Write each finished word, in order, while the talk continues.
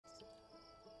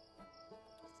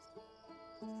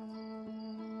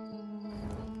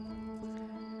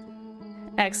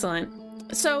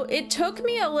Excellent. So it took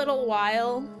me a little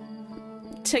while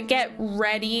to get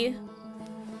ready,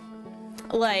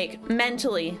 like,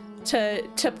 mentally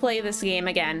to play this game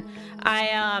again.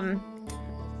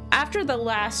 After the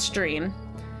last stream,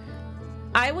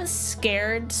 I was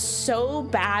scared so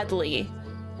badly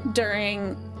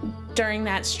during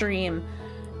that stream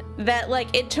that,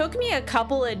 like, it took me a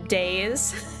couple of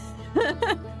days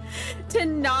to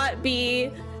not be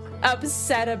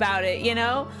upset about it, you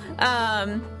know?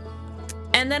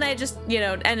 And then I just, you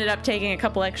know, ended up taking a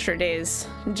couple extra days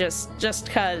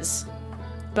just cause.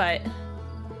 But,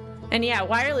 and yeah,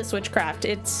 wireless witchcraft,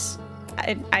 it's,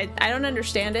 I don't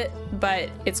understand it, but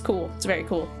it's cool. It's very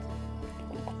cool.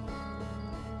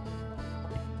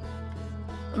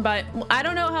 But I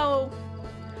don't know how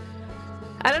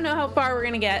far we're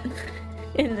gonna get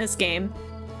in this game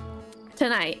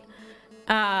tonight.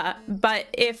 But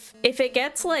if it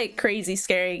gets like crazy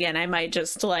scary again, I might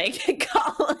just like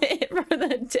call it for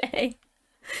the day.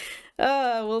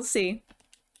 We'll see.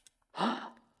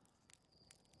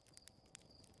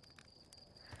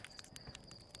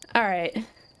 All right.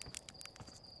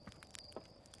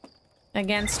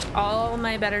 Against all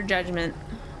my better judgment.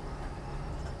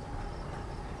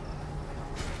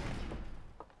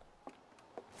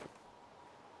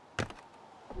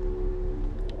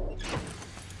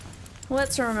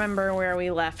 Let's remember where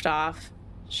we left off,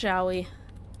 shall we?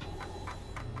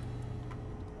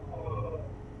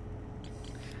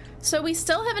 So we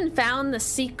still haven't found the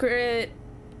secret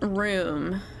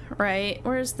room, right?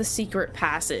 Where's the secret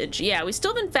passage? Yeah, we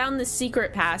still haven't found the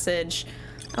secret passage.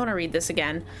 I want to read this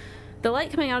again. The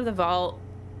light coming out of the vault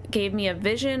gave me a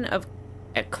vision of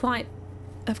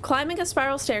climbing a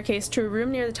spiral staircase to a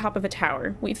room near the top of a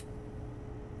tower. We've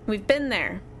been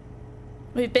there.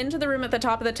 We've been to the room at the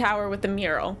top of the tower with the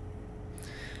mural.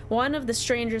 One of the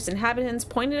stranger's inhabitants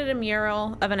pointed at a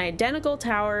mural of an identical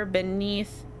tower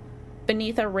beneath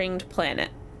a ringed planet,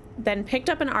 then picked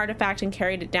up an artifact and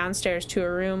carried it downstairs to a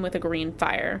room with a green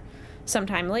fire.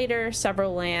 Sometime later,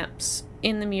 several lamps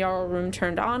in the mural room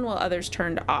turned on while others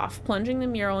turned off, plunging the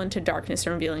mural into darkness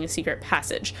and revealing a secret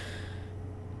passage.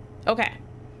 Okay.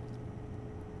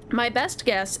 My best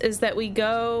guess is that we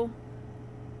go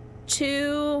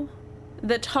to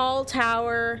the tall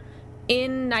tower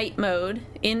in night mode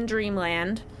in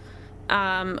Dreamland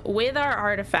with our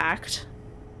artifact,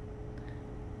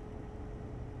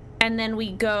 and then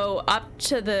we go up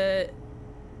to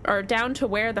or down to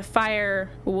where the fire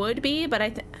would be, but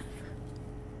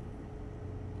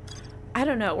I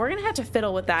don't know. We're gonna have to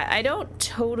fiddle with that. I don't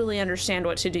totally understand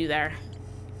what to do there.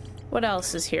 What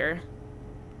else is here?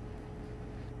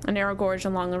 A narrow gorge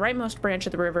along the rightmost branch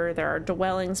of the river. There are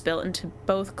dwellings built into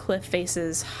both cliff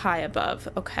faces high above.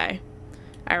 Okay.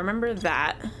 I remember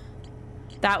that.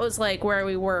 That was like where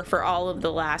we were for all of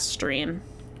the last stream.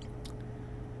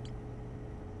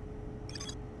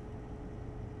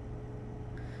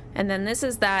 And then this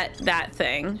is that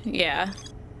thing. Yeah.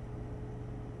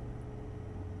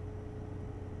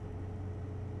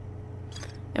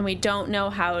 And we don't know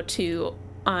how to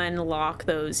unlock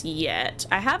those yet.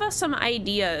 I have some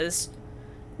ideas,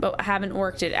 but I haven't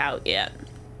worked it out yet.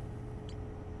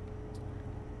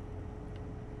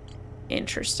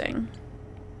 Interesting.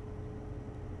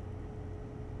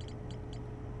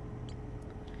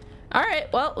 All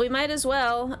right, well, we might as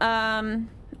well.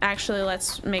 Actually,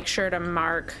 let's make sure to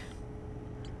mark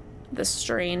the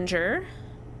stranger.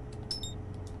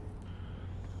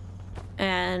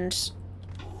 And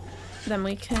then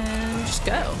we can just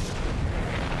go.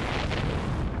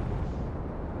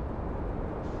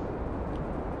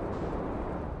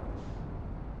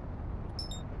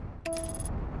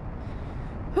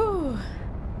 Whew.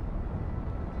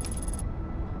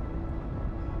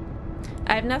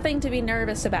 I have nothing to be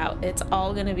nervous about. It's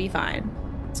all gonna be fine.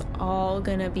 It's all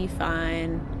gonna be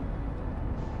fine.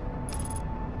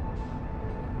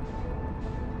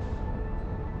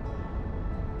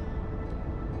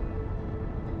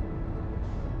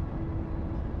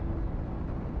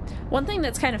 One thing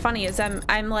that's kind of funny is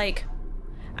I'm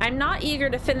not eager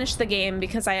to finish the game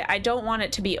because I don't want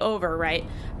it to be over, right?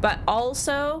 But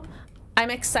also, I'm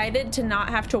excited to not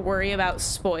have to worry about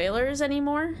spoilers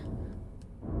anymore.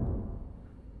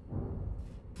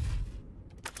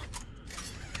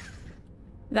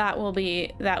 That will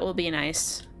be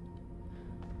nice.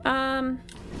 Now,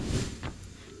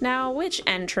 which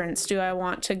entrance do I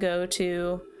want to go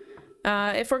to?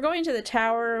 If we're going to the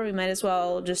tower, we might as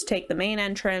well just take the main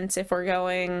entrance. If we're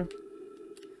going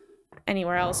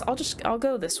anywhere else, I'll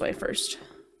go this way first.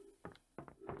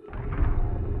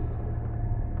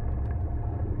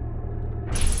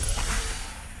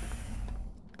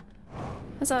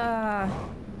 Huzzah!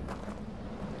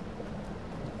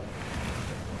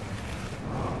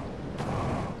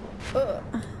 Ugh.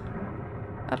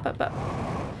 Up, up, up.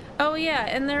 Oh yeah,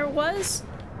 and there was...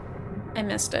 I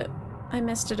missed it. I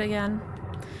missed it again.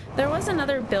 There was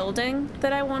another building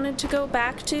that I wanted to go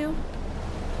back to.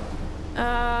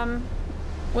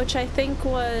 Which I think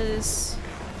was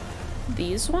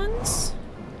these ones?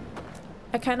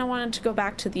 I kind of wanted to go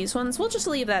back to these ones. We'll just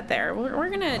leave that there. We're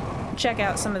gonna check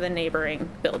out some of the neighboring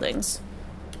buildings.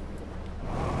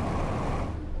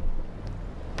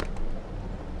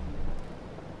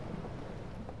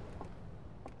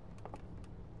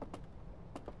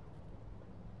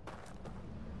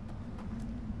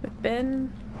 We've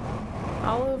been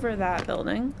all over that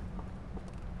building.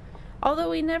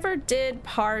 Although we never did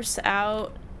parse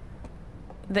out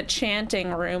the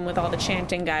chanting room with all the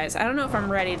chanting guys. I don't know if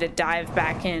I'm ready to dive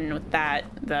back in with that,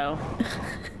 though.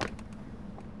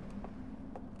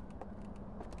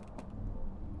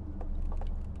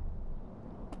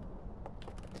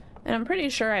 And I'm pretty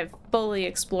sure I've fully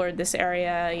explored this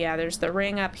area. Yeah, there's the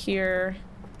ring up here.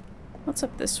 What's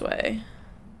up this way?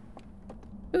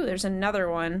 Ooh, there's another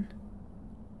one.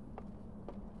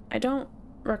 I don't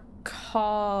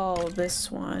recall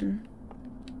this one.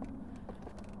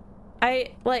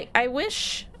 I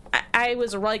wish I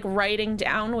was like writing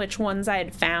down which ones I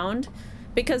had found,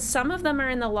 because some of them are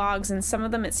in the logs and some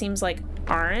of them it seems like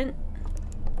aren't.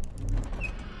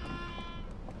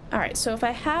 Alright, so if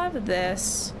I have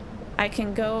this, I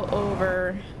can go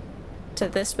over to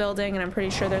this building, and I'm pretty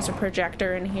sure there's a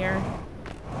projector in here.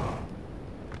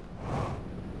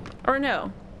 Or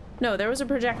no. No, there was a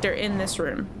projector in this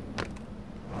room.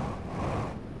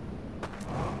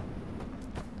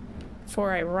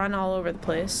 Before I run all over the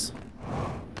place.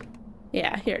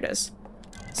 Yeah, here it is.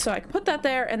 So I can put that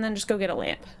there and then just go get a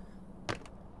lamp.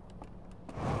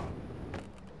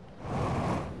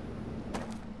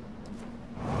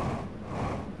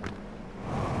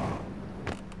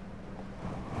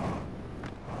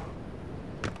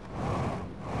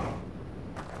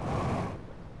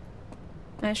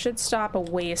 I should stop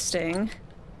wasting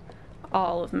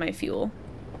all of my fuel.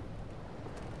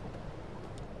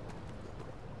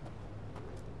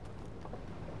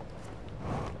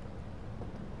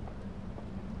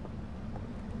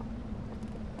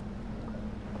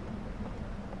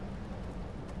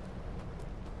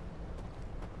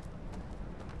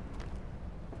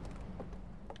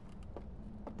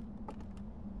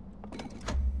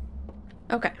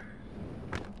 Okay.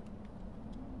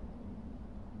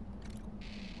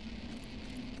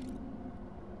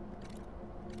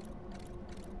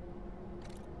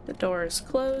 The door is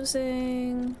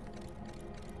closing.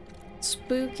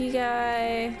 Spooky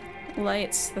guy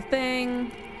lights the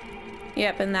thing.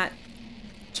 Yep, and that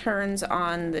turns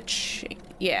on the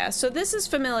yeah, so this is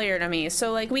familiar to me.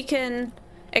 So like we can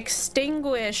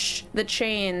extinguish the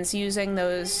chains using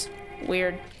those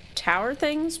weird tower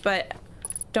things, but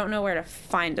don't know where to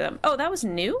find them. Oh, that was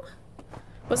new?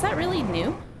 Was that really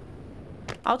new?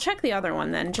 I'll check the other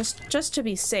one then, just to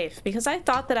be safe, because I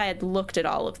thought that I had looked at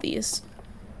all of these.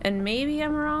 And maybe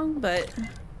I'm wrong, but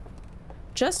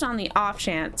just on the off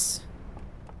chance,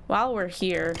 while we're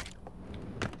here,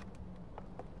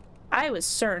 I was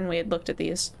certain we had looked at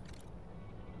these.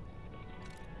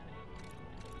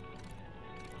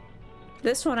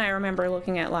 This one I remember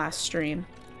looking at last stream.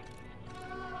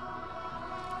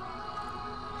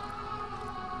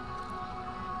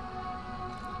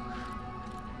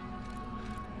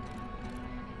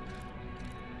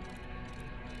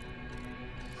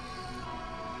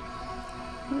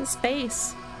 His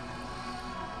face.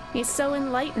 He's so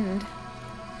enlightened.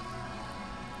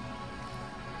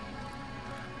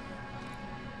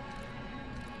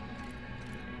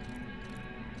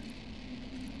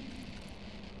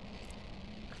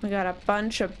 We got a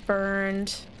bunch of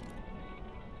burned.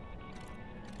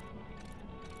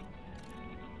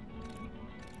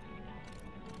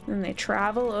 And they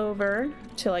travel over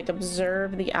to like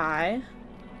observe the eye.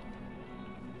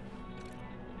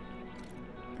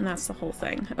 And that's the whole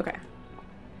thing. Okay.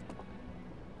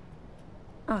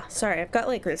 Ah, sorry, I've got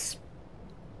like this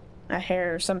a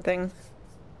hair or something.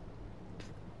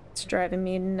 It's driving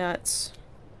me nuts.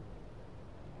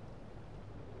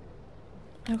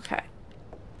 Okay.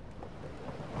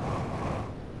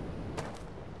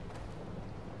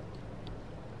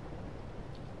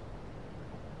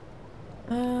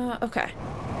 Okay.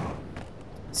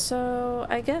 So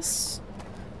I guess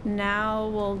now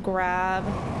we'll grab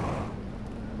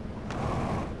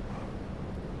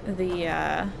the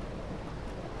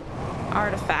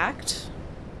artifact.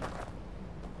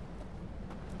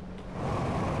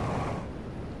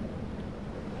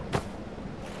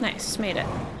 Nice, made it.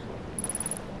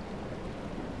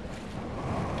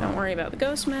 Don't worry about the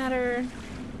ghost matter.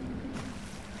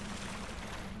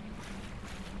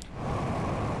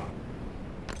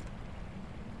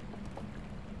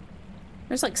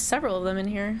 There's like several of them in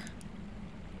here.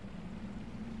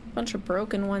 Bunch of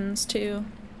broken ones too.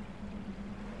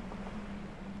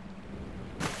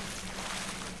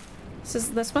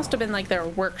 This must have been like their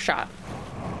workshop.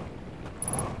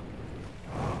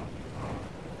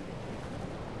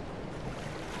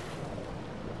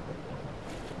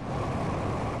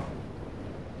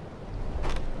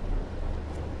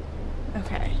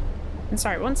 Okay. I'm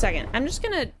sorry, one second. I'm just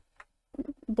gonna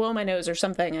blow my nose or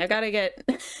something. I gotta get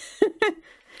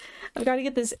I've gotta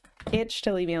get this itch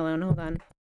to leave me alone. Hold on.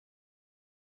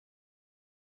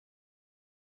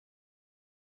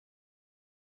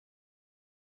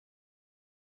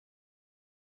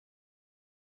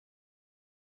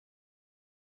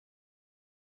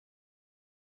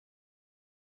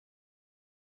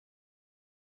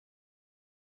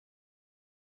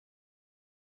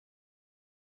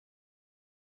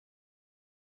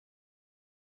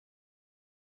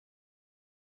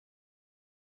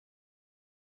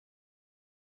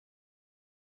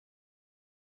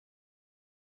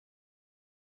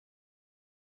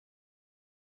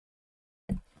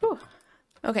 Whew.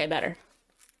 Okay, better.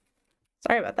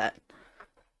 Sorry about that.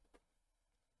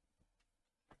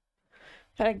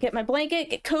 Gotta get my blanket,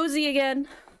 get cozy again.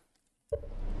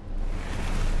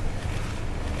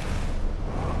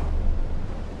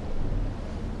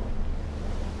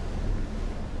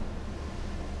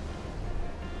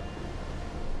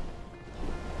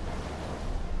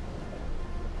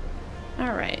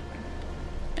 All right.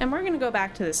 And we're gonna go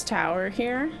back to this tower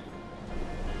here.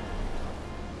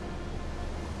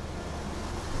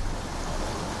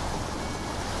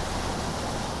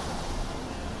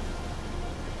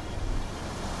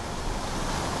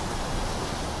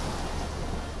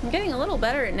 I'm getting a little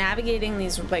better at navigating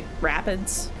these, like,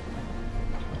 rapids.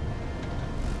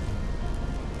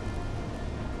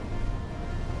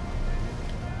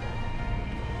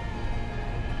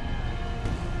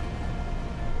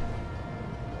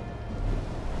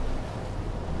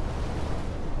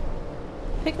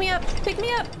 Pick me up! Pick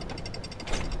me up!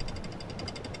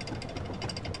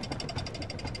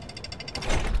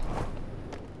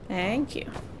 Thank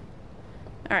you.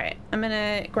 Alright, I'm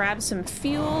gonna grab some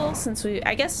fuel since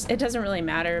I guess it doesn't really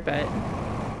matter, but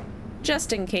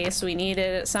just in case we need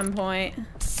it at some point.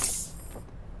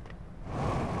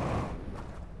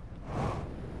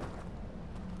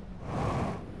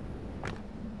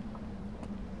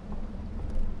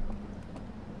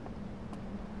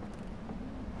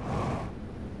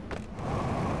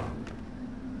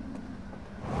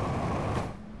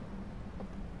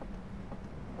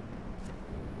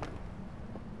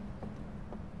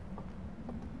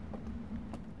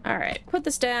 Alright, put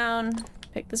this down,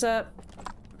 pick this up,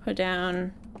 put it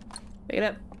down, pick it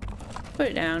up, put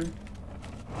it down.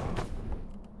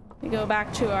 We go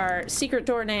back to our secret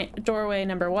doorway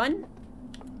number 1.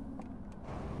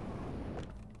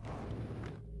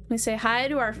 We say hi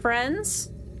to our friends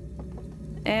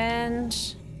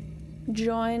and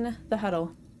join the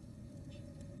huddle.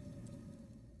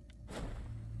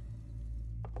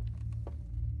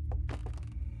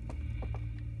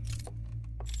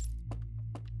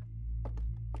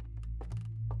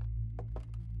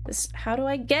 How do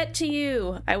I get to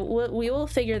you? We will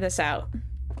figure this out.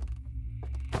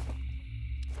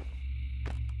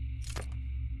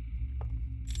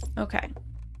 Okay.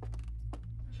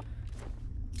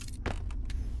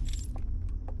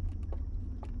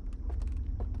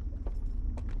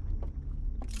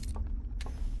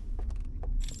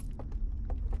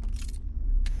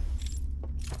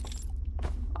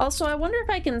 Also, I wonder if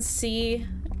I can see,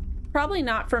 probably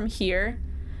not from here,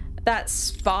 that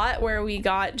spot where we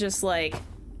got just like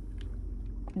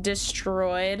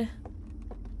destroyed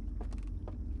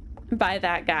by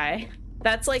that guy.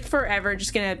 That's like forever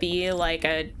just gonna be like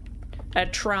a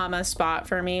trauma spot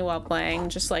for me while playing.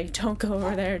 Just like, don't go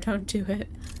over there, don't do it.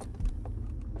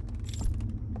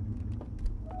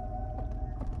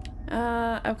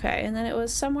 Okay, and then it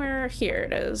was somewhere here.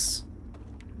 It is.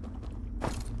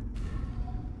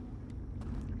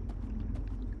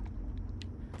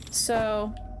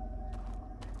 So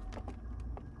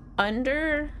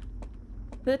under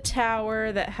the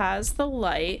tower that has the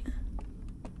light,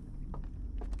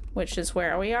 which is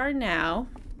where we are now,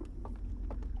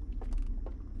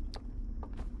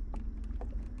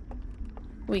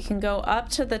 we can go up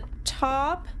to the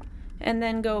top and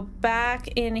then go back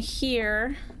in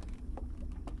here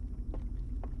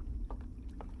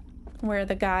where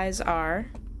the guys are.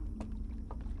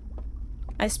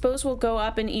 I suppose we'll go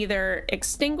up and either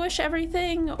extinguish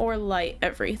everything or light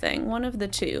everything. One of the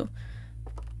two.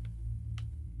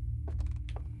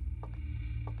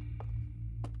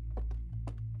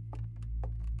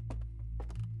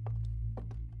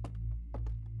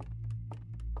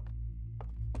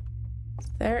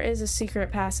 There is a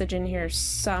secret passage in here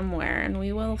somewhere, and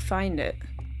we will find it.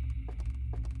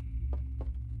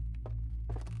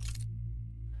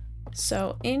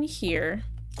 So in here,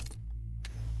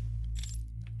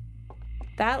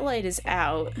 that light is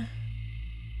out.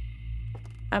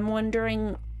 I'm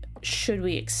wondering, should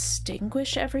we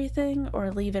extinguish everything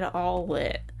or leave it all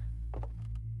lit?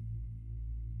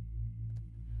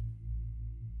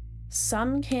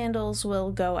 Some candles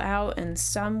will go out and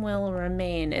some will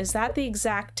remain. Is that the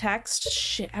exact text?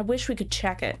 Shit, I wish we could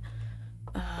check it.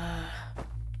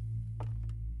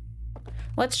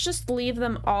 Let's just leave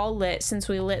them all lit since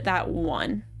we lit that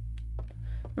one.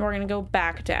 We're gonna go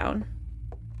back down.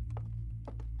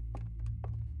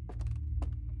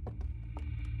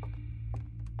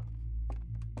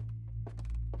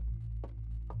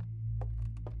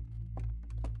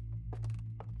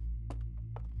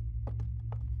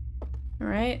 All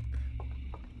right.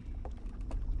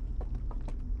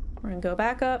 We're gonna go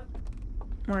back up.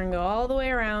 We're gonna go all the way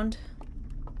around.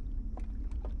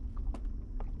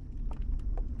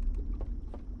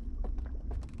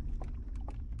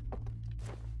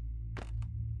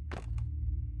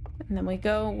 And then we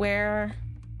go where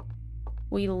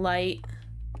we light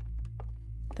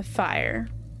the fire.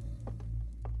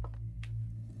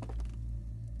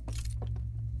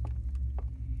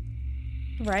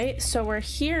 Right? So we're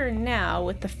here now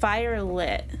with the fire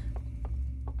lit.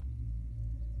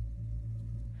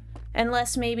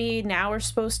 Unless maybe now we're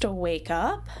supposed to wake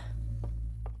up?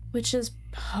 Which is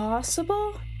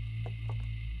possible?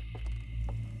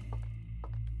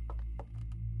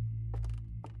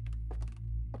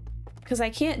 Because I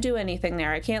can't do anything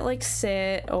there. I can't, like,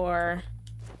 sit or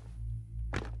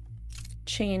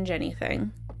change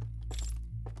anything.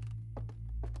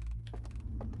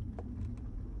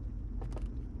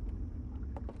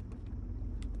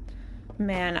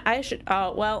 Man, I should...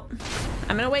 Oh, well,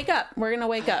 I'm gonna wake up. We're gonna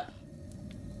wake up.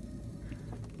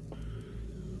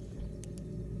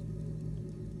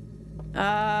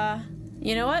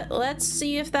 You know what? Let's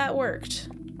see if that worked.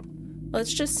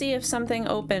 Let's just see if something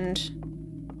opened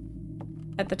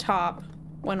at the top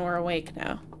when we're awake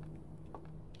now.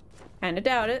 Kinda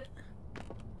doubt it.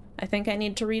 I think I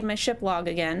need to read my ship log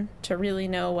again to really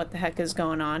know what the heck is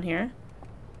going on here.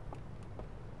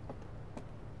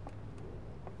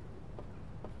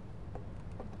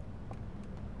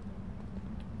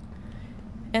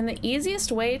 And the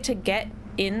easiest way to get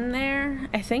in there,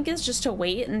 I think, is just to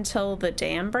wait until the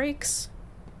dam breaks.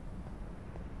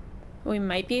 We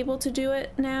might be able to do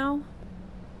it now,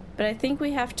 but I think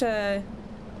we have to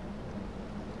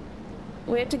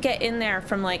get in there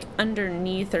from, like,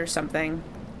 underneath or something.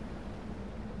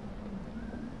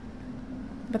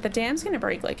 But the dam's gonna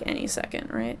break, like, any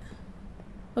second, right?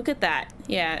 Look at that.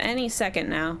 Yeah, any second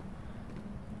now.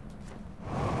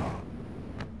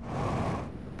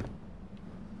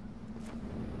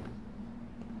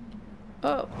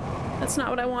 Oh, that's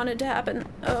not what I wanted to happen.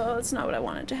 Oh, that's not what I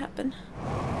wanted to happen.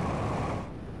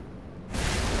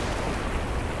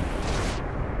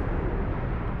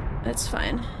 It's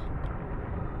fine.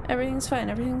 Everything's fine.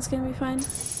 Everything's gonna be fine.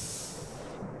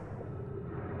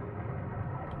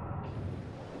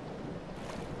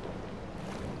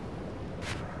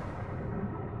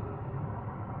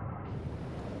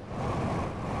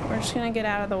 We're just gonna get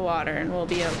out of the water and we'll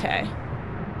be okay.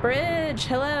 Bridge,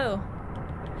 hello.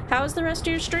 How's the rest of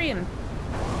your stream?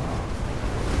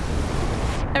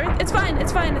 It's fine,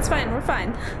 it's fine, it's fine, we're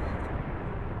fine.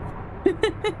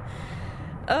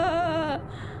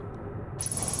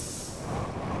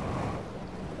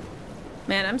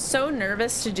 Man, I'm so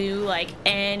nervous to do, like,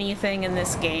 anything in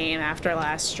this game after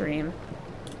last stream.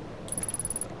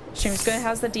 Stream's good.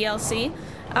 How's the DLC?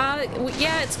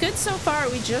 Yeah, it's good so far.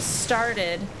 We just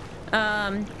started.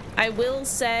 I will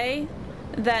say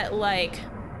that, like,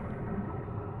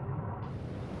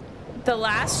 the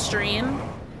last stream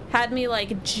had me,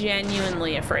 like,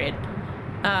 genuinely afraid.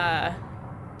 Come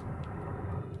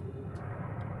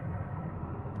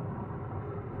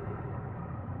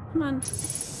on.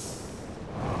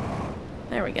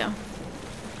 There we go.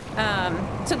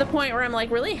 To the point where I'm,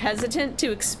 like, really hesitant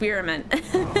to experiment.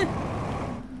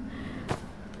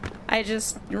 I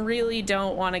just really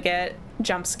don't want to get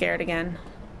jump scared again.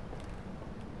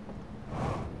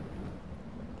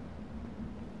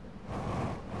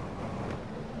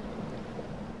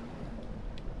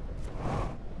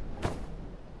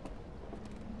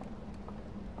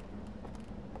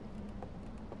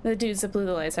 The dudes that blew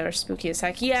the lights out are spooky as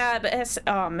heck. Yeah, but it's,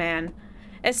 oh man.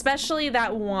 Especially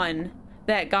that one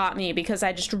that got me because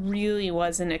I just really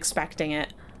wasn't expecting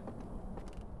it.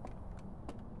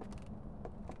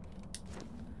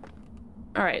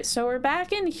 Alright, so we're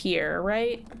back in here,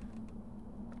 right?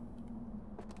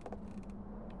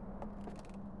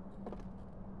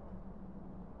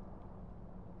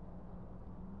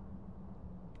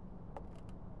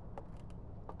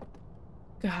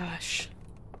 Gosh.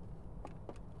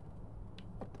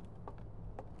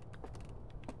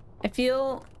 I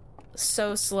feel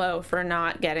so slow for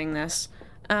not getting this.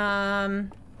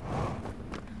 I'm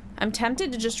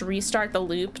tempted to just restart the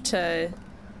loop to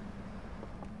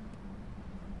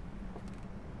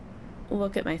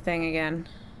look at my thing again.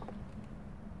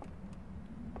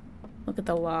 Look at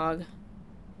the log.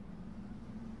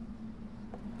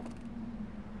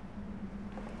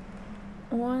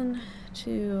 One,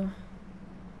 two.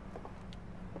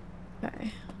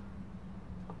 Okay.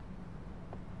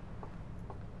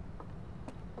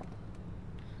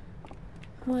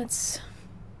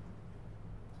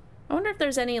 I wonder if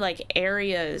there's any, like,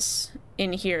 areas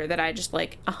in here that I just,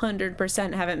 like,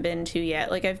 100% haven't been to yet.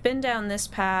 Like, I've been down this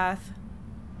path.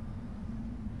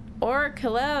 Orc,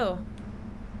 hello.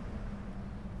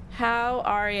 How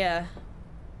are ya?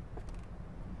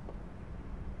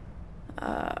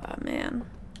 Man.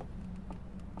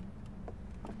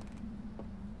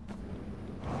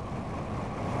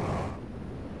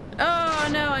 Oh,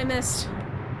 no, I missed.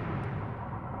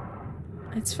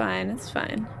 It's fine, it's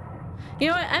fine. You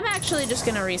know what? I'm actually just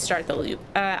gonna restart the loop.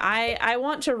 I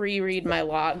want to reread my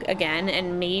log again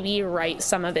and maybe write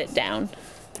some of it down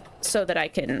so that I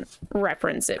can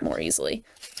reference it more easily.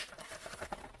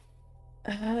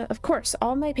 Of course,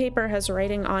 all my paper has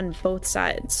writing on both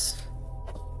sides.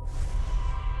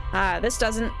 This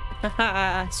doesn't.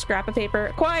 Scrap of paper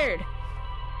acquired.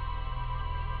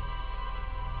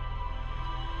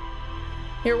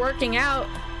 You're working out.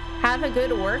 Have a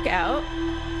good workout.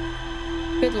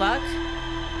 Good luck.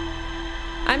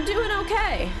 I'm doing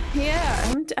okay.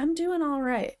 Yeah, I'm doing all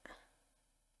right.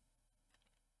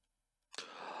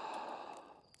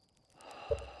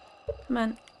 Come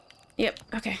on. Yep,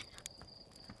 okay.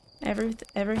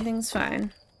 Everything's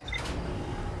fine.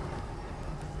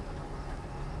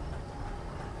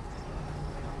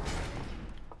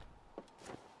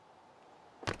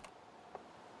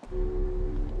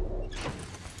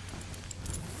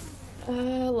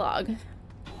 Log.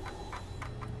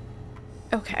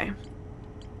 Okay.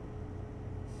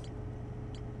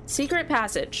 Secret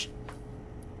passage.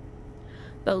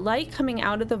 The light coming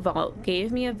out of the vault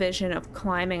gave me a vision of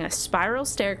climbing a spiral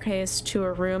staircase to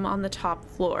a room on the top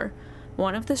floor.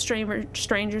 One of the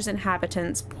stranger's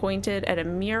inhabitants pointed at a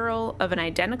mural of an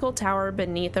identical tower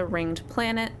beneath a ringed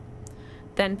planet,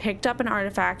 then picked up an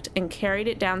artifact and carried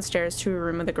it downstairs to a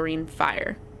room with a green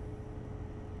fire.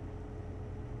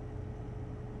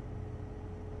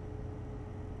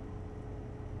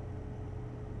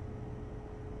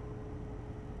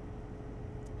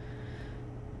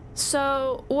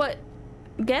 So what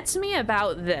gets me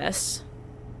about this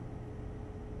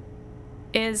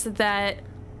is that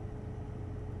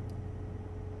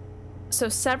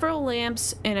several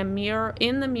lamps in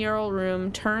the mural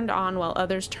room turned on while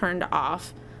others turned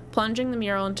off, plunging the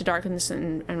mural into darkness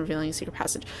and revealing a secret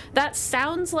passage. That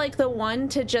sounds like the one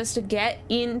to just get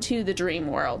into the dream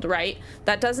world, right?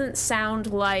 That doesn't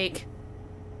sound like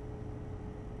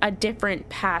a different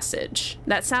passage.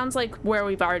 That sounds like where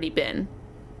we've already been.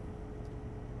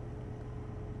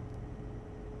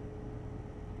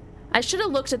 I should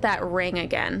have looked at that ring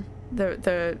again.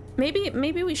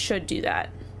 Maybe we should do that.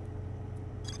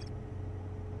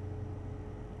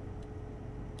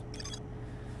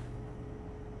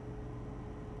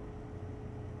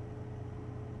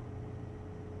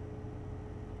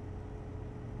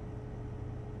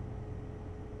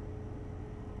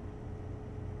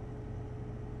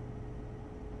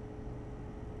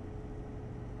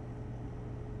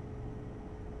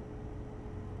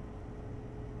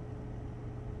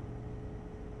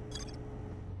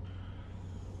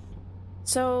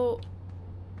 So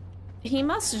he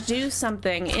must do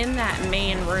something in that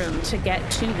main room to get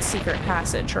to the secret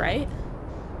passage, right?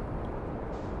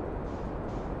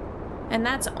 And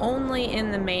that's only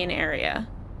in the main area.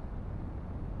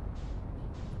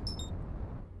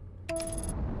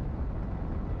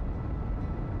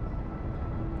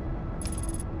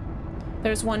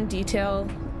 There's one detail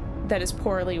that is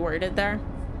poorly worded there.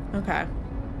 Okay.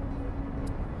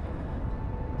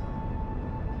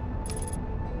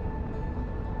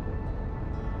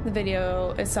 The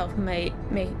video itself might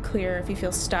make it clear if you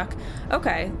feel stuck.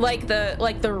 Okay, like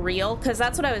the reel, because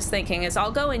that's what I was thinking, is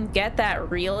I'll go and get that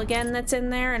reel again that's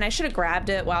in there, and I should have grabbed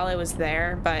it while I was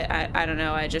there, but I don't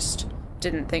know, I just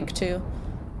didn't think to.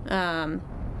 I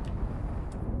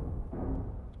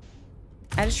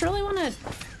just really want to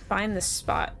find this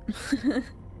spot.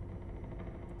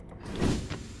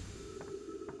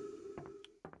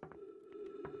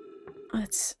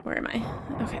 Where am I?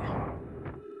 Okay.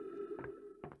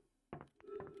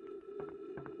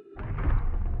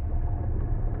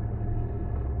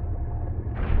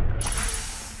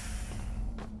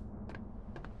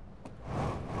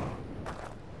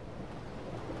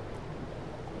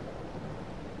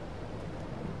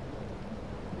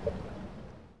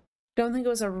 Don't think it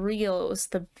was a reel, it was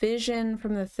the vision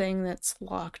from the thing that's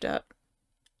locked up.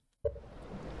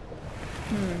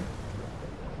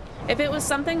 If it was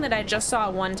something that I just saw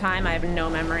one time, I have no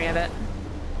memory of it.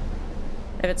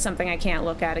 If it's something I can't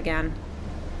look at again.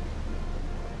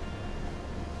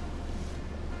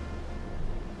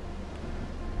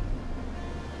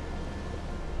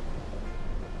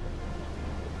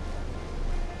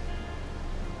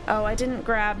 Oh, I didn't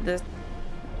grab the...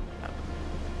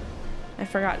 I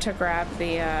forgot to grab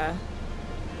the, I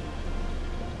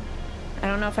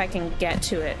don't know if I can get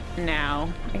to it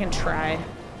now. I can try.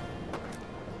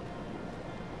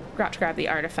 Forgot to grab the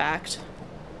artifact.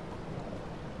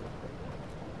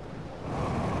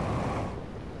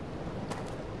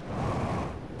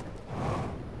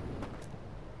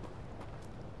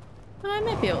 Oh, I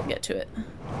might be able to get to it.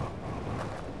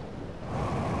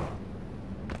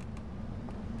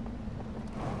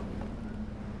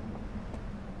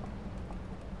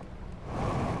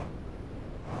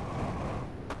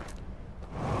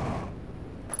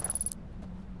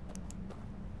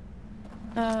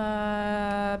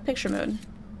 Picture mode.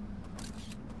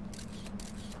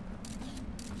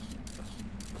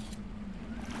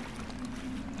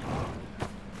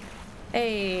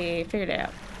 Hey, figured it out.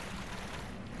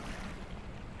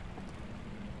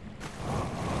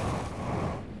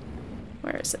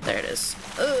 Where is it? There it is.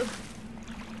 Ugh.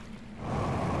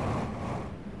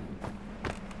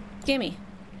 Gimme.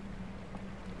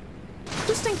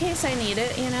 Just in case I need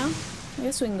it, you know? I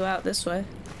guess we can go out this way.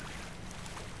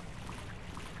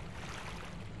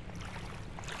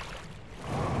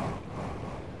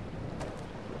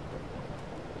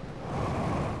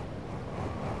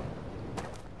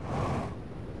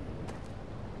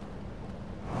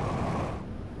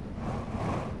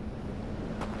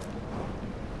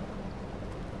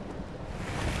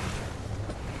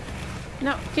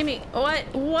 No, gimme.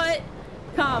 What? What?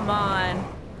 Come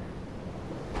on.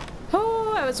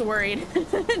 Oh, I was worried.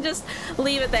 Just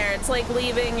leave it there. It's like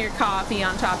leaving your coffee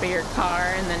on top of your car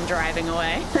and then driving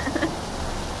away.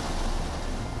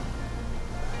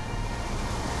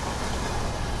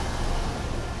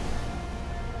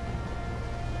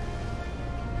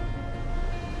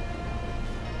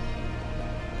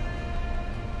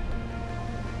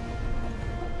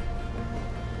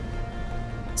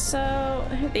 So,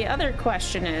 the other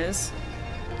question is,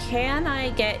 can I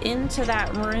get into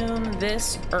that room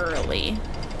this early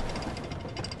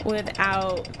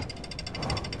without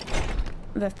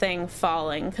the thing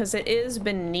falling? Because it is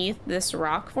beneath this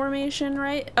rock formation,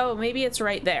 right? Oh, maybe it's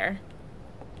right there.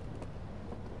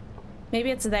 Maybe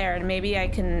it's there, and maybe I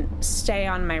can stay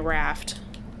on my raft.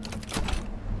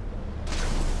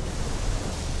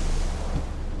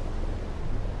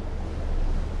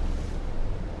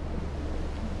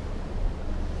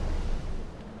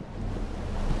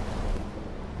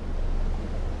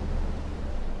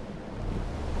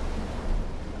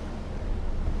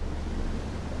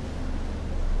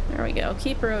 There we go.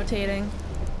 Keep rotating.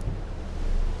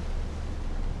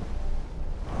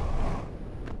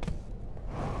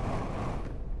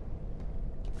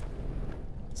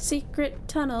 Secret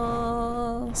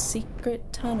tunnel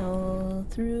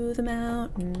through the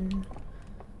mountain.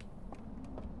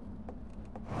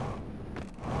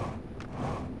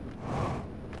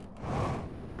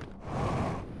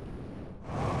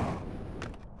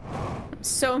 I'm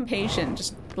so impatient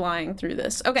just flying through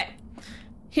this. Okay,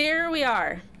 here we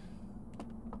are.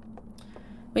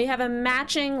 We have a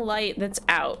matching light that's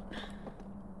out.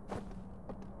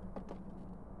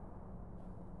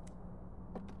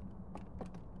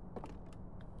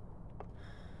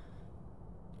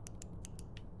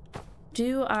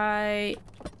 Do I...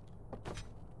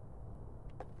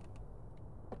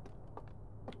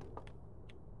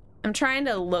 I'm trying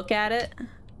to look at it.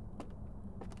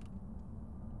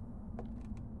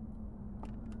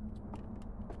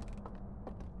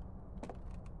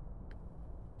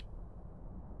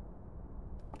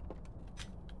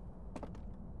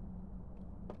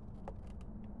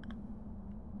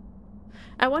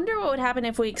 I wonder what would happen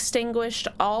if we extinguished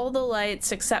all the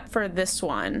lights except for this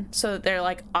one, so that they're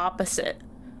like opposite.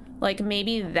 Like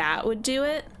maybe that would do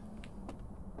it.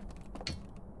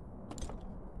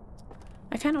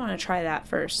 I kind of want to try that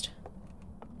first.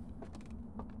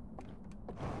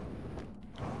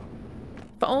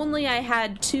 If only I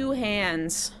had 2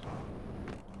 hands.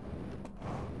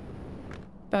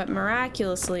 But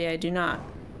miraculously, I do not.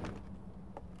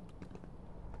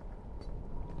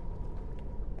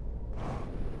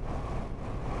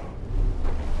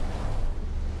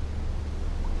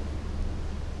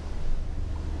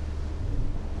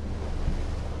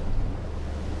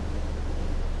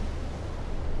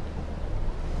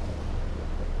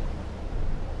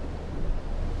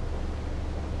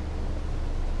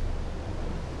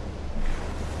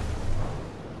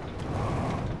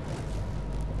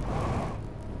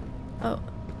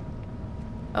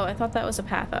 Oh, I thought that was a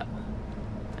path up.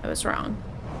 I was wrong.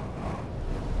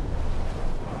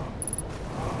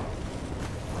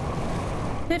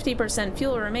 %50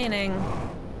 fuel remaining.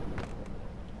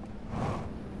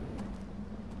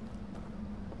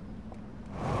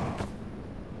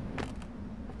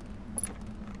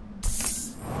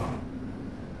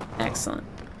 Excellent.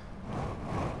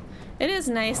 It is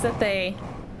nice that they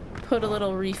put a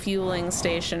little refueling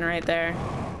station right there.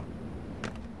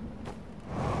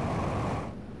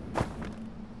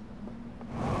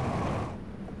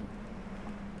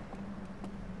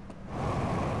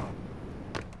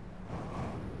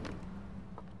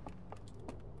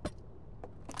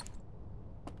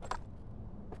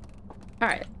 All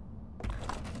right.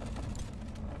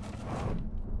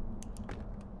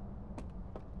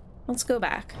 Let's go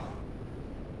back.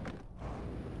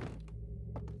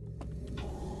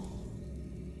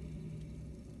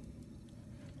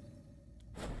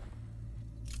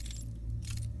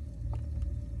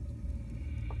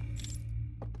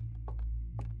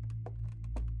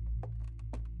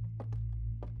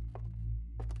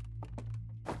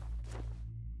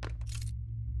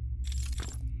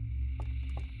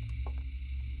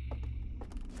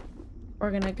 We're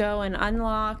gonna go and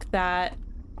unlock that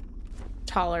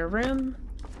taller room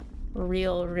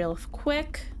real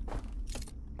quick.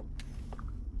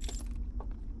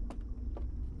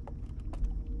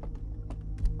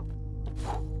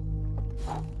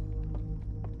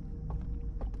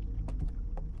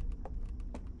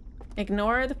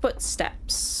 Ignore the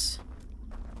footsteps.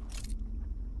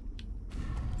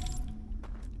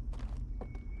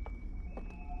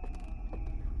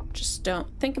 Just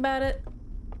don't think about it.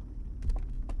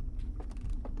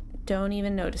 Don't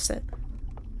even notice it.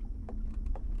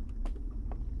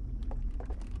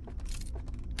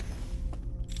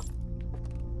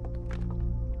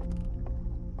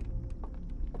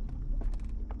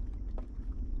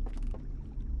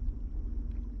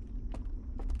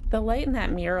 The light in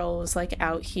that mural was like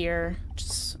out here, which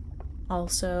is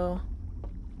also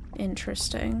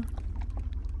interesting.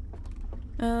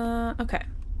 Okay.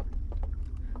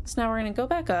 So now we're gonna go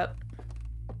back up.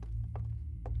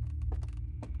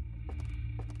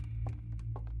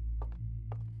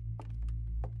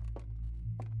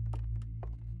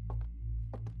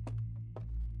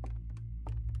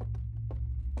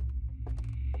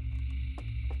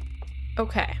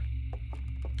 Okay.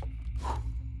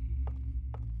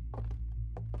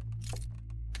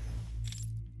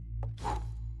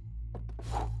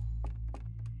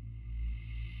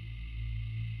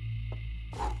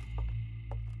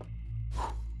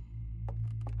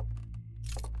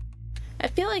 I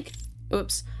feel like,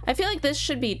 oops, I feel like this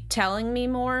should be telling me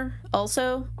more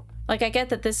also. Like, I get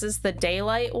that this is the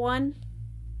daylight one,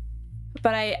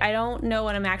 but I don't know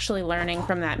what I'm actually learning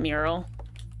from that mural,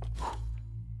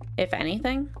 if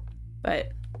anything.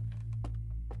 But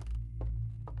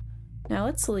now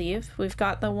let's leave. We've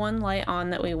got the one light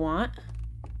on that we want,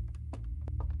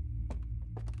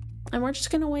 and we're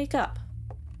just gonna wake up.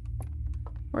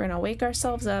 We're gonna wake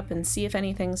ourselves up and see if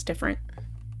anything's different.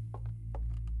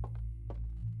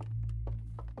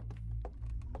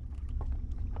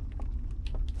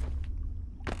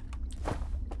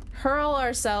 Hurl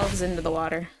ourselves into the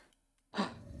water.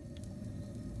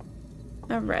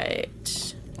 All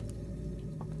right.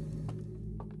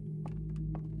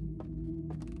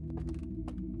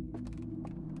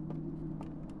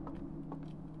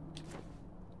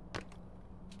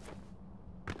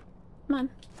 Come on.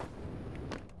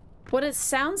 What it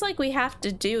sounds like we have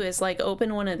to do is like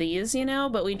open one of these, you know,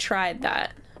 but we tried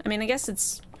that. I mean, I guess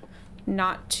it's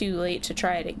not too late to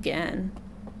try it again,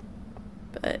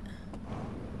 but...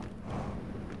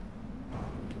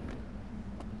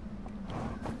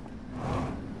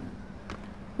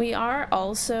 We are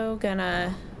also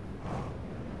gonna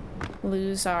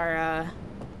lose our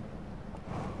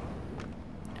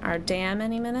our dam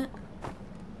any minute.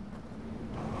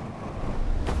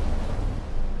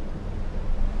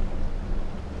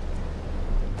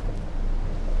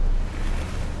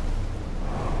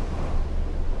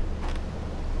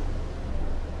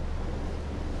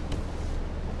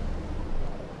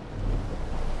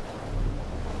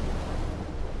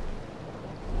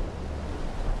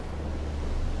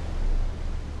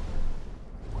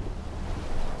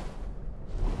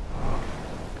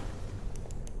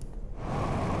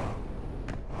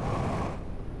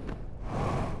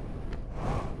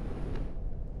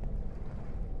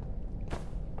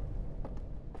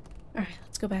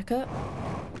 Go back up.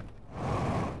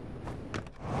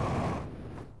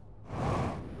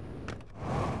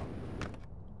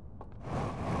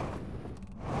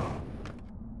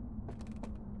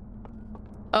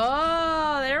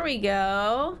 Oh, there we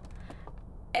go.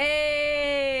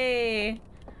 Hey!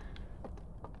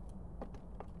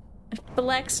 I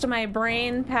flexed my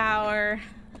brain power,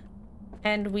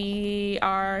 and we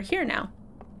are here now.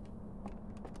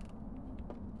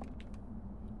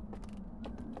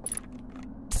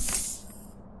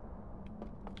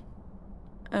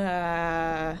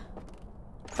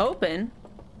 Open.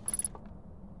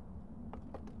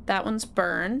 That one's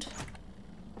burned.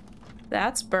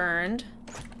 That's burned.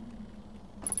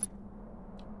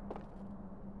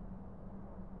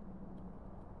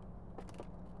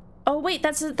 Oh wait,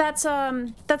 that's a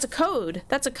code.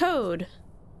 That's a code.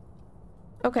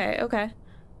 Okay, okay.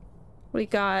 We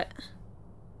got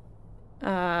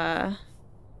the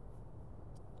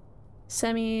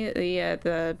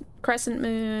crescent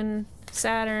moon,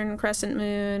 Saturn, crescent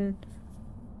moon,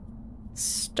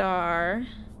 star.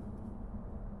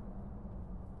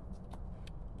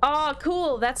 Oh,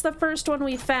 cool. That's the first one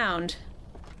we found.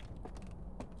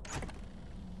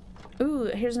 Ooh,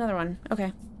 here's another one.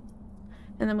 Okay.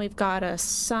 And then we've got a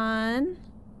sun.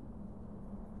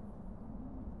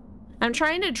 I'm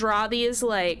trying to draw these,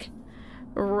 like,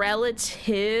 relatively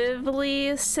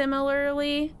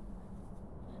similarly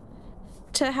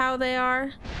to how they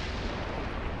are.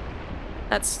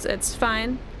 It's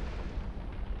fine.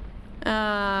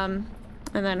 And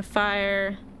then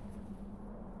fire.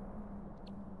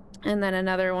 And then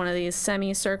another one of these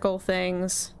semicircle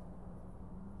things.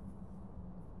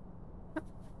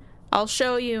 I'll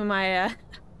show you my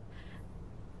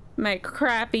my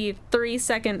crappy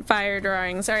 3-second fire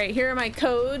drawings. All right, here are my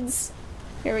codes.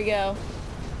 Here we go.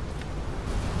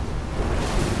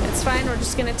 It's fine, we're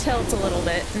just gonna tilt a little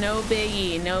bit. No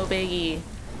biggie, no biggie.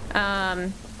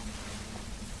 And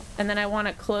then I want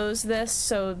to close this,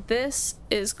 so this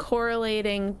is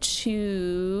correlating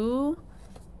to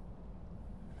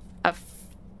a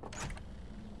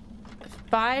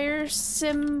fire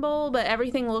symbol, but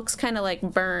everything looks kind of like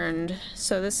burned.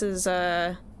 So this is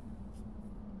a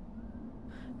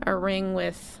ring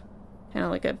with kind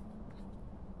of like a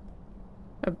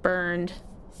burned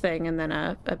thing, and then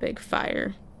a big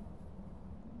fire.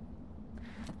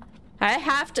 I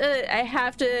have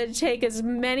to take as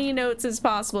many notes as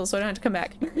possible so I don't have to come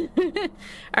back.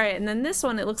 All right, and then this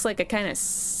one, it looks like a kind of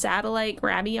satellite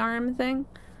grabby arm thing.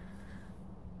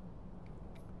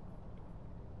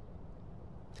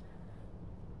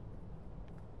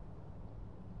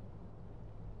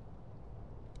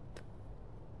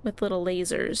 With little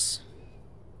lasers.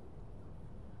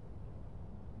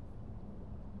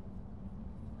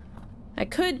 I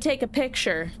could take a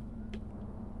picture,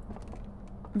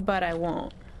 but I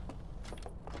won't.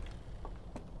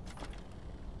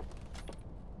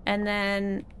 And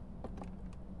then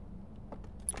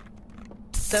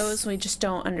those we just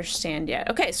don't understand yet.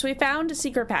 Okay, so we found a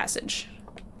secret passage.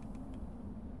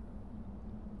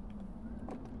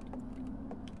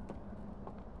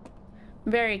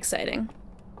 Very exciting.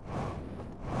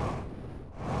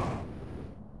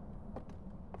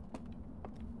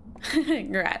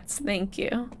 Congrats, thank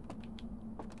you.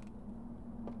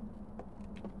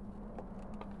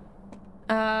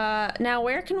 Now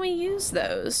where can we use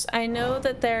those? I know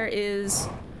that there is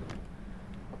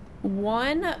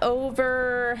one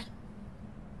over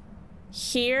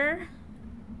here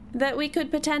that we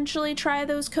could potentially try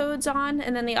those codes on,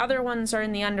 and then the other ones are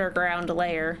in the underground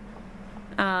layer.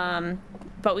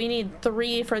 But we need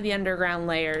 3 for the underground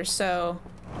layer, so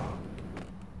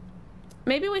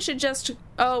maybe we should just...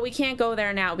 Oh, we can't go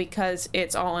there now because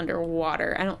it's all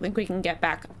underwater. I don't think we can get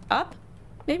back up.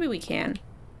 Maybe we can.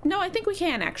 No, I think we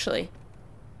can, actually.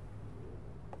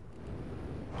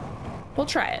 We'll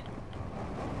try it.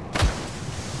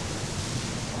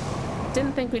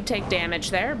 Didn't think we'd take damage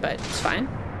there, but it's fine.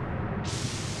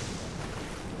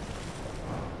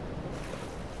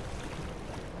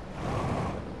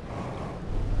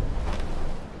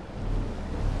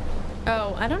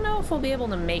 Oh, I don't know if we'll be able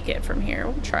to make it from here.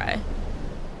 We'll try.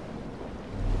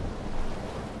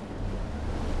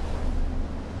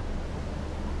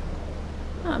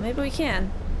 Oh, maybe we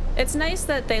can. It's nice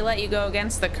that they let you go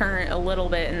against the current a little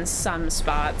bit in some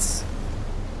spots.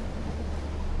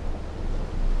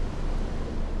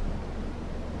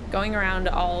 Going around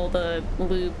all the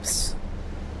loops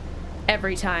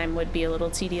every time would be a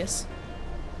little tedious.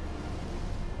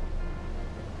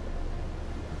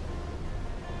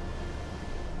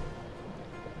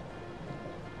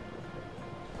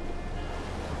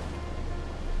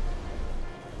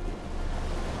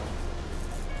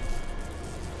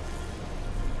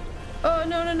 Oh,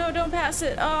 no, no, no, don't pass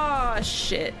it. Oh,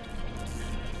 shit.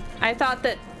 I thought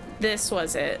that this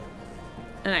was it,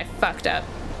 and I fucked up.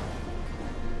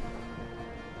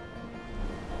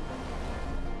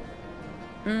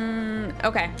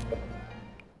 Okay.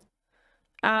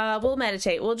 We'll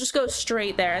meditate. We'll just go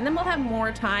straight there, and then we'll have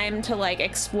more time to, like,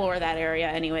 explore that area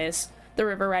anyways. The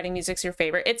river riding music's your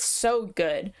favorite. It's so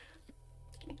good.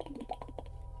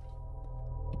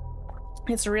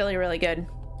 It's really, really good.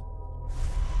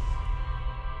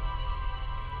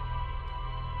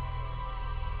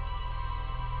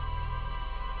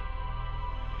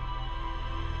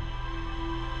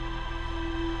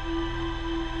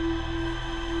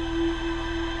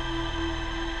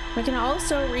 We can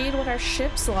also read what our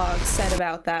ship's log said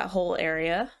about that whole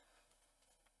area.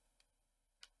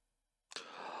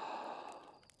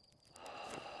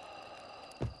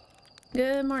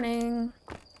 Good morning.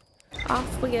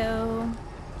 Off we go.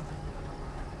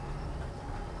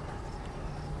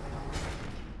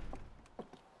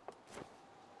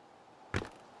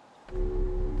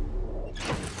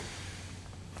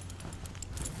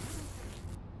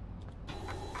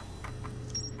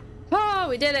 Oh,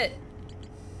 we did it.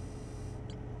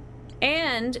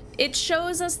 And it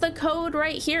shows us the code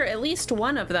right here, at least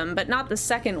one of them, but not the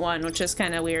second one, which is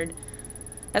kind of weird.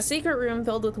 A secret room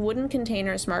filled with wooden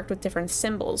containers marked with different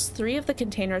symbols. 3 of the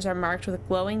containers are marked with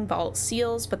glowing vault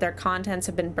seals, but their contents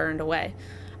have been burned away.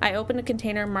 I opened a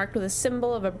container marked with a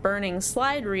symbol of a burning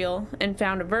slide reel and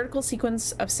found a vertical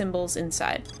sequence of symbols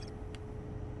inside.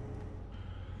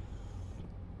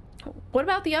 What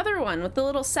about the other one with the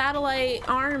little satellite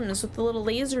arms with the little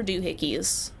laser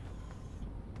doohickeys?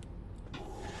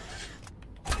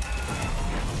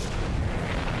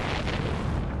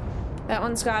 That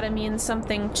one's gotta mean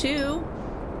something too.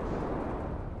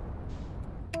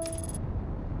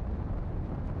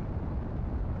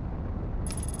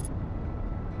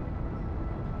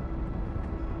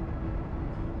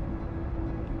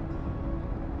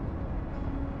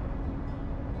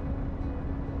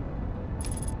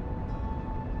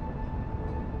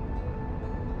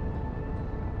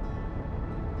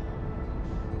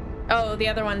 Oh, the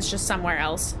other one's just somewhere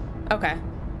else. Okay.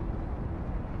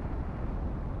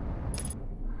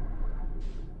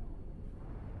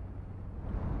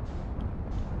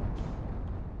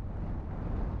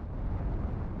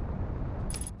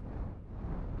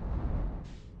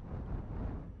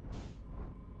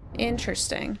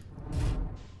 Interesting.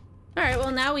 Alright, well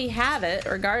now we have it,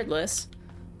 regardless.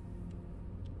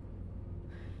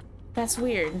 That's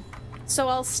weird. So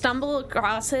I'll stumble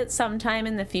across it sometime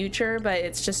in the future, but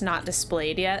it's just not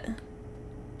displayed yet.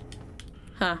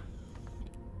 Huh.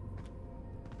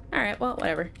 Alright, well,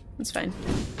 whatever. It's fine.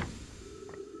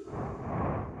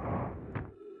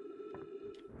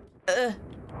 Ugh.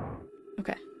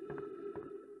 Okay.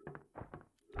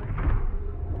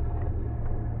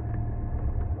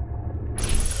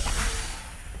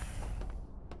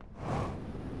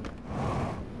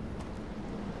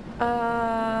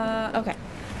 Okay.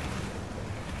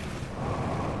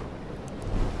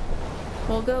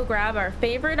 We'll go grab our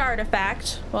favorite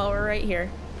artifact while we're right here.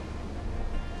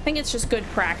 I think it's just good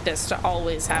practice to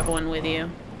always have one with you.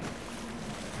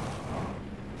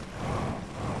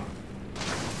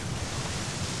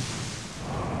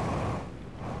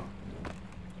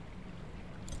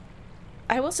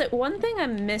 I will say, one thing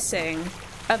I'm missing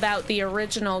about the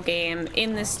original game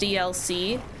in this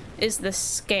DLC is the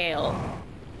scale,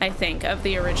 I think, of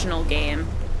the original game.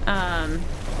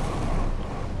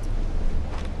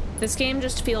 This game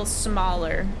just feels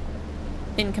smaller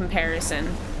in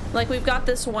comparison. Like, we've got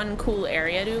this one cool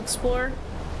area to explore,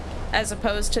 as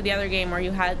opposed to the other game where you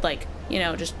had, like, you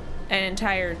know, just an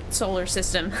entire solar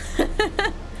system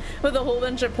with a whole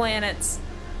bunch of planets.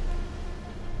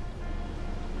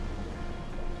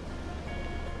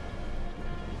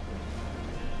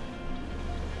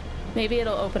 Maybe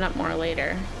it'll open up more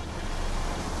later.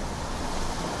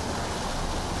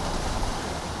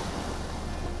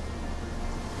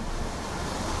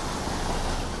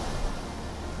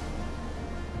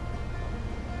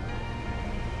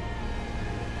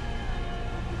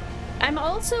 I'm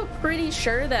also pretty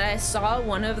sure that I saw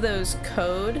one of those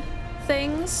code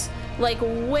things like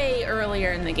way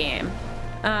earlier in the game.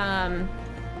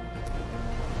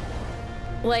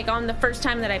 Like on the first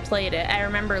time that I played it, I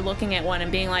remember looking at one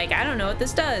and being like, I don't know what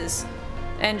this does,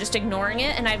 and just ignoring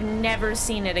it, and I've never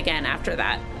seen it again after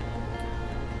that.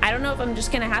 I don't know if I'm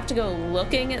just gonna have to go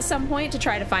looking at some point to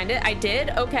try to find it. I did?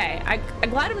 Okay. I'm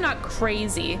glad I'm not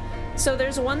crazy. So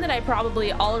there's one that I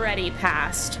probably already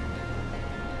passed,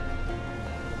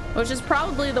 which is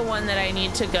probably the one that I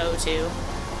need to go to.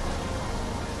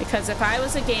 Because if I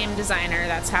was a game designer,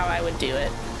 that's how I would do it.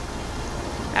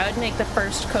 I would make the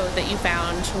first code that you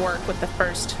found work with the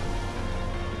first,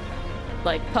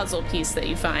 like, puzzle piece that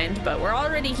you find. But we're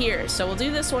already here, so we'll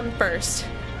do this one first.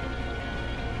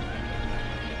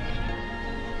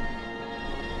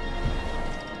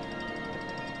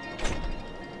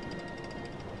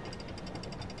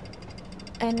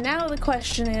 And now the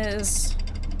question is,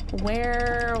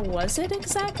 where was it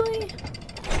exactly?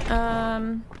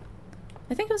 I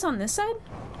think it was on this side.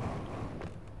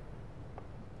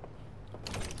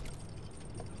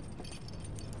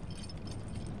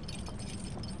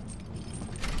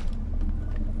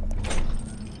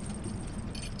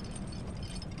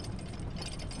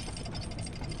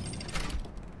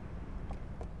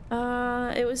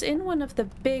 It was in one of the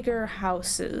bigger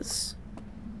houses.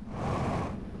 I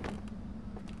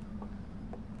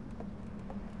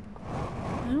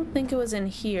don't think it was in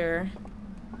here.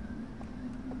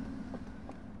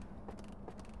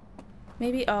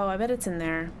 Maybe, oh, I bet it's in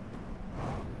there.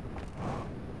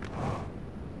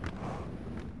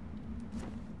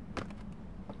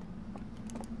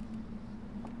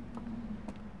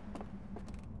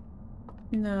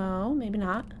 No, maybe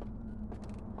not.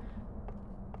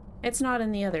 It's not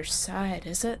in the other side,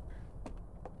 is it?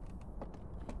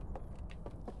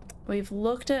 We've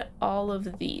looked at all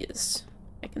of these.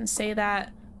 I can say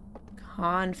that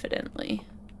confidently.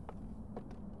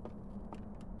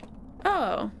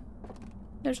 Oh,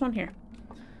 there's one here.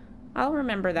 I'll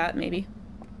remember that, maybe.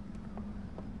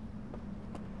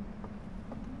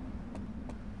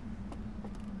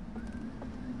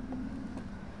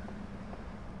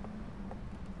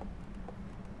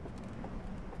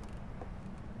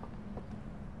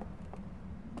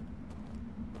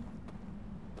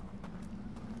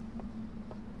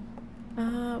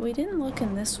 We didn't look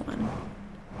in this one.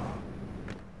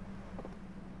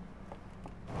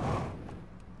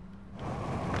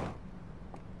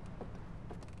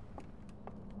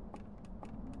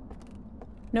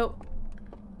 Nope.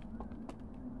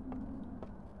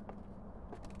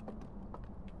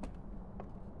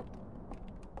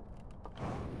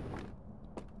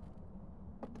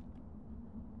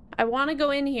 I want to go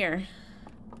in here.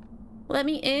 Let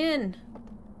me in.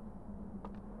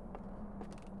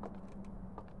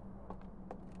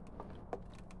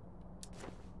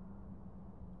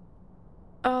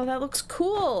 Oh, that looks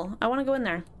cool. I want to go in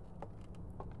there.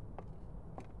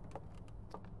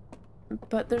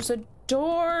 But there's a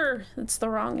door that's the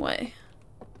wrong way.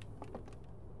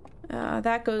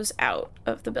 That goes out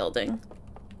of the building.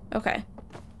 Okay.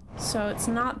 So it's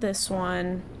not this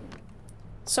one.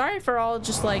 Sorry for all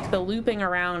just like the looping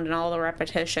around and all the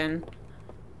repetition.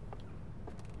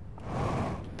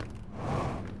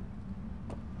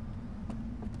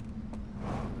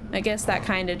 I guess that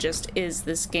kind of just is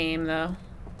this game, though.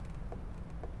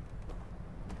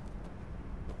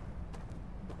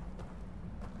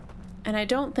 And I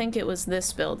don't think it was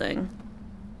this building.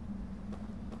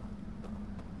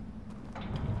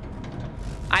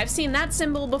 I've seen that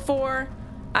symbol before.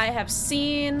 I have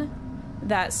seen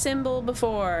that symbol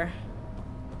before.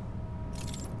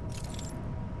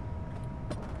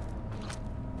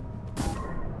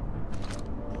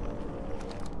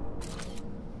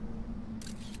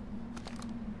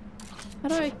 How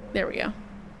do I... There we go.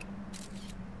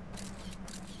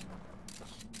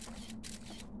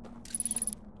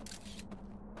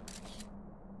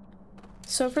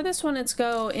 So for this one, it's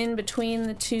go in between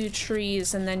the two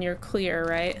trees and then you're clear,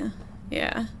 right?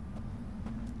 Yeah.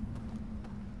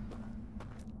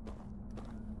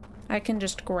 I can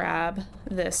just grab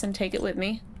this and take it with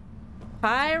me.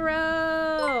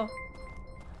 Pyro!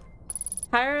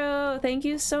 Pyro, thank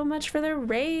you so much for the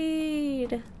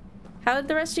raid. How did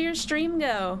the rest of your stream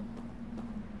go?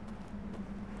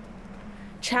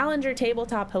 Challenger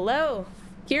Tabletop, hello.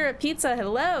 Kira Pizza,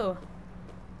 hello.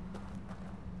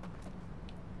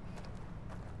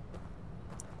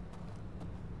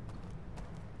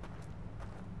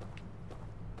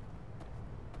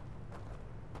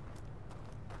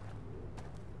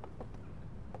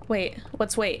 Wait,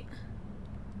 what's wait?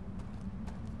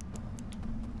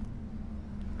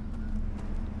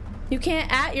 You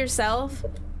can't at yourself.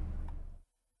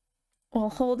 Well,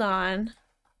 hold on.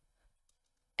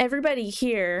 Everybody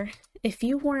here, if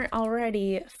you weren't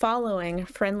already following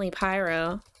Friendly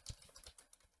Pyro,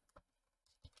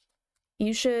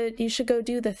 you should go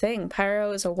do the thing.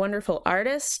 Pyro is a wonderful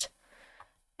artist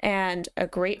and a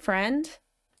great friend.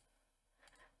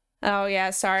 Oh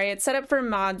yeah, sorry. It's set up for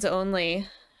mods only.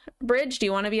 Bridge, do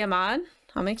you want to be a mod?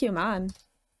 I'll make you a mod.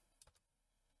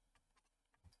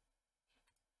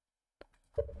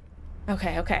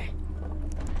 Okay, okay.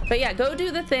 But yeah, go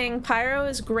do the thing. Pyro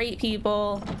is great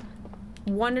people.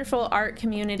 Wonderful art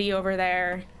community over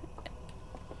there.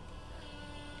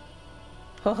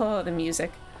 Oh, the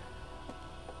music.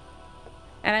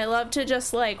 And I love to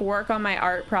just like work on my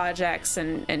art projects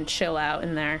and chill out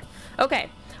in there. Okay,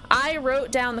 I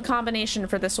wrote down the combination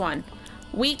for this one.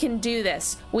 We can do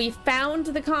this. We found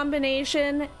the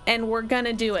combination and we're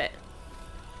gonna do it.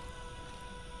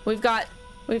 We've got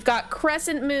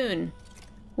crescent moon.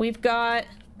 We've got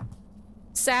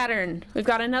Saturn. We've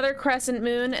got another crescent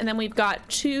moon, and then we've got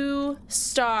 2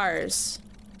 stars.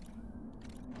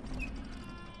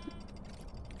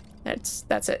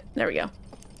 That's it. There we go.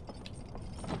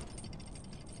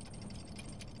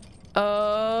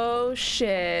 Oh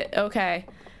shit. Okay.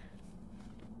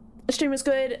 The stream was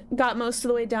good. Got most of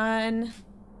the way done.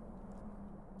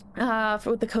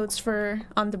 With the codes for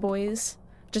on the boys.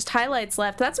 Just highlights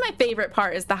left. That's my favorite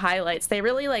part, is the highlights. They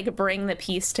really like bring the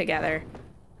piece together.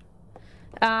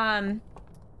 Totally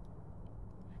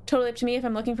up to me. If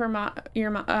I'm looking for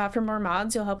for more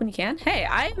mods, you'll help when you can. Hey,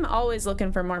 I'm always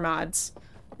looking for more mods.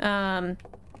 Yeah,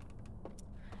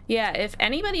 if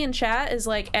anybody in chat is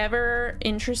like ever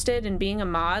interested in being a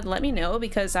mod, let me know,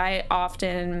 because I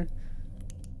often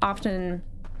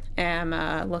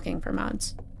am looking for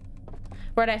mods.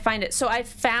 Where'd I find it? So I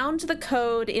found the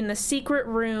code in the secret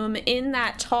room in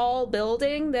that tall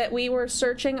building that we were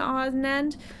searching on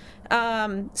end.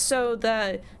 So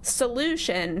the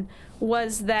solution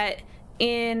was that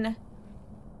in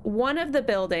one of the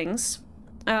buildings,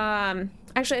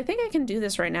 actually, I think I can do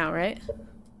this right now, right?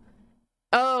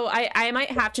 Oh, I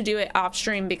might have to do it off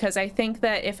stream, because I think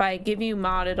that if I give you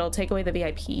mod, it'll take away the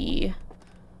VIP.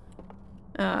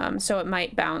 So it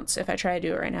might bounce if I try to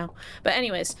do it right now. But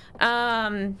anyways,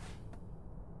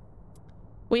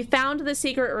 we found the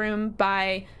secret room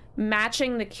by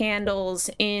matching the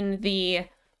candles in the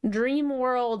dream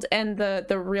world and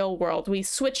the real world. We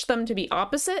switched them to be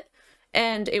opposite,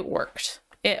 and it worked.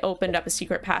 It opened up a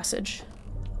secret passage.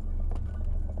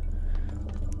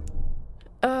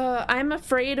 I'm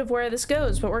afraid of where this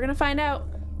goes, but we're gonna find out.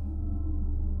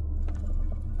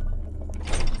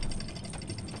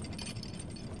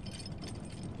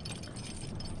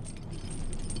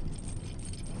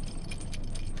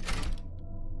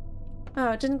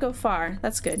 Oh, it didn't go far.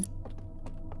 That's good.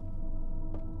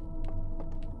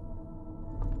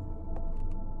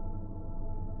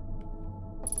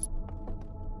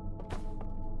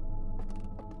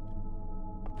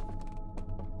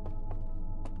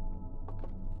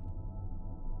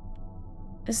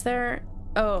 Is there...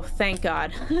 Oh, thank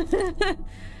God. I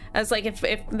was like, if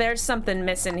there's something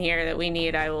missing here that we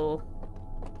need, I will...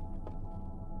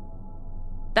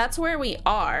 That's where we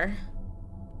are.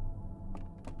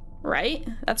 Right?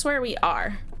 That's where we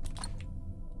are.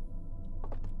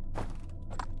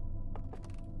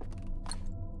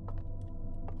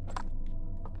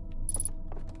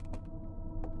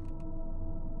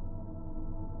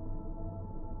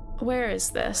 Where is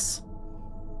this?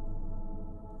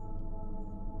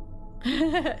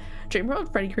 Dream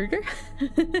World, Freddy Krueger?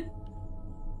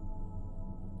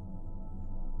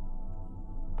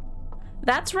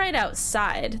 That's right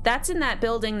outside. That's in that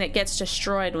building that gets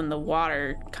destroyed when the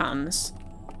water comes.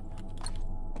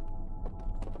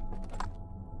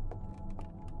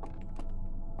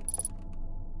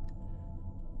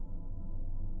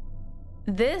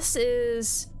 This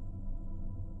is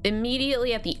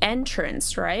immediately at the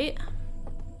entrance, right?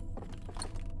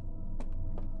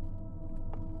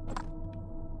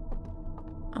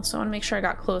 Also, I want to make sure I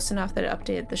got close enough that it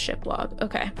updated the ship log.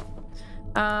 Okay.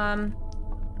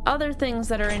 Other things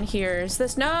that are in here is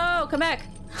this. No, come back.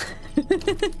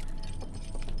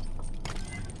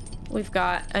 We've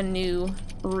got a new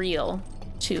reel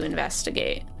to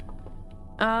investigate.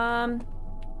 I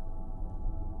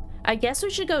guess we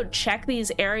should go check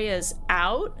these areas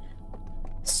out,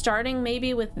 starting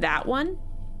maybe with that one.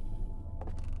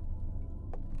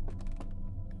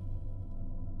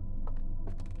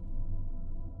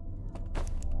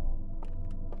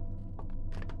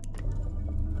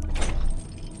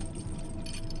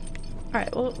 All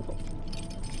right, well,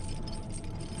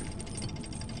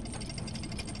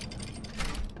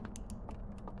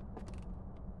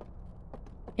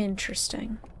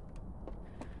 Interesting.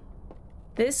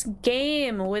 This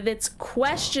game with its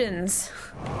questions.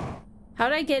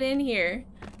 How'd I get in here?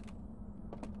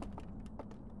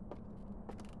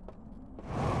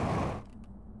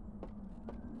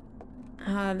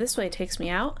 This way takes me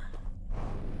out.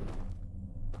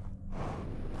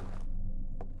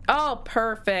 Oh,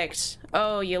 perfect.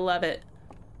 Oh, you love it.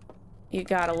 You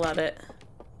gotta love it.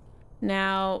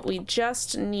 Now, we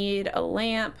just need a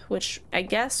lamp, which I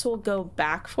guess we'll go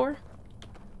back for.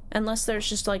 Unless there's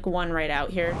just like one right out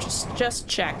here. Just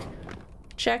check.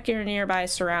 Check your nearby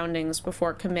surroundings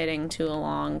before committing to a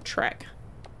long trek.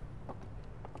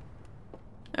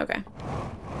 Okay.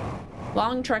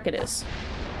 Long trek it is.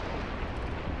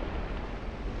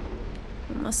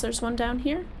 Unless there's one down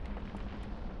here?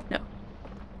 No.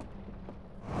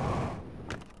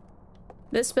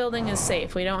 This building is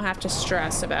safe. We don't have to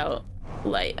stress about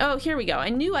light. Oh, here we go. I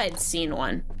knew I'd seen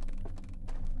one.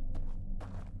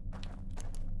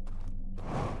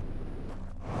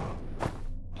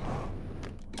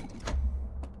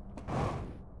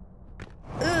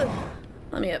 Ugh.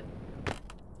 Let me up.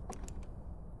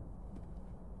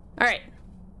 All right.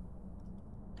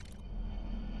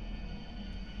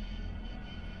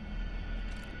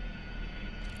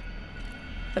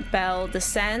 The bell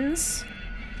descends.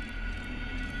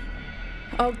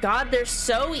 Oh god, they're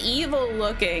so evil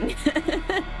looking.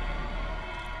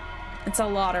 It's a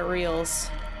lot of reels.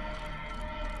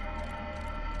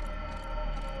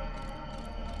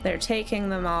 They're taking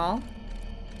them all.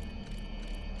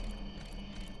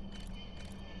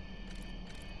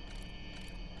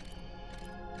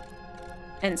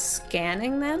 And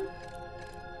scanning them?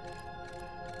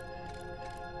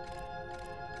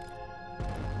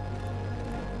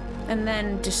 And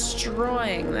then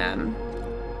destroying them.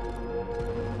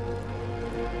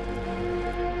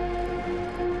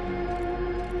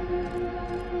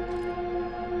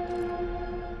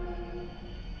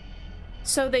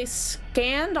 So they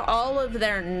scanned all of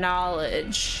their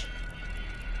knowledge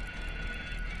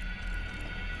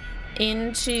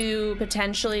into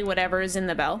potentially whatever is in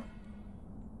the bell.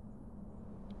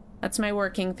 That's my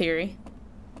working theory.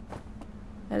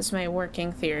 That is my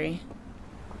working theory.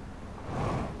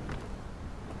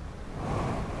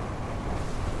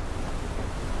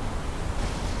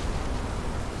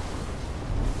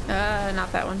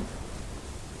 Not that one.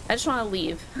 I just want to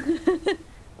leave.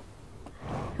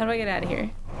 How do I get out of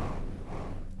here?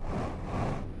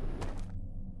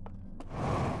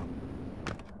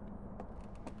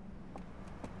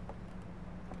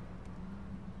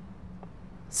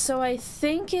 So I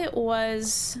think it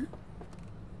was...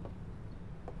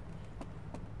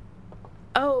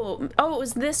 Oh, it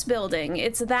was this building.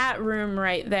 It's that room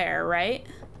right there, right?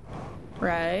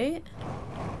 Right?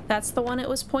 That's the one it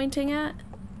was pointing at?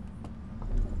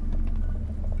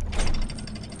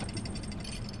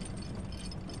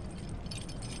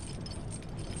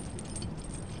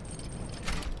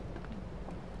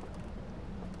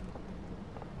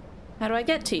 How do I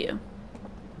get to you?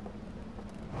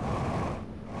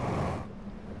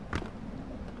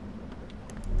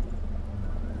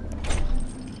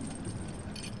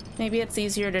 Maybe it's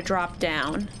easier to drop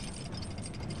down.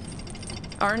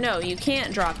 Or no, you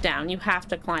can't drop down. You have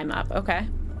to climb up. Okay.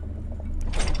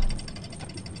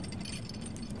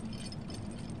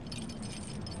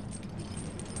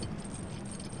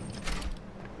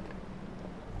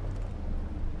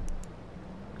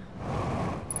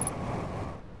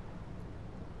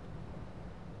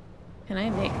 Can I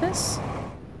make this?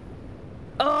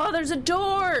 Oh, there's a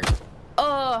door!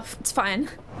 Oh, it's fine.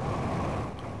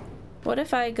 What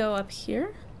if I go up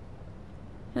here?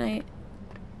 Can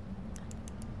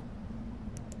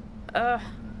I...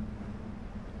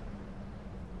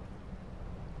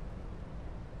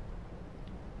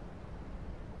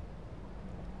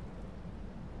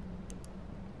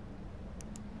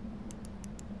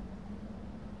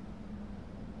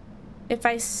 If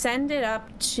I send it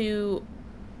up to...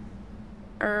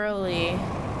 early.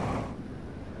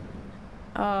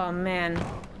 Oh man.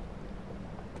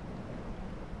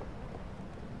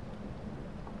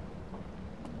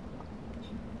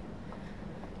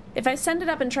 If I send it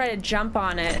up and try to jump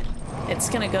on it, it's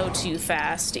gonna go too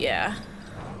fast, yeah.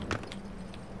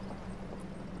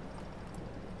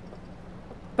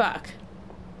 Fuck.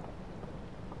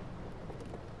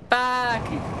 Fuck.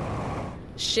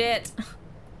 Shit.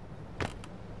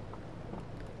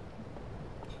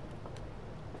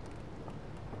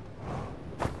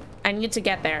 I need to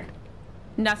get there.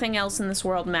 Nothing else in this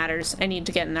world matters. I need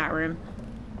to get in that room.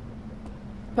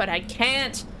 But I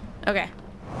can't. Okay.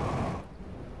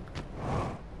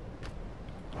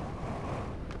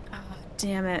 Oh,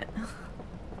 damn it.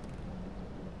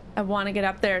 I want to get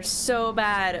up there so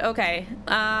bad. Okay.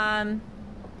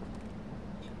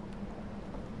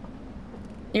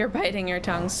 You're biting your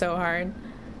tongue so hard.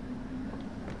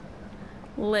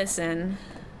 Listen.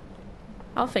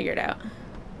 I'll figure it out.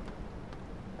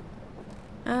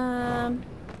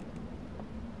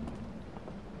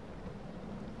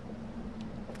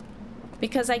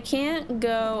 Because I can't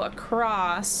go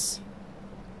across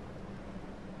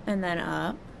and then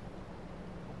up.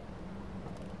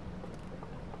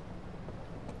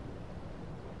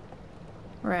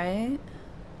 Right?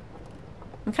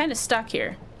 I'm kind of stuck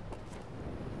here.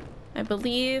 I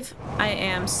believe I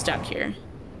am stuck here.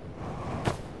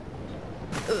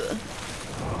 Ugh.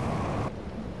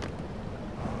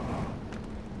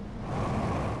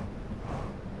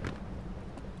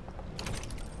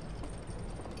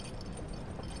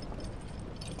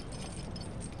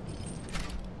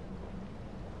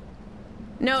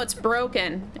 No, it's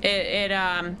broken.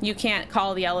 You can't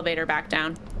call the elevator back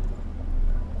down.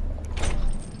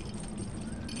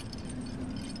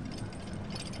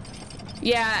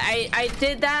 Yeah, I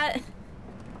did that,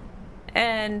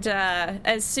 and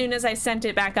as soon as I sent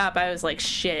it back up, I was like,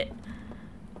 shit,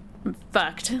 I'm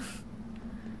fucked.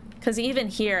 Because even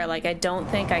here, like, I don't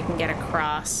think I can get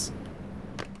across.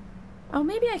 Oh,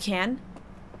 maybe I can.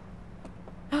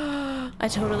 I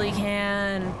totally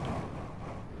can.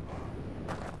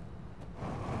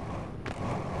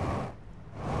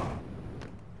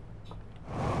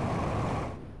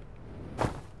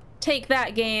 Take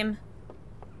that, game.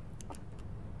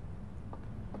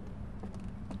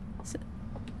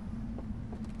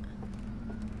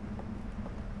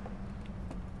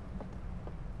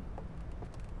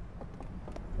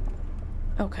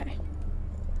 Okay.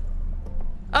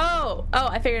 Oh,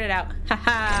 I figured it out.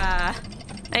 Haha.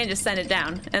 I can just send it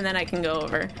down and then I can go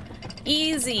over.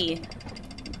 Easy.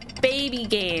 Baby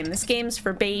game. This game's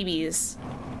for babies.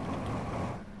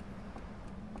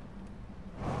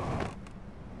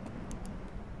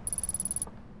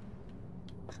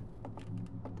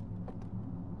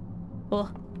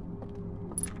 Oh.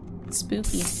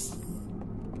 Spooky.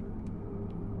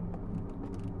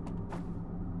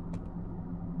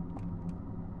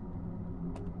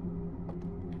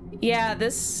 Yeah,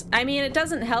 I mean, it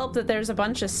doesn't help that there's a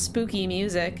bunch of spooky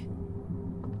music.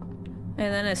 And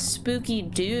then a spooky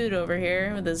dude over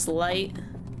here with his light.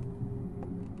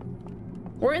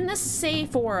 We're in the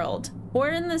safe world. We're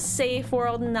in the safe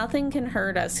world. Nothing can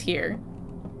hurt us here.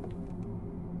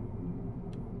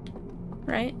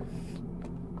 Right?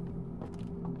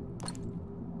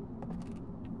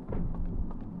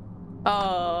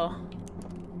 Oh.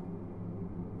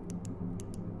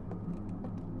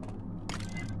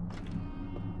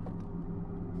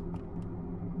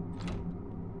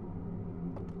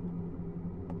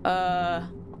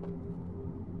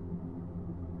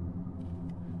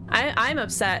 I'm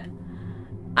upset.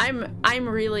 I'm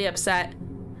really upset.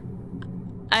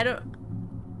 I don't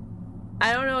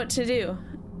know what to do.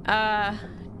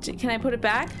 Can I put it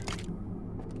back?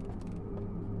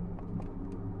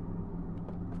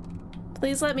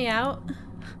 Please let me out.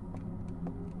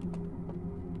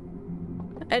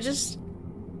 I just...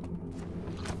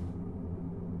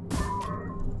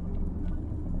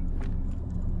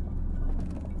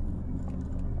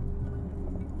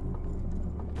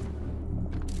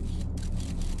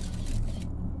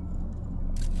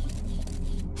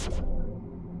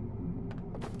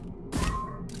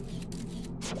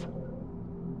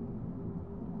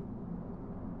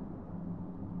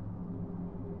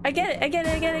 I get it, I get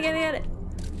it, I get it, I get it, I get it.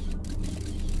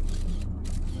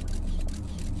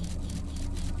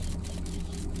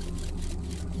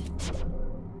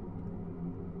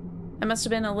 I must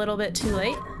have been a little bit too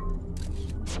late.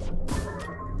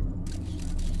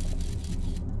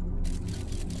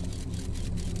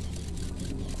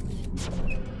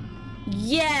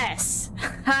 Yes!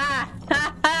 Ha!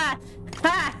 Ha! Ha!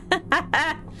 Ha!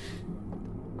 Ha!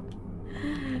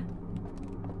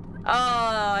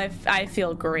 Oh, I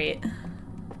feel great.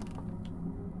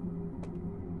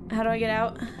 How do I get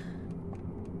out?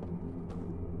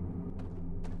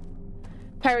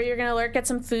 Pyro, you're gonna lurk, get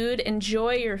some food.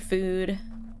 Enjoy your food.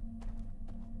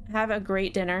 Have a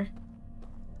great dinner.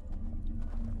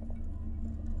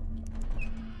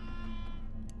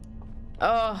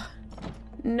 Oh,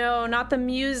 no, not the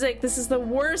music. This is the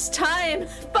worst time.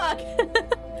 Fuck.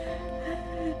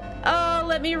 Oh,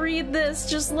 let me read this.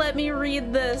 Just let me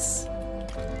read this.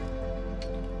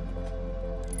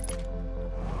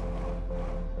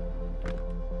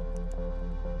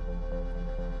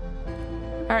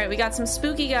 All right, we got some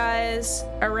spooky guys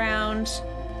around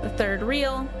the third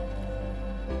reel.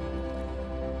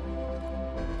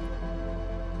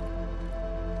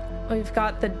 We've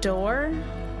got the door.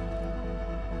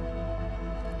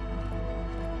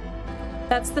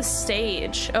 That's the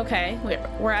stage. Okay,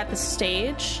 we're at the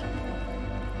stage.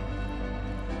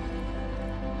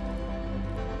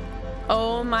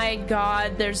 Oh my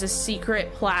god, there's a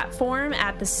secret platform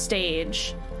at the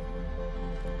stage.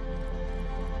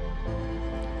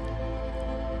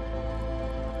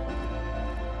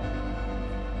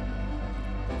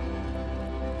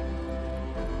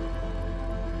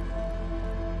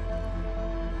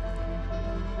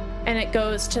 And it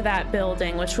goes to that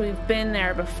building, which we've been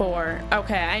there before.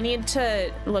 Okay, I need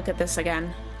to look at this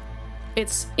again.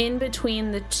 It's in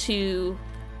between the two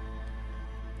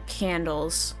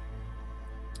candles.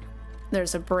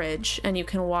 There's a bridge, and you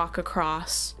can walk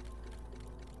across.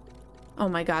 Oh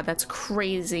my god, that's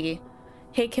crazy.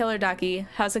 Hey, Killer Ducky,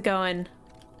 how's it going?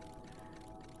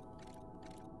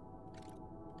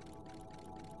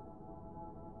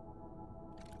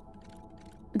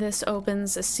 This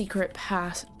opens a secret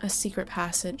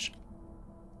passage.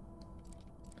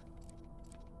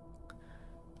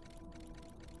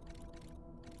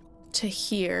 To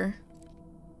here.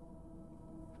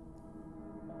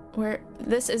 Where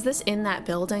is this in that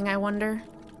building, I wonder?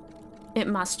 It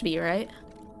must be, right?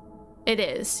 It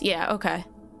is. Yeah, okay.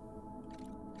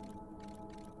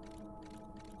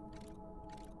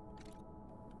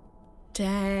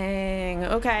 Dang.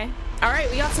 Okay. All right,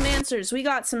 we got some answers. We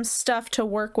got some stuff to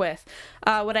work with.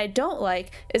 What I don't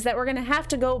like is that we're gonna have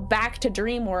to go back to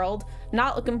Dream World.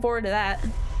 Not looking forward to that.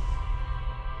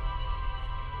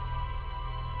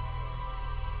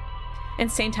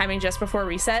 Insane timing just before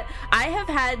reset. I have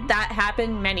had that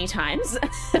happen many times.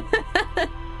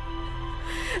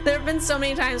 There have been so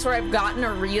many times where I've gotten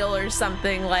a reel or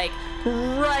something like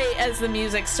right as the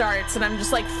music starts, and I'm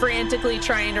just like frantically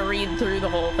trying to read through the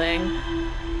whole thing.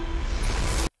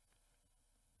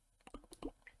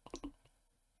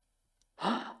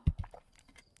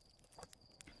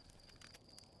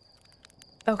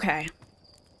 Okay.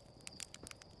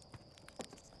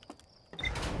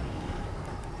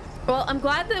 Well, I'm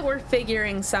glad that we're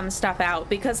figuring some stuff out,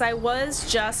 because I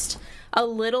was just a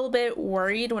little bit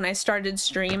worried when I started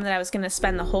stream that I was going to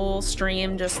spend the whole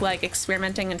stream just like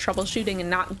experimenting and troubleshooting and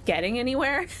not getting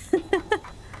anywhere.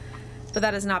 But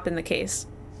that has not been the case.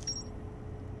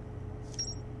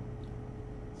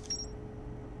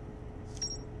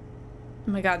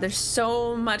 Oh my god, there's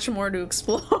so much more to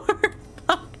explore.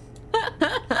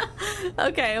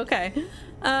 Okay, okay.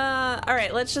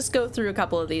 Alright, let's just go through a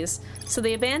couple of these. So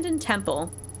the abandoned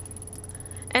temple.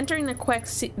 Entering the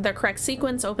correct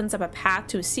sequence opens up a path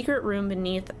to a secret room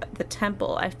beneath the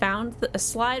temple. I found a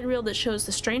slide reel that shows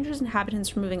the stranger's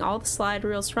inhabitants removing all the slide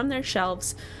reels from their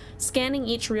shelves, scanning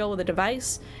each reel with a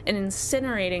device, and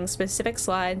incinerating specific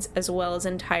slides as well as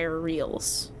entire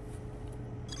reels.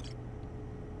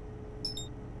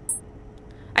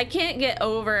 I can't get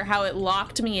over how it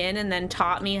locked me in and then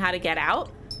taught me how to get out.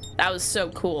 That was so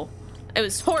cool. It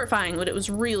was horrifying, but it was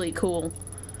really cool.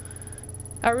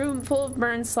 A room full of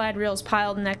burned slide reels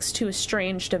piled next to a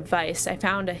strange device. I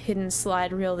found a hidden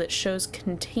slide reel that shows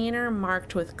container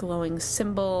marked with glowing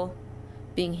symbol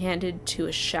being handed to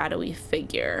a shadowy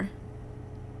figure.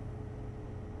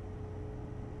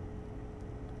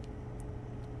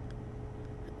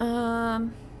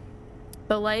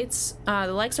 The lights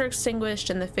are extinguished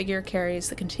and the figure carries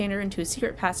the container into a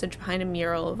secret passage behind a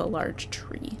mural of a large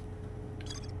tree.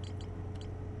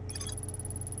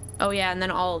 Oh yeah, and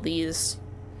then all of these.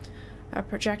 A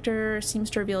projector seems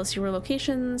to reveal a secret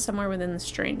location somewhere within the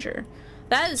stranger.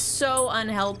 That is so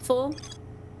unhelpful.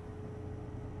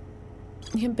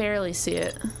 You can barely see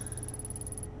it.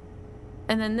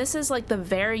 And then this is like the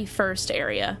very first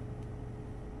area.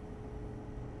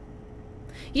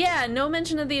 Yeah, no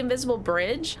mention of the invisible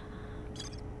bridge.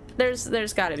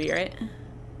 There's gotta be, right?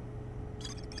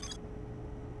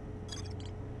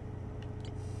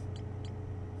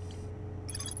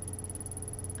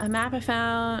 A map I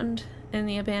found in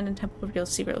the abandoned temple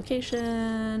reveals secret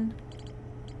location.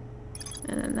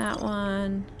 And then that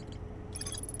one.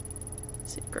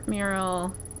 Secret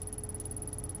mural.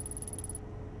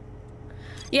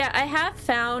 Yeah, I have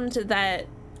found that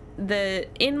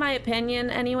in my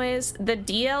opinion anyways, the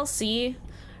DLC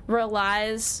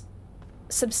relies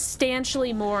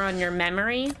substantially more on your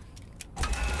memory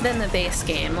than the base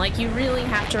game. Like, you really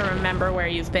have to remember where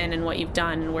you've been and what you've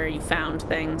done and where you found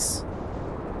things.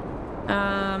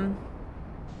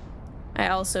 I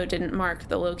also didn't mark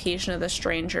the location of the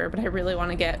stranger, but I really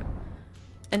want to get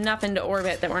enough into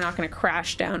orbit that we're not going to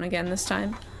crash down again this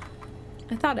time.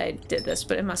 I thought I did this,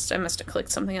 but I must have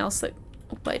clicked something else that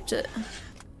wiped it.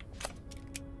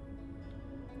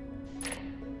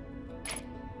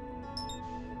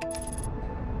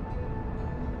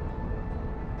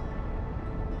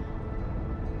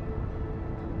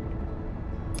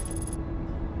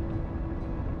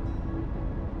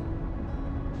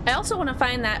 I also want to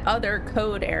find that other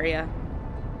code area.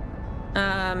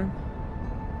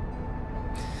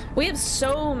 We have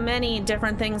so many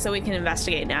different things that we can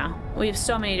investigate now. We have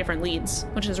so many different leads,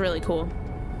 which is really cool.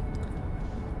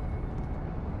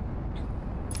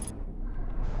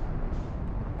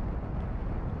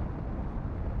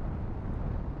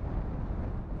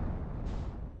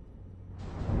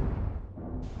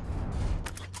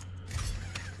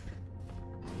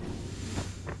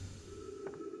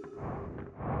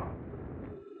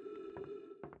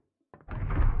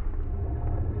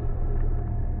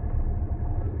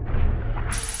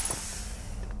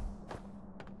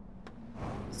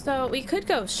 So we could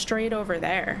go straight over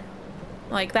there.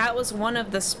 Like, that was one of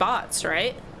the spots,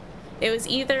 right? It was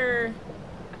either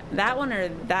that one or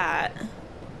that.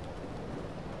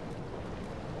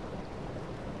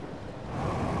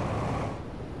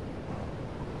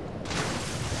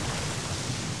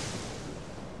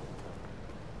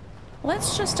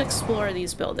 Let's just explore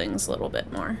these buildings a little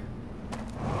bit more.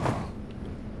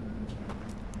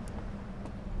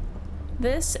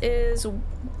 This is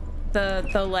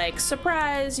the like,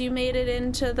 surprise, you made it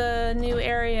into the new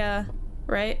area,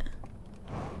 right?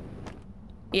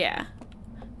 Yeah.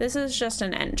 This is just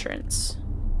an entrance.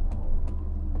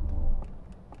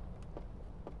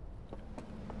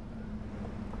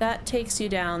 That takes you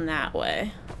down that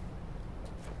way.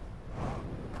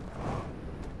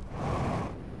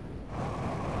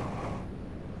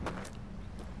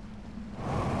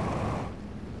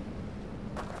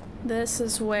 This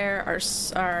is where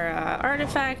our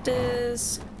artifact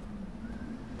is.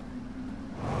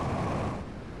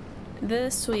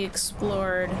 This we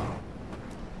explored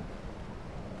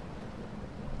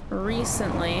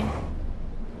recently.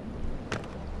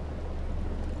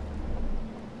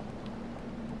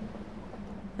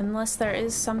 Unless there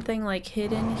is something like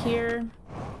hidden here.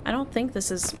 I don't think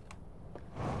this is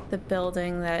the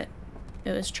building that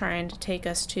it was trying to take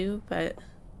us to, but...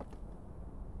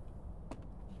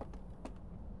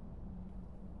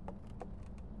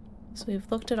 So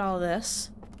we've looked at all this.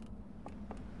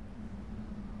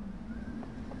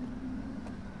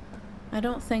 I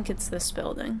don't think it's this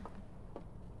building.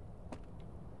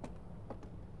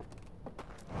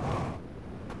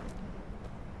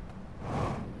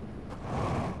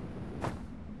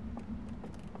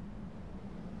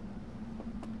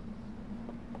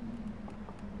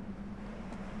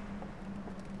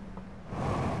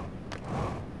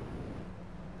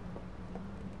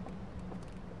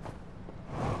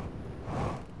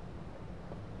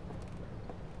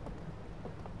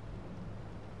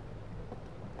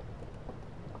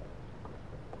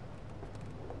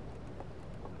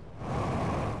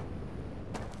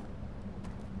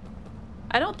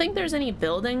 I don't think there's any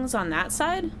buildings on that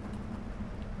side.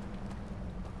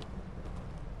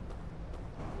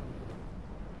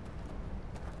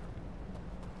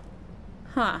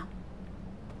 Huh.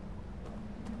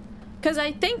 Because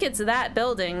I think it's that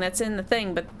building that's in the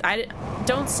thing, but I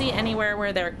don't see anywhere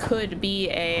where there could be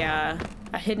a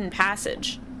hidden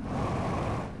passage.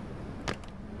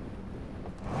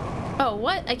 Oh,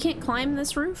 what? I can't climb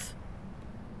this roof?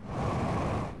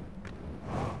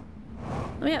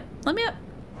 Let me up. Let me up.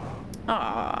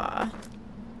 Aww.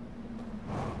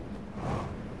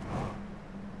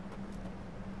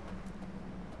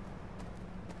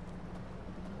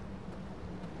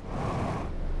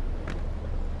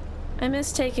 I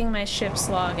miss taking my ship's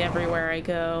log everywhere I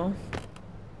go.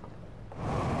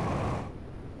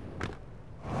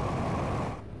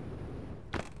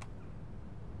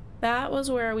 That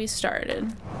was where we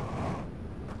started.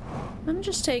 I'm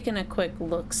just taking a quick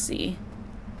look-see.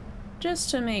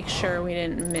 Just to make sure we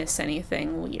didn't miss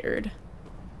anything weird.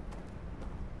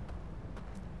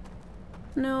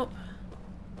 Nope.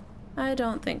 I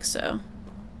don't think so.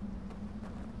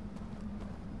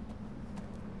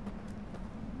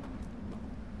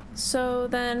 So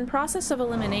then, process of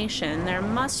elimination, there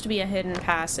must be a hidden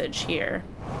passage here.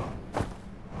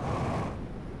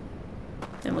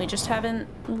 And we just haven't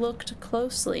looked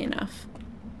closely enough.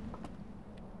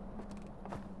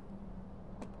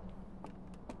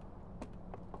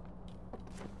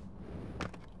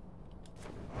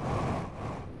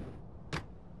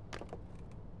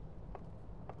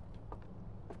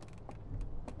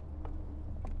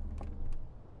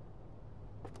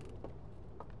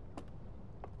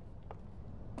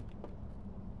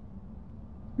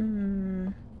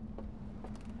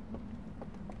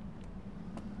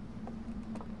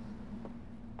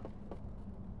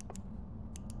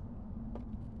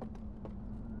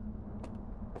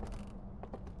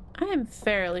 I'm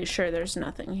fairly sure there's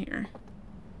nothing here.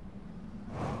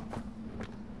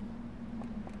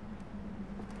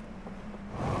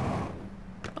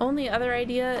 Only other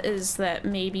idea is that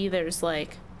maybe there's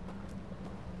like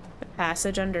a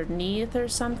passage underneath or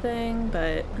something,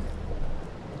 but I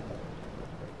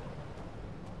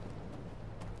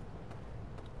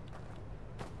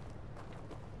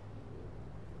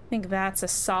think that's a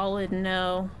solid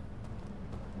no.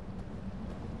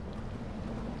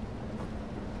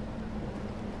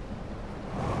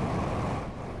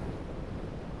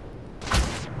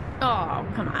 Oh,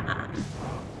 come on.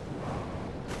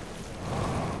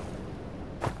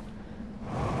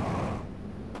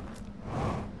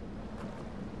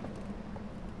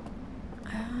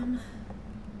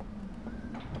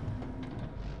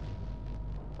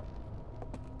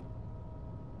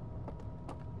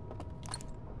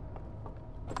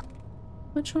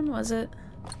 Which one was it?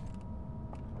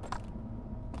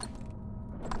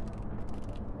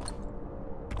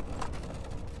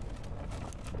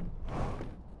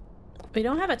 We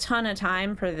don't have a ton of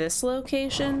time for this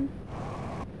location.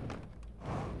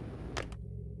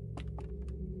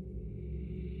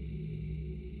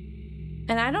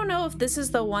 And I don't know if this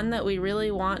is the one that we really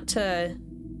want to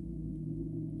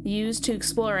use to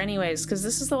explore anyways, because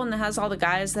this is the one that has all the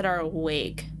guys that are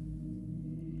awake.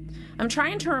 I'm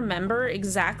trying to remember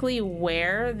exactly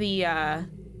where the,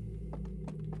 I'm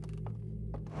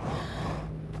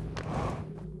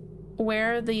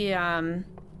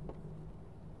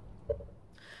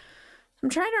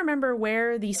trying to remember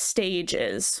where the stage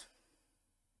is.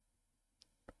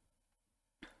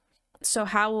 So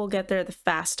how we'll get there the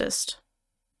fastest.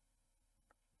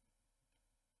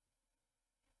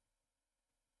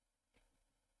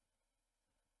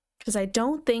 Because I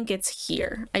don't think it's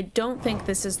here. I don't think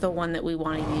this is the one that we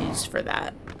want to use for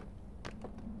that.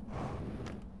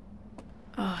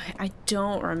 Oh, I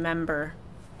don't remember.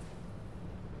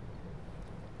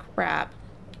 Crap.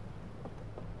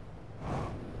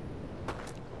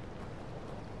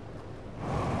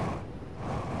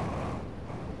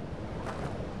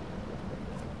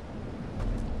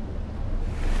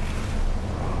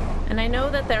 And I know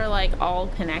that they're like all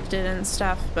connected and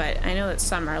stuff, but I know that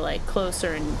some are like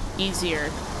closer and easier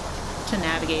to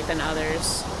navigate than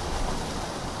others.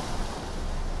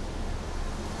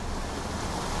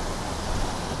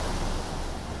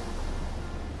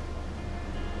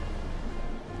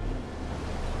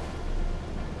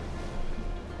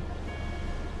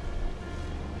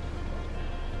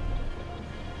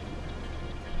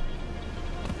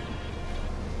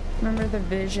 Remember the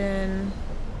vision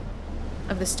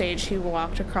of the stage he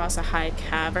walked across a high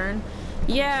cavern?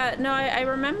 Yeah, no, I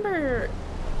remember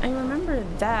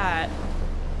that.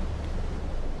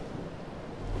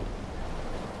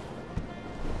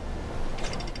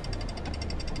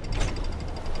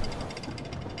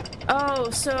 Oh,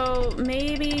 so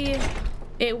maybe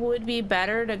it would be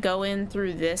better to go in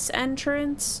through this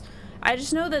entrance. I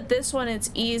just know that this one,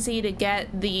 it's easy to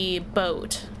get the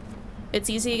boat. It's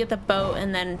easy to get the boat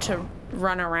and then to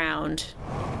run around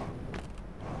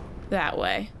that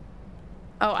way.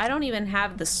 Oh, I don't even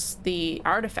have the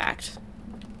artifact.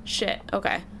 Shit.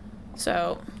 Okay.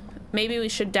 So maybe we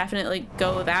should definitely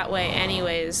go that way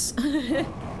anyways.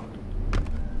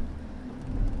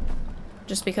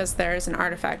 Just because there's an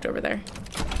artifact over there.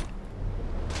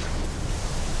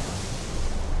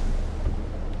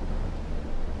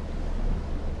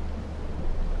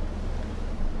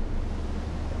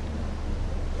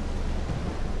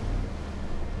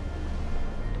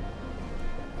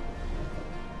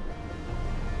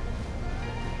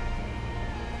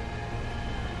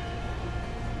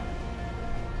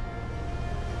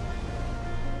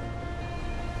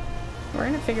 We're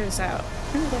gonna figure this out.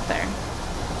 We're gonna get there.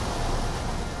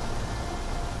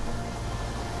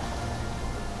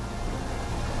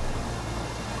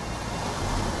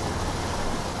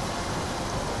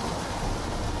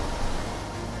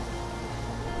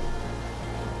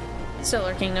 Still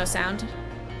lurking, no sound.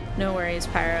 No worries,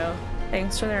 Pyro.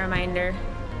 Thanks for the reminder.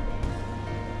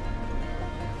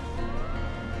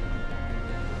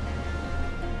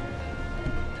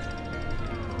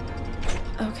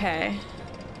 Okay.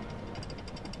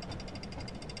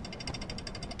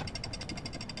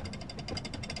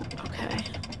 Okay.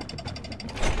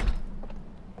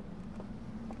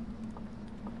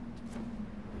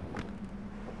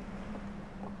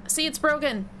 See, it's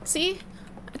broken. See?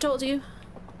 I told you.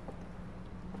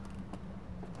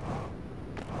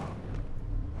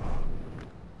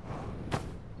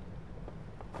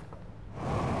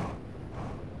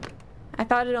 I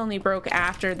thought it only broke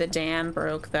after the dam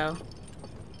broke, though.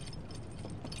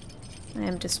 I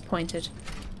am disappointed.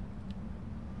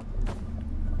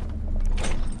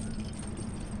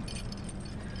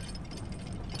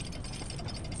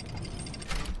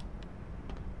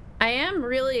 I am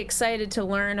really excited to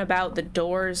learn about the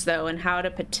doors, though, and how to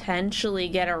potentially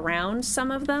get around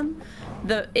some of them.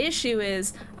 The issue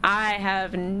is I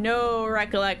have no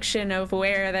recollection of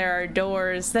where there are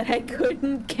doors that I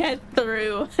couldn't get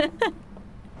through.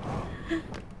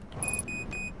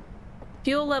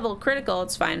 Fuel level critical,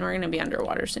 it's fine. We're gonna be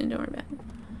underwater soon, don't worry about it.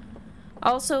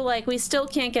 Also, like, we still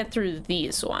can't get through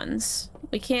these ones.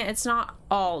 We can't, it's not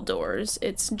all doors.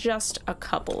 It's just a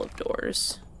couple of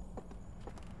doors.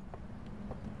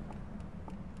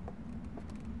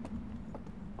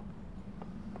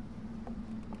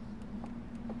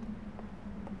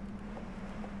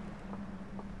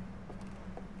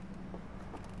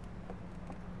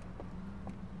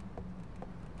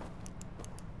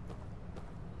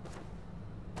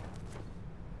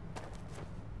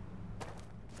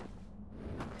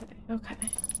 Okay.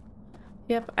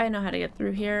 Yep, I know how to get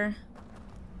through here.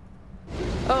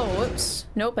 Oh, whoops.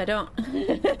 Nope, I don't.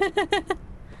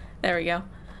 There we go.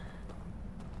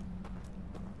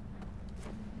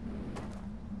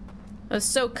 I was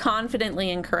so confidently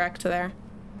incorrect there.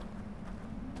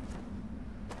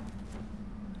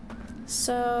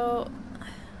 So...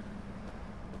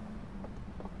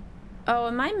 Oh,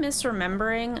 am I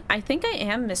misremembering? I think I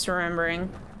am misremembering.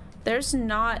 There's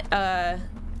not a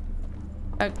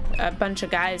bunch of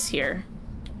guys here.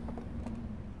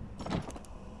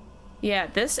 Yeah,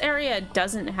 this area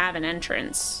doesn't have an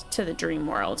entrance to the dream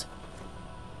world.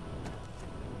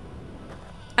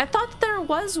 I thought there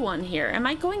was one here. Am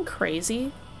I going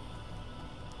crazy?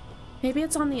 Maybe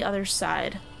it's on the other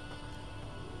side.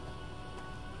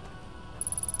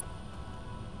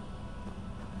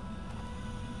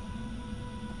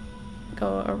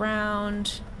 Go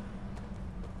around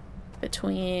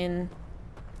between...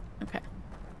 Okay.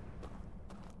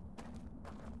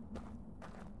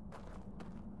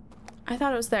 I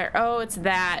thought it was there. Oh, it's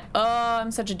that. Oh,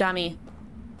 I'm such a dummy.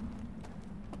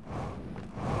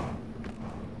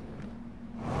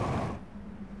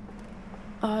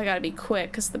 Oh, I gotta be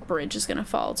quick because the bridge is gonna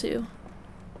fall too.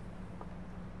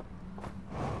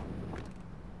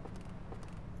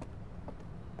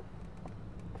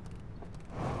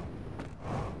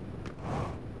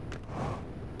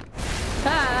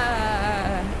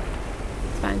 Ah!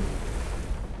 It's fine.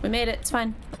 We made it. It's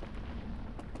fine.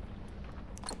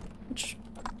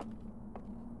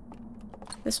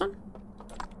 This one?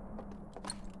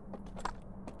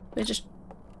 We just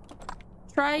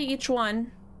try each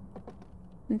one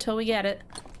until we get it.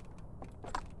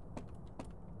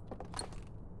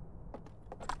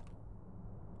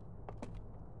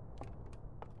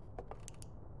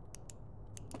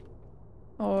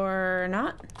 Or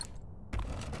not.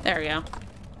 There we go.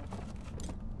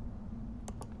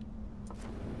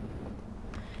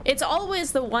 It's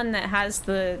always the one that has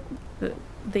the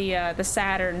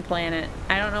Saturn planet.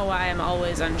 I don't know why I'm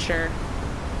always unsure.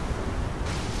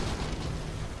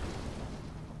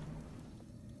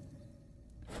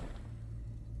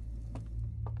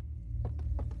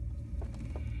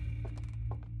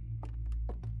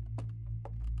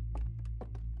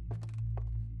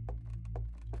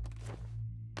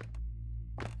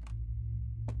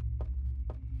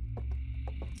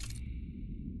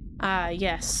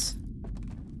 Yes.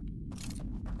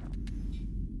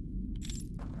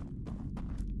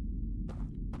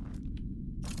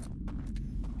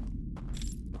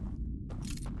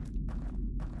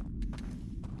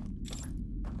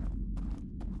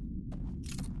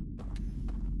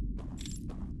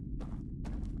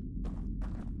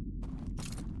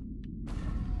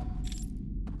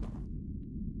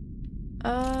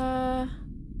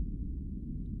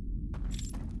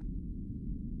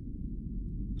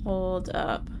 Hold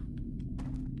up.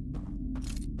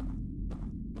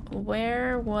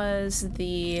 Where was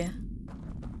the...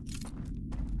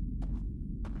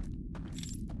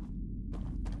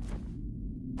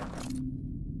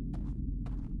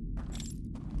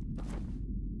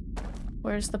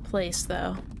 Where's the place,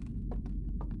 though?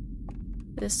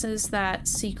 This is that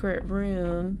secret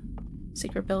room,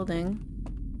 secret building.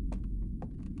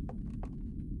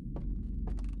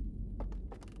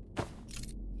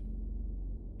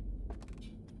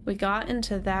 We got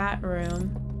into that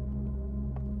room.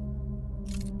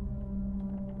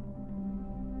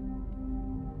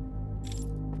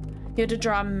 You had to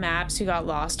draw maps, you got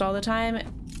lost all the time.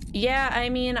 Yeah, I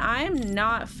mean, I'm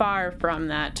not far from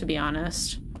that, to be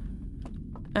honest.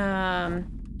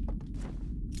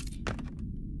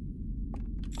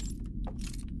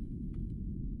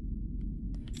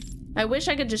 I wish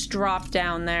I could just drop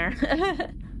down there.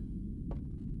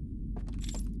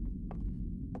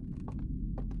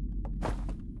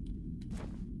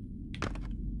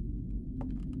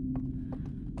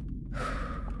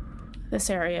 This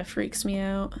area freaks me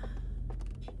out.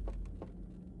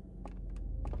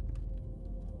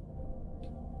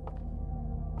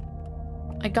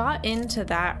 I got into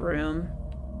that room.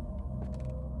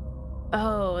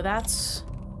 Oh, that's...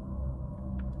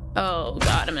 Oh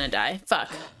god, I'm gonna die.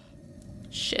 Fuck.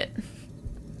 Shit.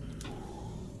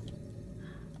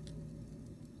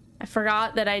 I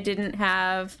forgot that I didn't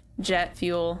have jet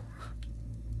fuel.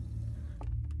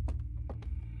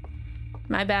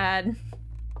 My bad.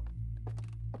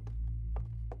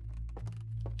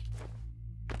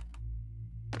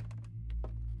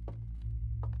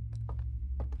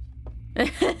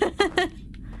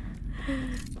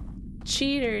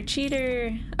 Cheater,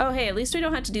 cheater. Oh, hey, at least we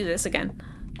don't have to do this again.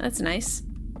 That's nice.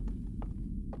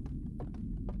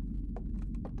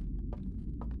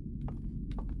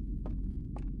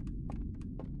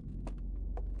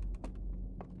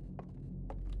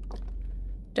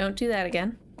 Don't do that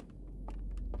again.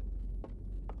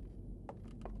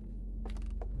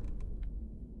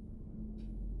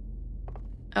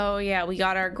 Oh yeah, we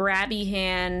got our grabby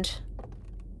hand.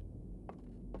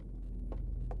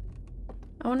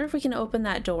 I wonder if we can open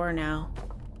that door now.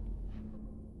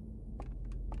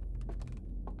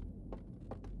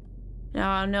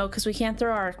 No, because we can't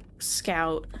throw our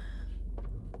scout.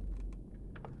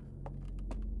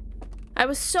 I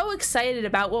was so excited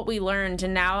about what we learned,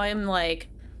 and now I'm like...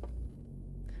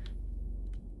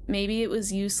 Maybe it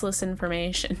was useless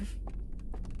information.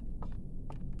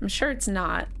 I'm sure it's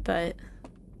not, but...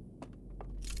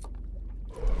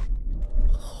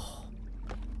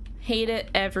 Hate it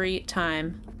every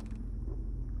time.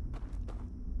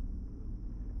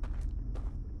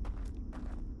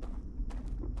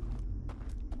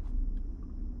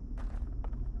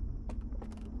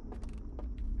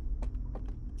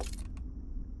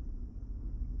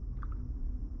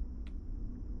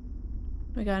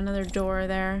 We got another door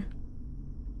there.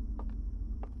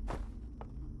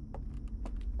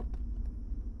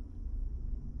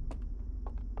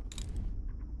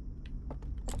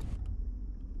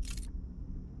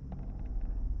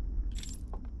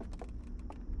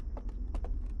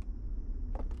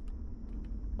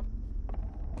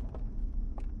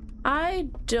 I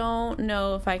don't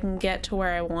know if I can get to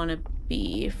where I want to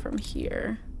be from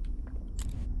here.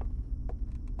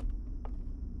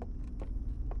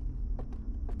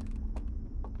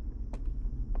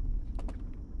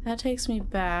 That takes me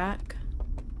back.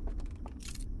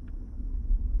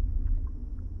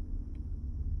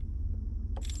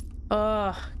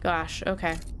 Oh, gosh.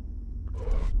 Okay.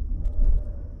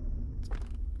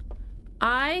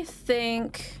 I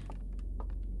think...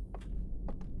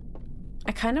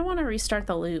 I kind of want to restart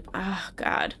the loop. Oh,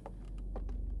 God.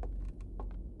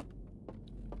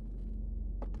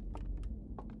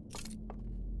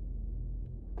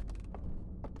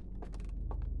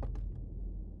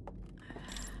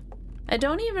 I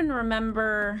don't even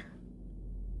remember...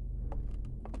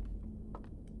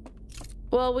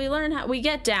 Well, we learn how... We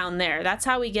get down there. That's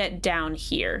how we get down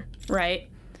here, right?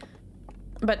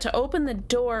 But to open the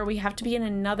door, we have to be in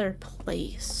another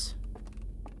place.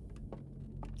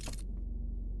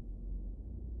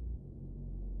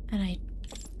 And I...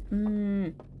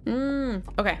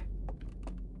 Okay.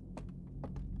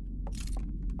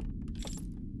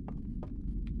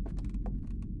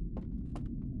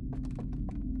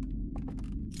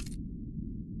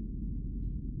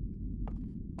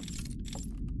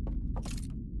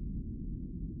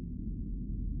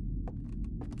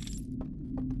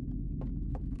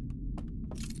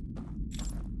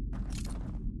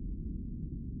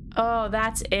 Oh,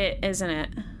 that's it, isn't it?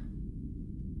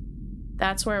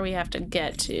 That's where we have to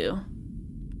get to.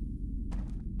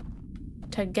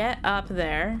 To get up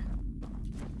there.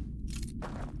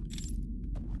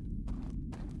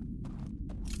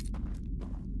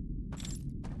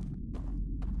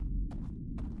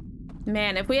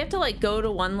 Man, if we have to like go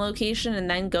to one location and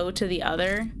then go to the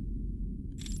other.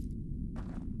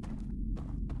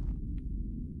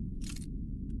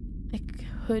 It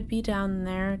could be down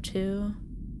there too.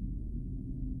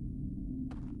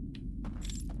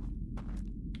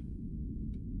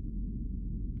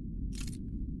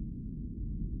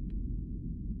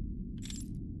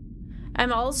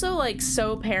 I'm also like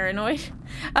so paranoid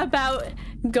about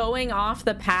going off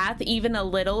the path even a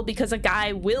little because a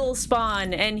guy will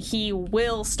spawn and he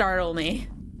will startle me.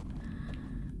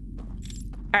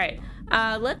 All right,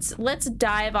 let's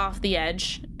dive off the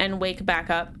edge and wake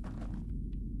back up.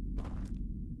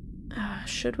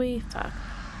 Should we? Fuck.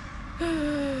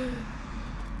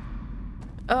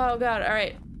 Oh God! All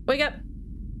right, wake up.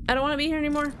 I don't want to be here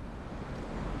anymore.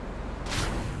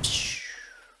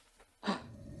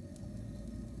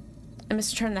 I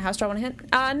missed a turn in the house. Do I want to hit?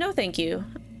 No, thank you.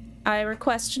 I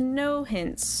request no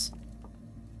hints.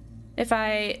 If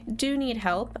I do need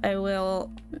help, I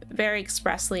will very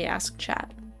expressly ask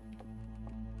chat.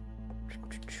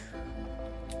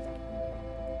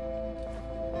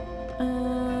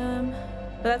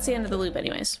 But that's the end of the loop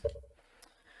anyways.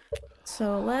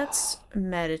 So let's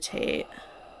meditate.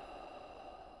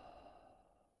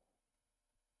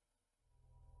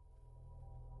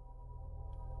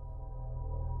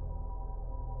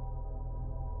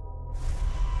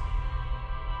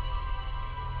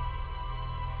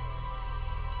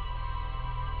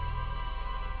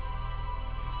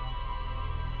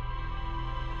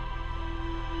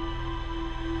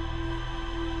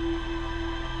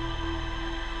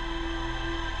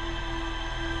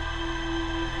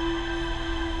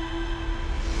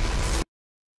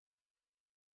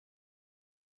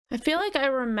 I feel like I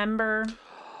remember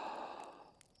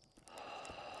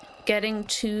getting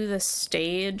to the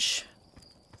stage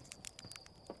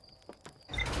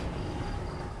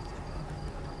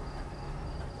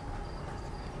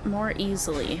more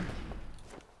easily.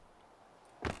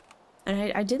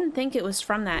 And I didn't think it was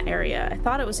from that area. I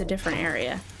thought it was a different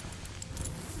area.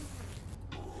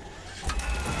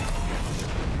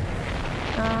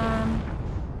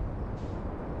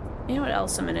 You know what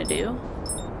else I'm gonna do?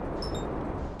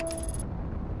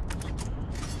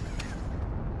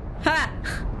 Ha!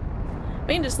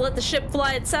 We can just let the ship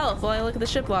fly itself while I look at the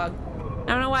ship log. I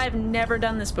don't know why I've never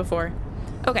done this before.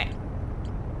 Okay.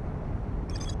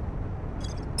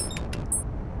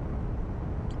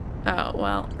 Oh,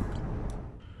 well.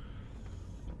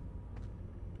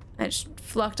 I just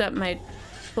flucked up my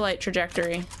flight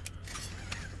trajectory.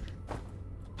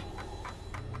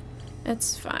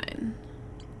 It's fine.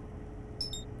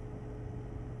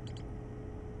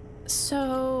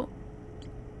 So...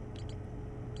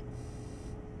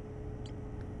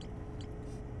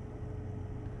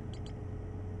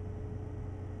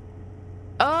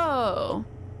 Oh.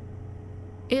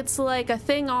 It's like a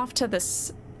thing off to the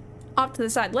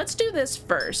side. Let's do this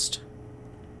first.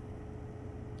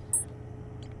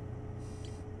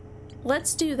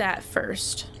 Let's do that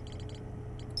first.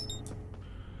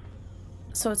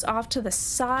 So it's off to the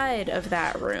side of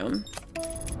that room.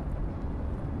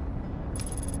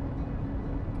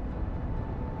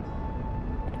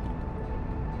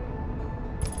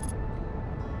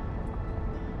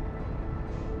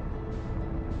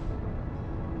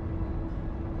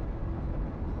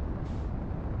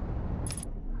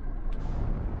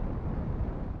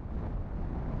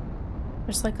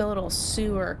 There's like a little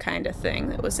sewer kind of thing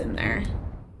that was in there.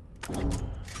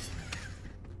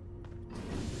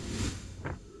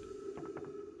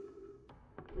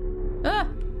 Ah!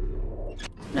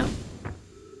 No.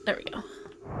 There we go.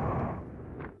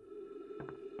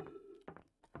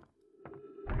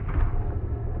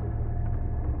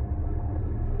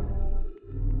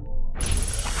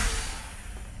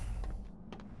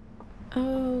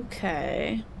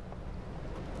 Okay.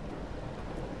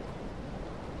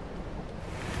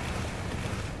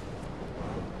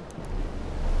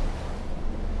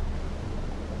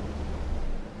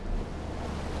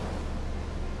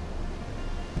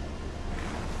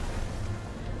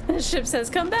 The ship says,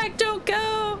 "Come back, don't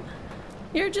go!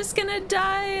 You're just gonna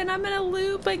die and I'm gonna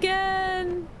loop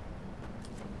again!"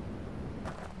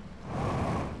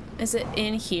 Is it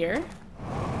in here?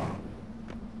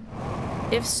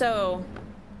 If so,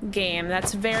 game,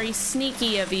 that's very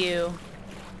sneaky of you.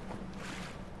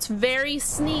 It's very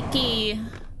sneaky.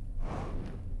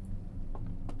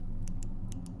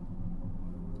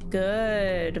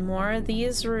 Good. More of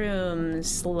these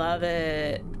rooms. Love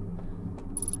it.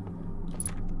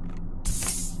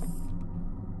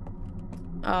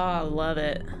 Oh, love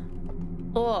it.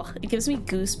 Oh, it gives me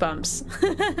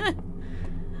goosebumps.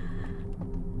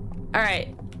 All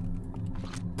right.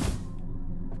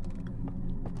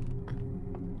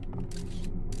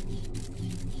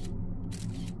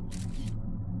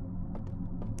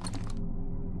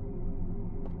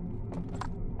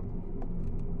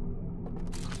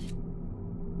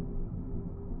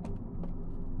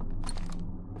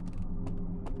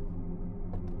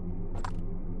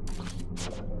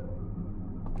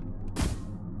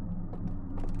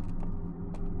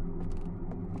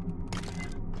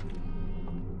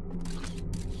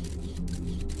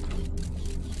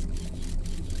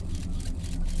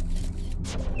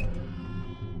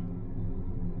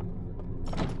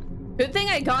 Good thing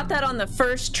I got that on the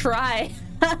first try.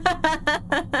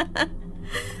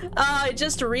 I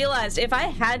just realized if I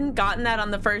hadn't gotten that on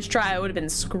the first try, I would have been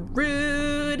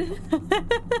screwed.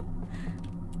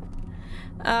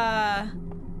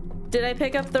 Did I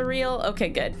pick up the reel? Okay,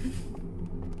 good.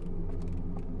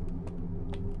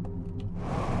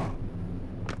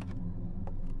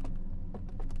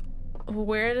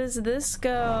 Where does this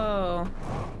go?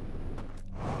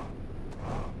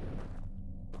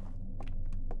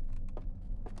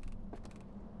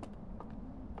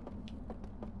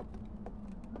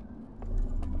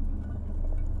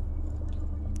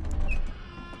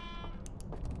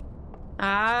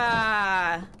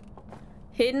 Ah,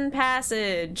 hidden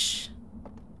passage.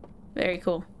 Very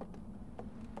cool.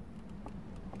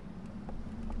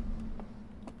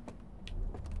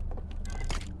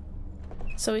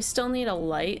 So we still need a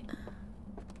light.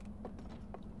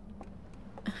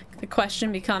 The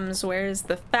question becomes, where is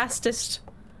the fastest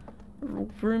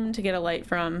room to get a light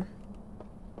from?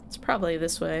 It's probably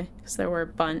this way, because there were a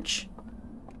bunch.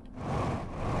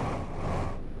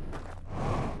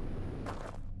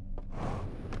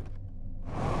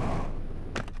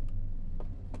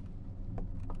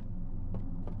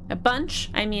 A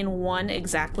bunch? I mean one,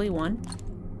 exactly one.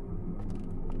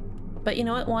 But you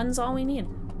know what? One's all we need.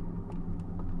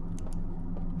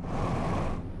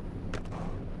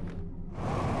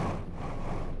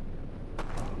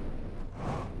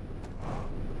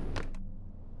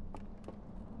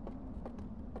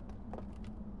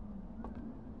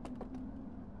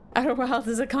 Outer Wilds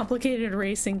is a complicated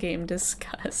racing game.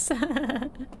 Discuss.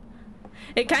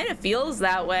 It kind of feels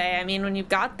that way. I mean, when you've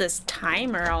got this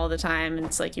timer all the time,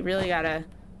 it's like you really gotta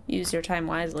use your time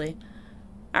wisely.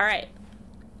 All right.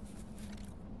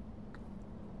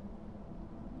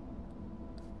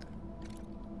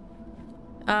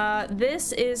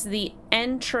 This is the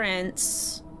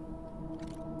entrance.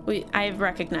 I've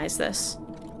recognized this.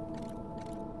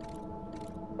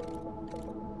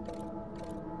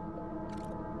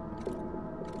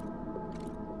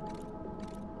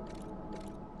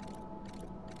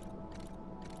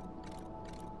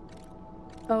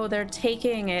 Oh, they're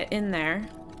taking it in there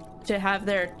to have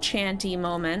their chanty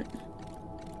moment.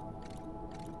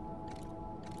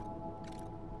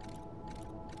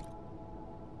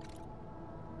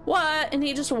 What? And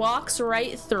he just walks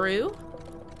right through?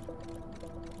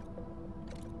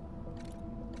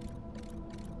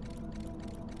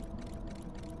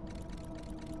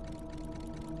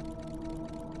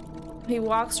 He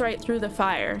walks right through the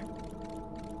fire.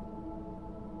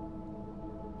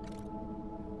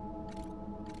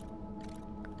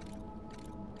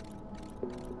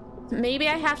 Maybe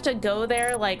I have to go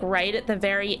there, like, right at the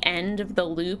very end of the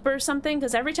loop or something,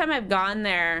 because every time I've gone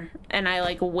there and I,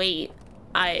 like, wait,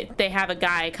 they have a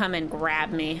guy come and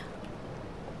grab me.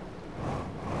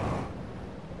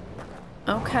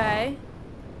 Okay.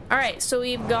 Alright, so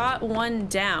we've got one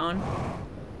down.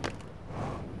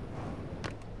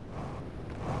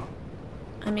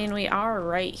 I mean, we are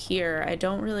right here. I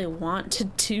don't really want to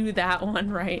do that one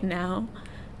right now.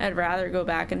 I'd rather go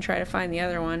back and try to find the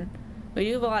other one. We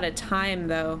do have a lot of time,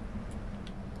 though.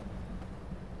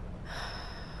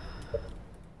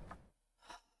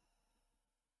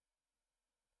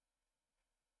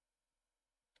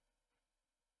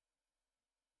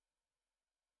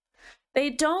 They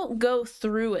don't go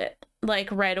through it, like,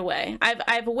 right away.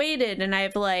 I've waited, and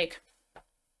I've, like,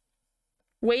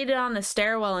 waited on the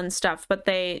stairwell and stuff, but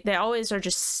they always are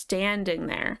just standing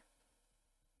there.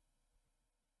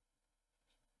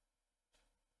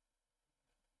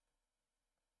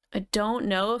 I don't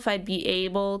know if I'd be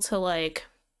able to, like,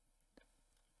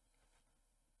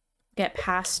 get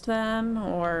past them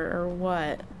or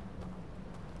what.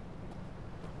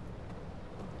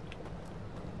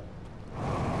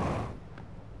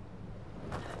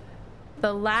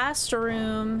 The last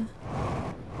room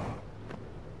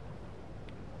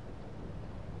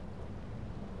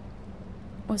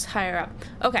was higher up.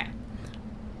 Okay.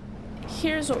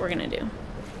 Here's what we're gonna do.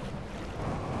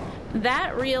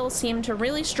 That reel seemed to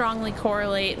really strongly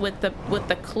correlate with the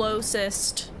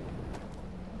closest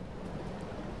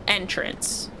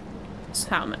entrance. That's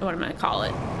what I'm gonna call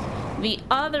it. The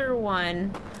other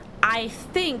one, I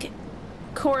think,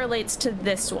 correlates to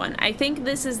this one. I think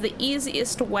this is the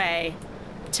easiest way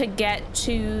to get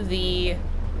to the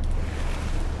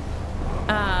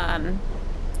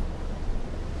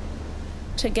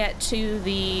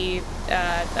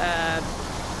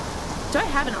do I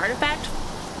have an artifact?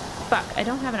 Fuck, I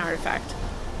don't have an artifact.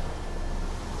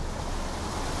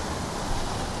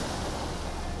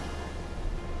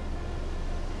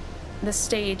 The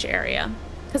stage area.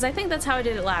 Because I think that's how I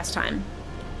did it last time.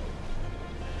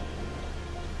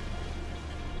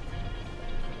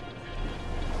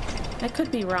 I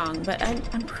could be wrong, but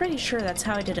I'm pretty sure that's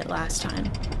how I did it last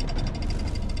time.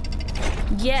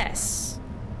 Yes.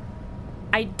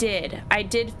 I did. I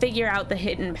did figure out the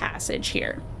hidden passage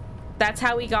here. That's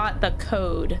how we got the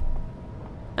code.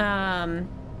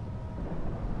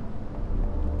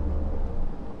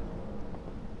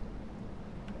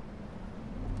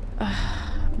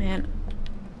 Man.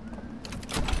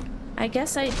 I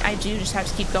guess I do just have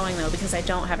to keep going, though, because I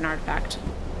don't have an artifact.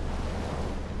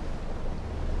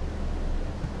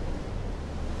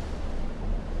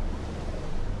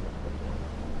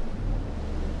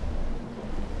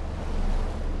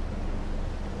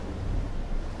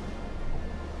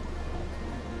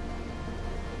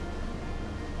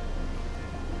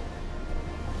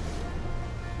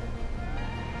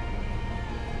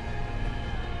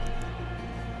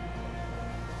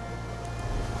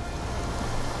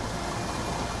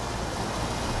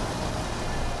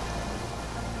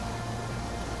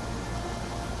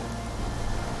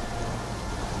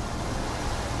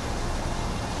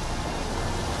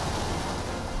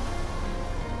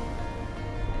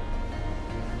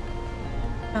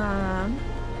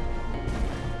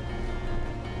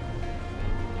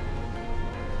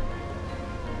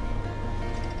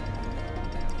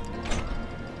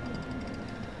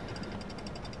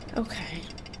 Okay.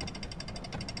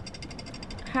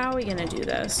 How are we gonna do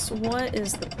this? What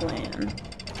is the plan?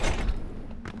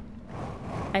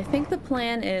 I think the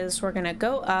plan is we're gonna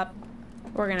go up,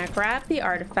 we're gonna grab the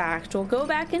artifact, we'll go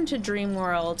back into Dream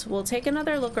World, we'll take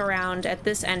another look around at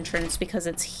this entrance because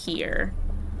it's here.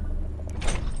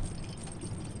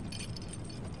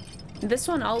 This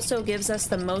one also gives us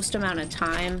the most amount of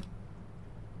time.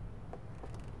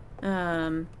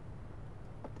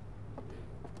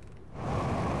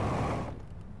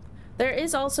 There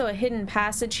is also a hidden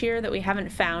passage here that we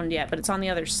haven't found yet, but it's on the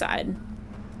other side.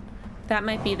 That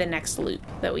might be the next loop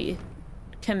that we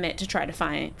commit to try to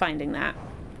finding that.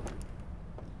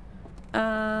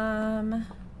 I'm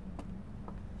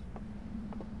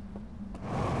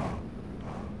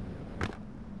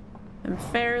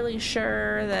fairly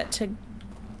sure that to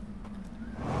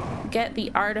get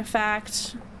the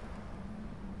artifact,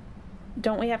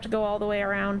 don't we have to go all the way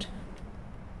around?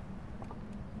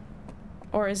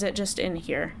 Or is it just in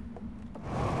here?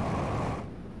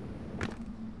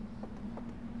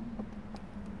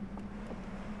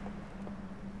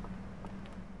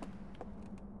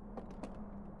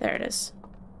 There it is.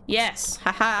 Yes!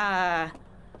 Haha!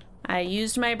 I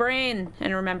used my brain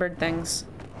and remembered things.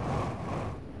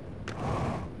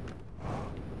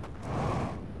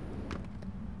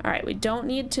 Alright, we don't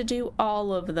need to do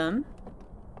all of them.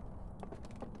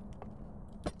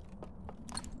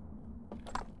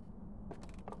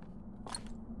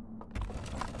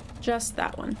 Just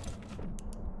that one.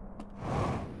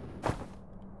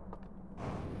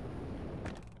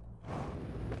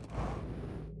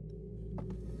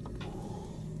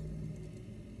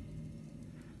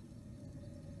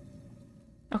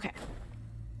 Okay.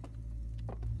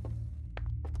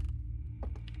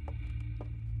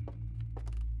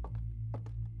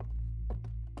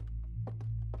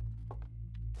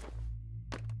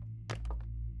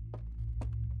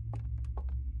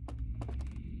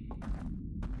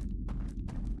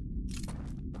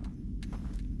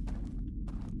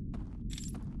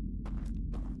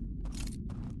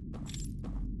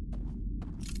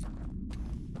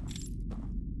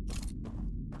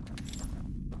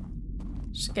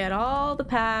 Just get all the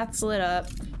paths lit up.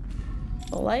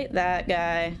 Light that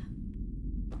guy.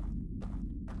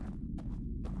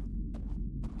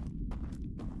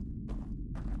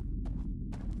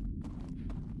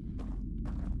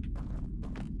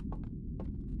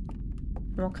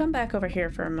 We'll come back over here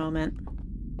for a moment.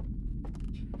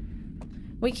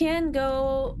 We can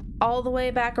go all the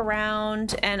way back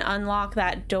around and unlock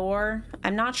that door.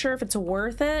 I'm not sure if it's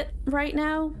worth it right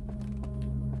now.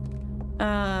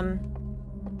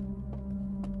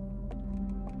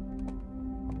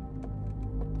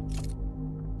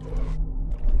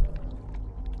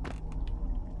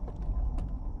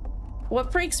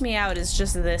 What freaks me out is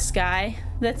just this guy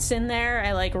that's in there.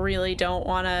 I, like, really don't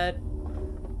want to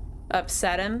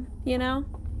upset him, you know?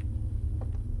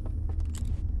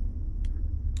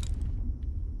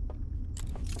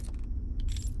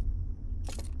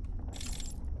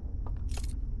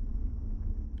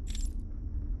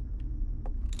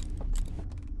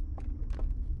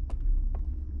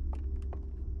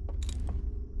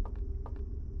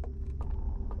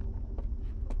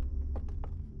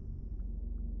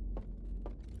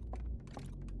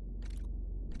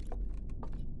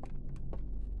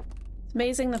 It's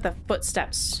amazing that the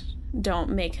footsteps don't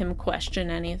make him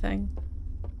question anything.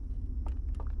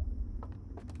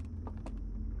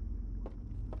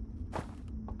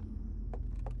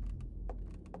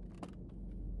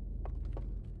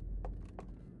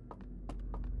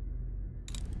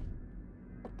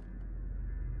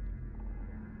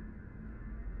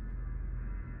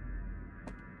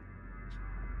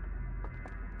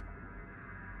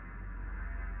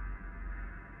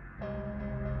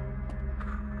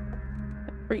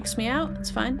 Freaks me out.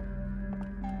 It's fine.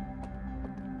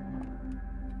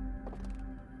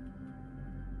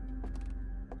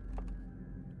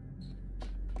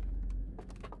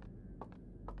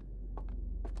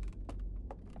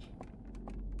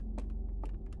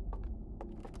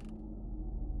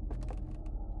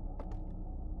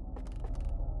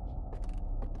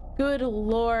 Good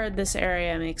lord, this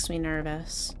area makes me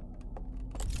nervous.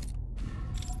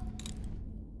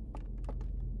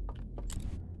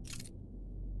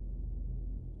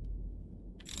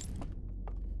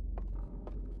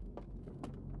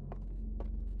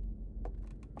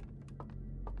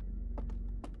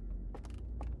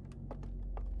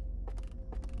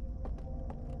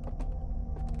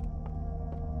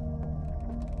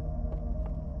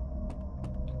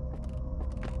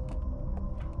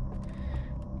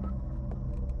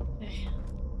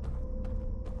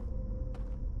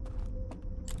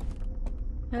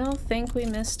 I don't think we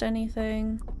missed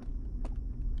anything.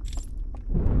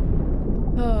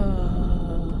 Oh.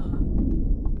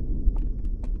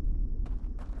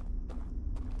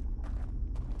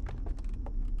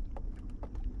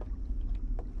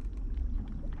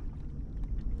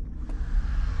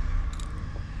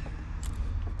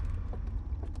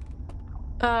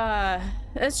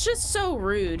 It's just so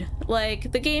rude.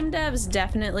 Like, the game devs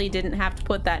definitely didn't have to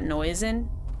put that noise in.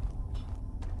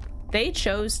 They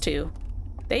chose to.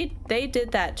 They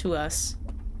did that to us.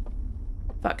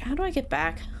 Fuck, how do I get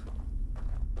back?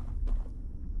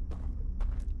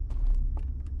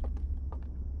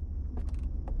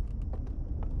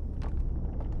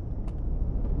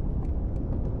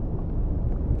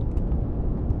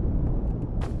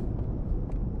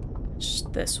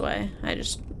 Just this way. I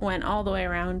just went all the way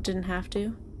around, didn't have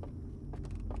to.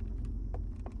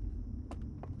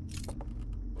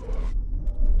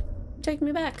 Take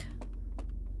me back.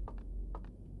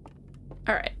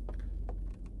 Alright.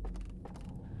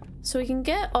 So we can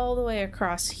get all the way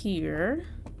across here.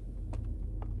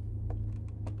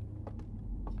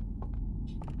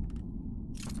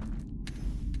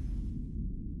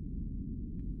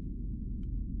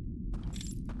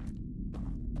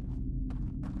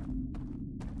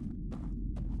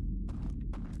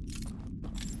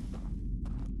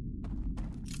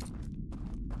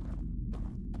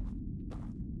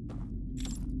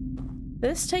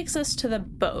 This takes us to the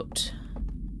boat.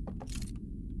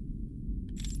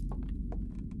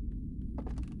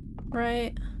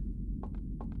 Right.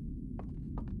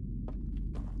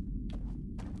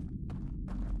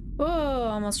 Whoa,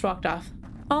 almost walked off.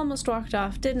 Almost walked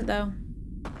off, didn't though.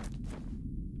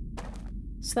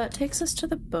 So that takes us to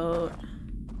the boat.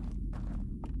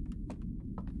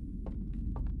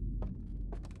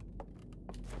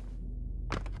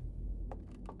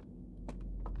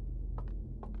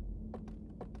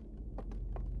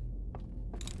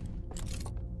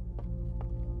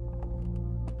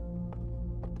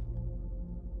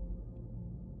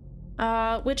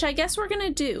 Which I guess we're gonna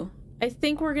do. I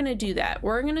think we're gonna do that.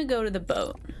 We're gonna go to the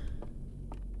boat.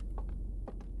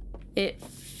 It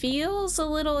feels a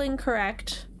little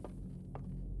incorrect,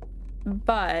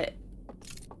 but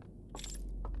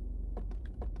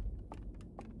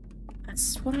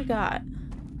that's what I got.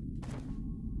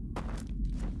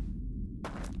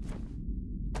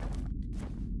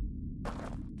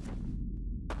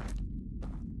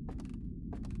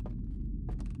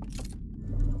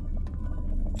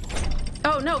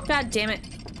 Oh no, god damn it.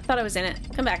 I thought I was in it.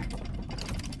 Come back.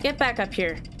 Get back up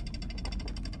here.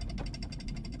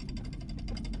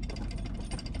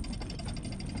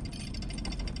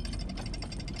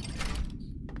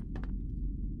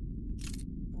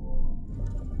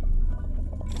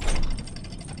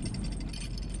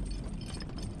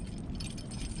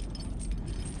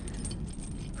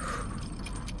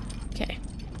 Okay.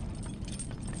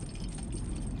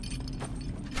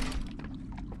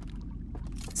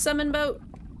 Summon boat.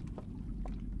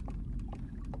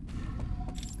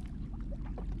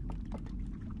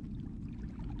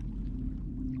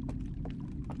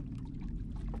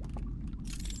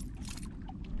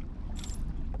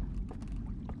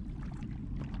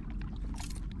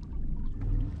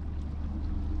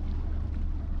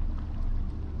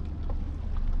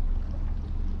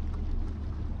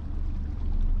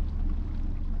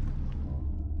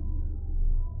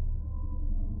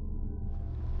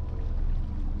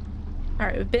 All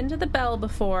right, we've been to the bell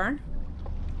before.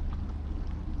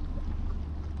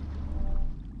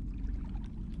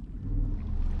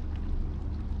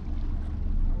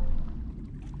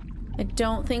 I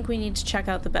don't think we need to check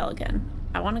out the bell again.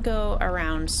 I want to go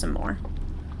around some more.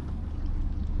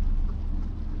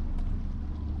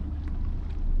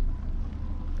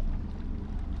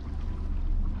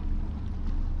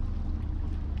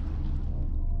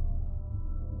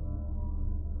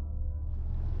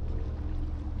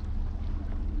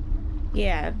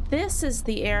 Yeah, this is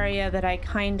the area that I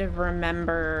kind of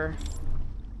remember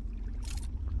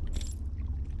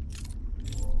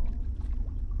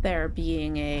there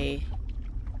being a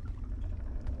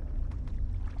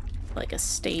like a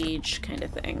stage kind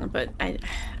of thing, but I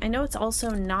know it's also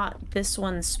not this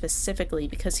one specifically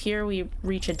because here we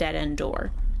reach a dead-end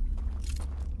door.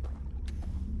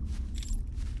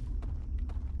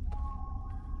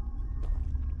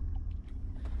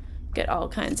 Get all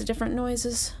kinds of different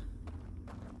noises.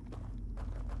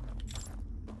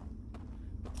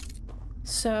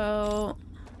 So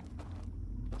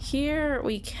here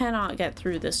we cannot get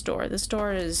through this door. This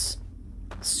door is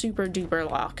super duper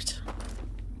locked.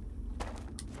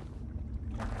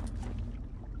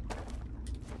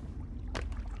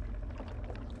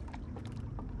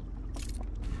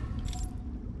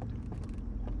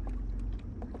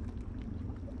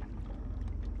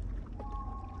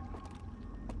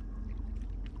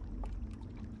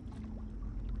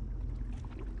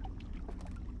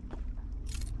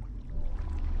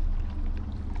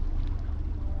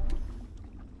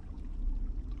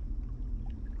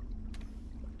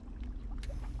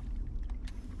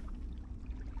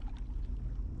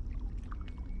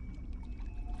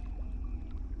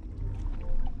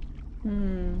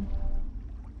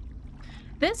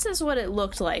 This is what it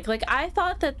looked like. Like, I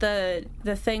thought that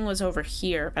the thing was over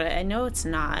here, but I know it's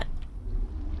not.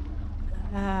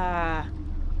 We're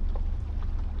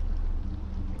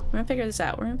gonna figure this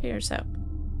out. We're gonna figure this out.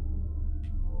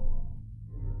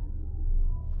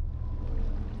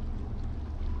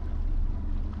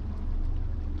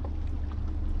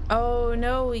 Oh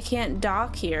no, we can't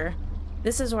dock here.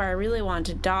 This is where I really want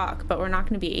to dock, but we're not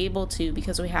going to be able to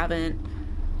because we haven't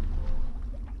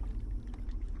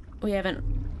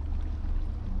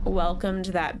welcomed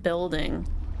that building.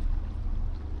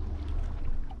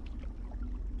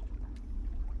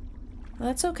 Well,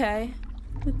 that's okay.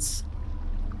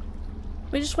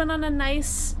 We just went on a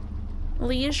nice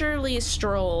leisurely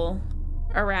stroll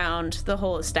around the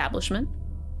whole establishment.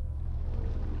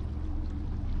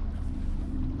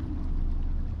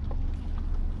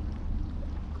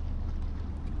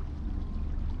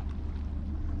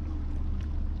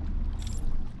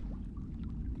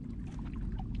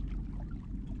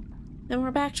 And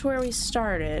we're back to where we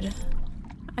started.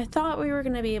 I thought we were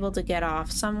going to be able to get off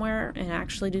somewhere and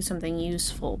actually do something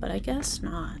useful, but I guess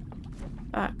not.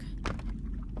 Fuck.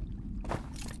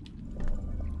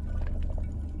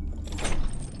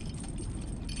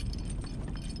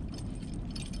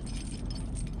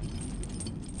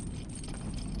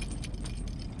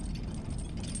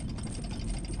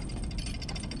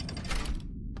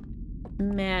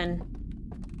 Man.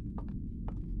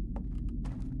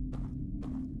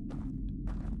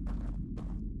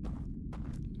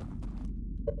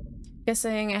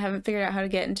 Guessing I haven't figured out how to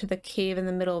get into the cave in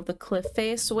the middle of the cliff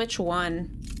face. Which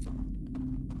one?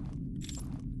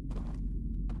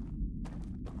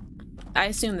 I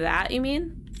assume that, you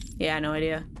mean? Yeah, no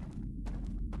idea.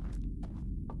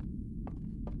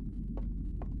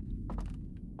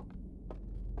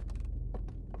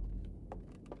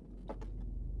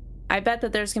 I bet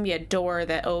that there's gonna be a door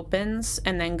that opens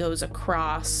and then goes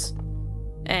across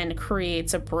and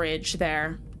creates a bridge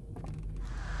there.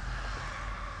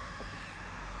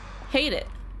 Hate it.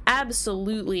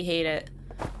 Absolutely hate it.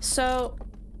 So,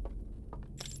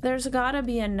 there's gotta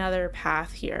be another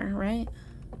path here, right?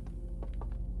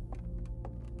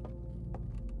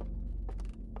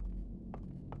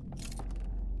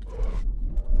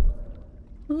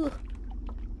 Ooh.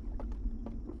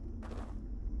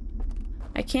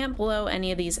 I can't blow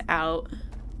any of these out.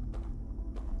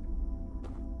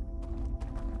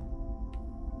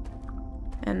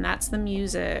 And that's the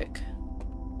music.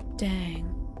 Dang.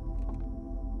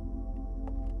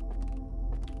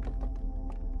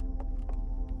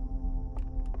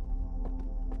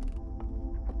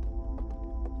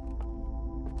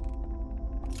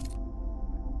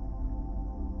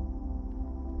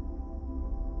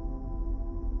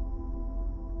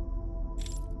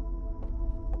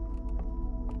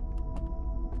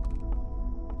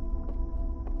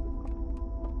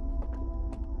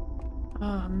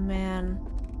 Oh, man.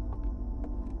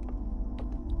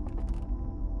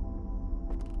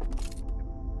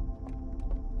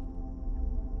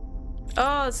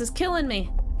 Oh, this is killing me.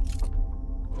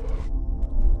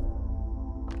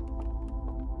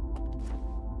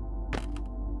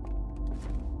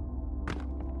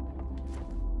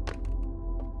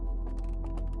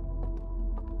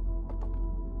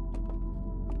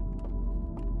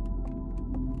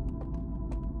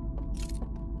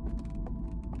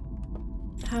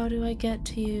 How do I get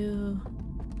to you?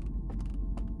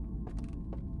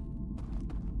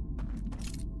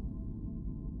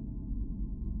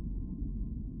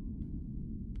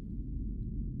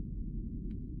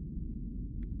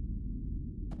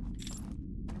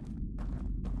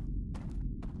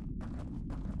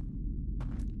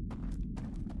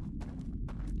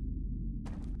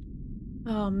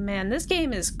 Oh man, this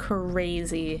game is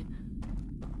crazy.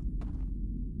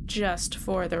 Just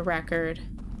for the record.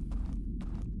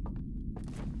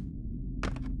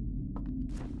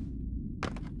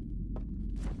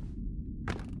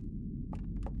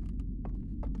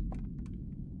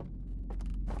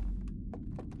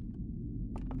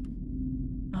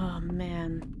 Oh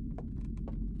man.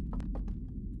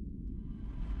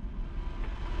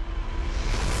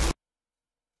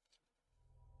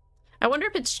 I wonder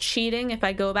if it's cheating if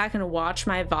I go back and watch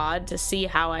my VOD to see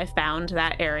how I found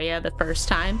that area the first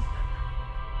time.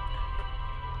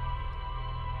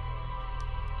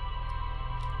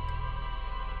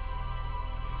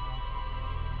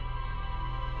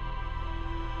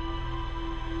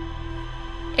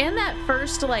 And that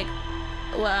first, like,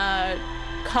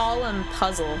 column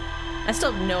puzzle. I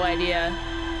still have no idea.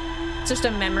 It's just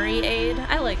a memory aid.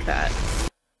 I like that.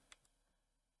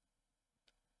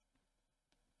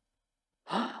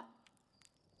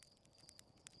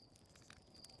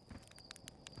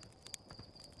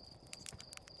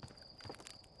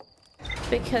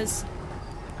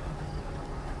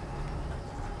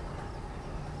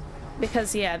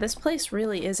 Because yeah, this place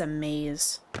really is a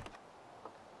maze.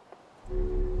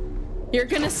 You're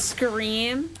gonna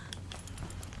scream?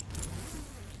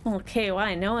 Okay,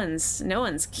 why? No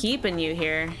one's keeping you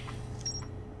here.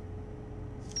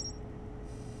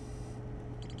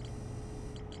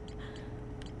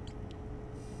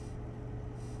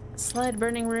 Slide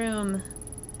burning room.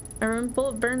 A room full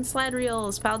of burned slide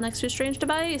reels piled next to a strange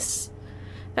device.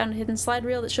 Found a hidden slide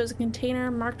reel that shows a container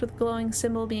marked with glowing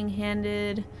symbol being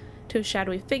handed to a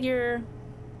shadowy figure.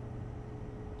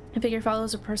 The figure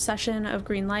follows a procession of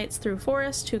green lights through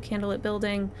forest to a candlelit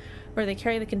building where they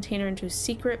carry the container into a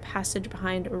secret passage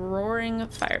behind a roaring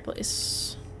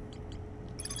fireplace.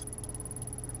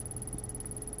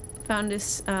 Found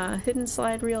this hidden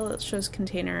slide reel that shows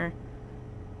container.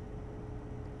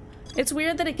 It's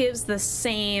weird that it gives the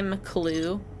same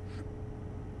clue.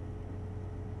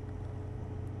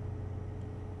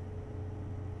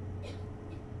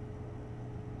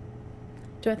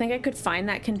 Do I think I could find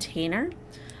that container?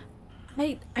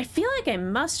 I feel like I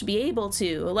must be able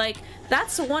to. Like,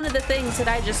 that's one of the things that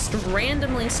I just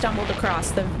randomly stumbled across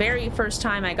the very first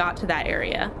time I got to that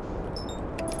area.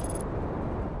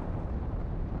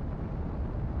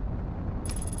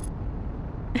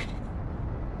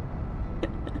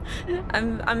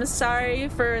 I'm sorry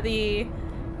for the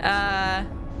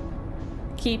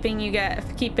keeping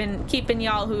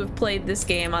y'all who have played this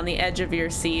game on the edge of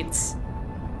your seats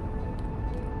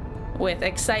with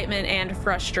excitement and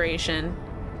frustration.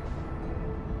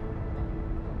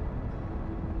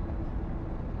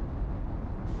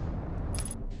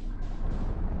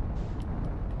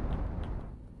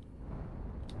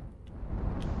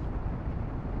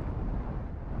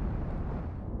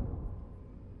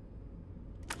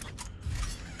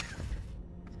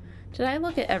 Did I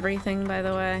look at everything, by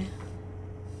the way?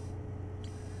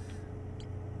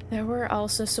 There were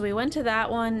also, so we went to that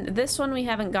one. This one we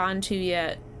haven't gone to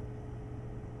yet.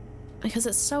 Because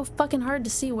it's so fucking hard to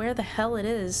see where the hell it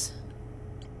is.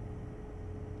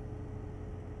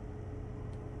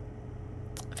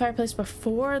 Fireplace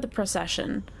before the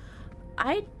procession.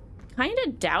 I kind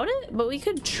of doubt it, but we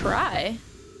could try.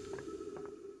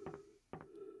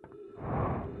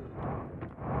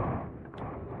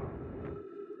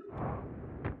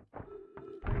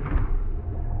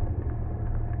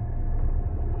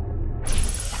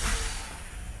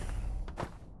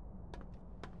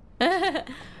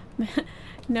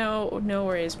 No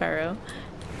worries, Pyro.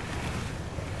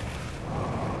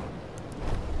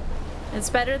 It's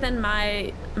better than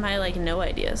my like no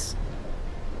ideas,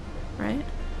 right?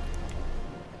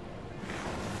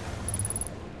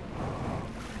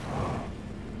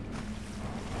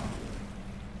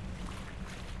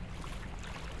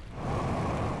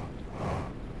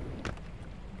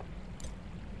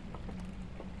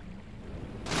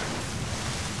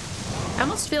 I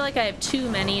almost feel like I have too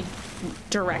many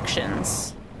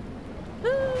directions.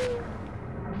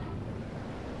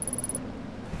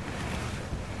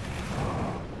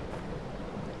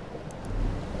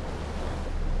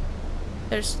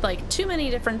 There's like too many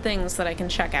different things that I can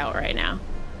check out right now.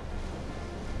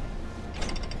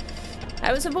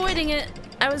 I was avoiding it,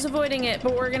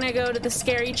 but we're gonna go to the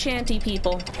scary chanty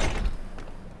people.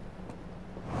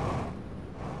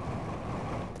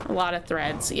 A lot of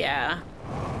threads, yeah.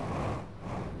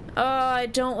 Oh, I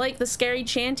don't like the scary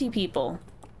chanty people.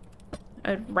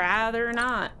 I'd rather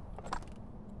not.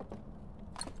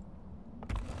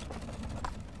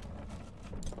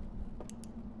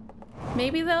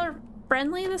 Maybe they're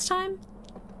friendly this time?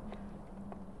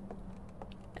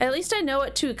 At least I know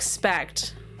what to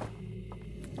expect.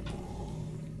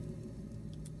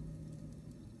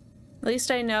 At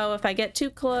least I know if I get too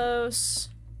close...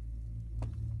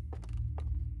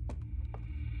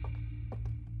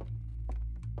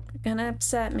 They're gonna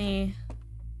upset me.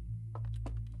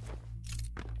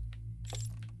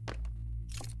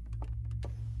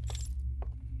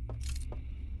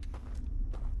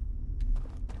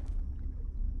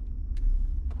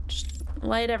 Just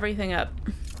light everything up.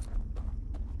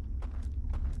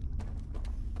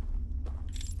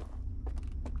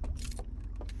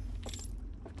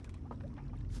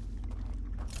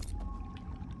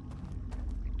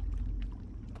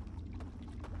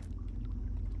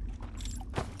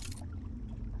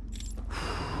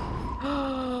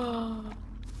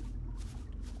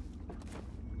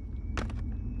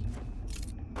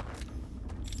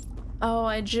 Oh,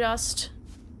 I just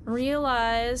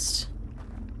realized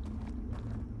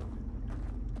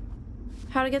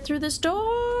how to get through this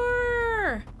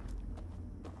door.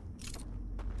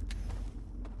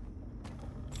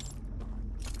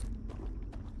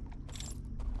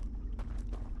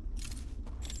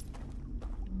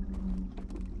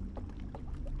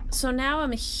 So now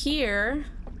I'm here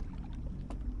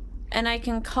and I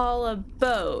can call a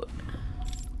boat.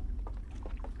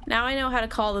 Now I know how to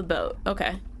call the boat.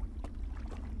 Okay.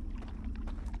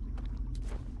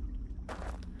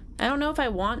 I don't know if I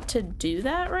want to do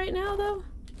that right now, though.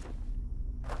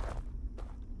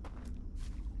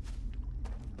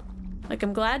 Like,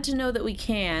 I'm glad to know that we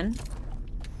can.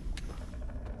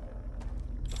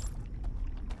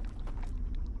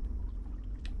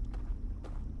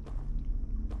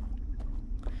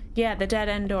 Yeah, the dead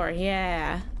end door,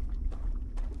 yeah.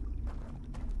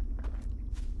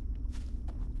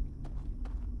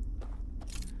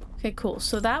 Okay, cool.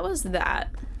 So that was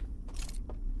that.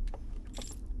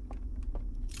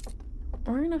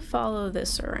 We're gonna follow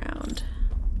this around.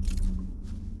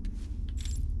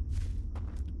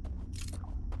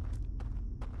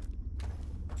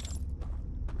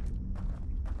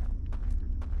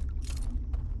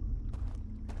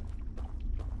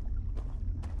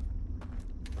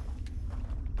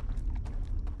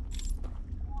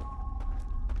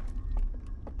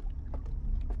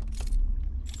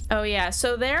 Oh yeah,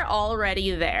 so they're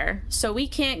already there. So we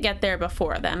can't get there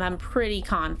before them. I'm pretty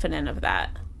confident of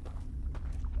that.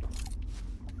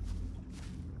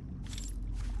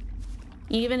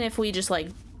 Even if we just, like,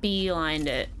 beelined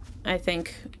it, I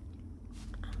think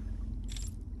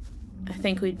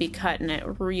we'd be cutting it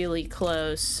really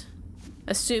close.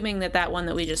 Assuming that that one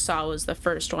that we just saw was the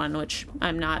first one, which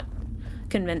I'm not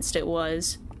convinced it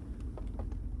was.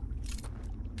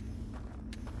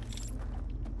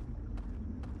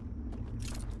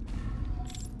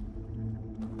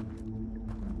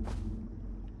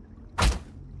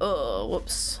 Oh,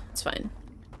 whoops. It's fine.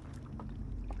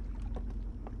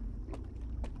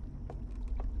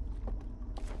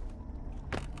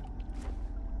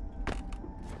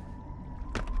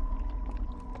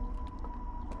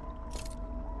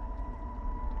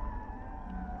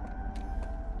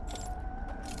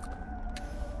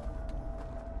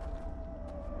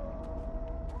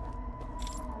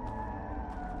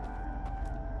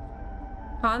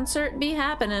 Concert be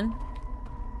happening.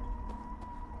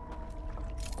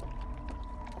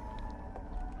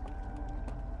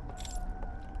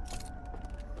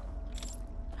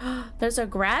 There's a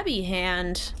grabby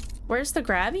hand. Where's the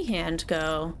grabby hand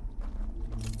go?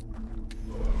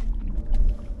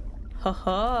 Ho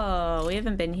ho, we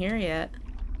haven't been here yet.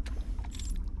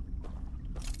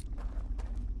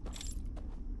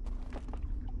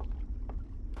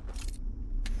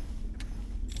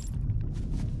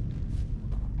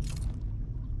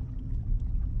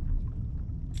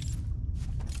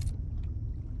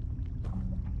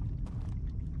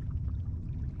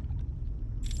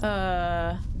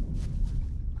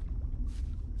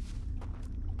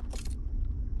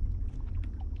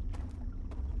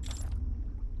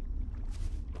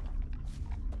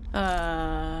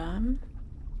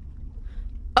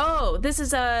 Oh, this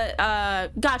is a,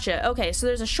 gotcha. Okay, so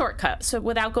there's a shortcut. So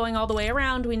without going all the way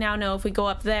around, we now know if we go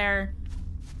up there,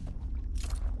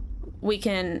 we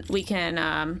can,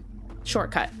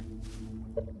 shortcut.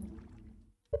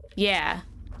 Yeah.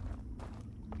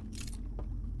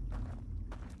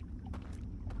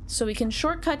 So we can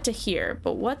shortcut to here,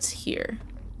 but what's here?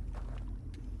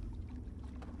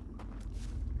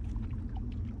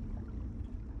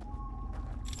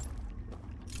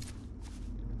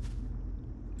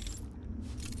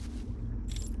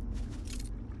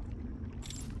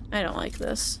 I don't like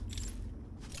this.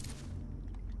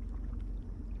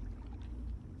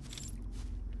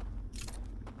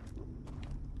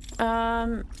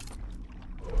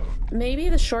 Maybe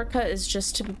the shortcut is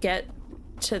just to get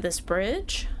to this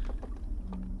bridge?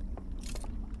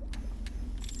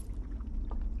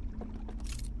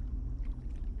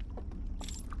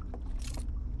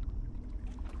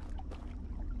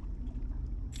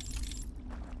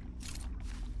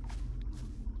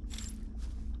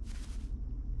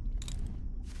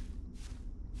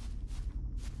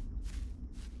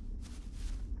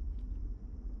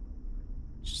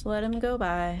 Just let him go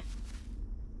by.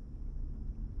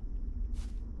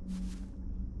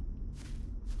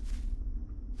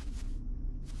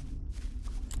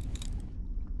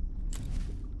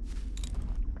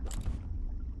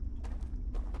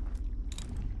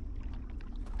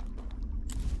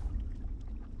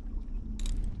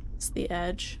 It's the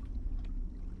edge.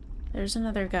 There's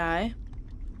another guy.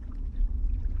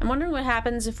 I'm wondering what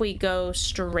happens if we go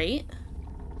straight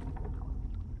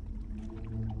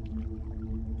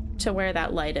to where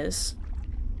that light is.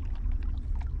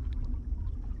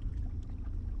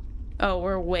 Oh,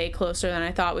 we're way closer than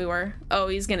I thought we were. Oh,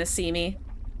 he's gonna see me.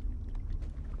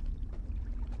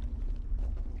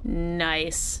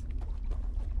 Nice.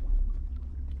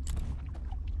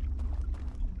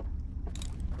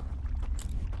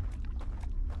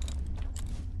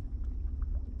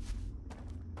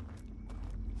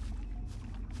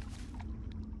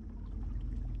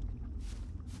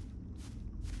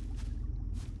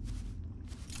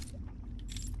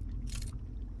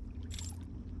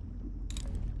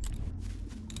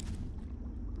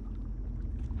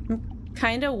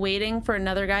 Kind of waiting for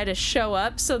another guy to show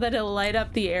up so that it'll light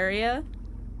up the area.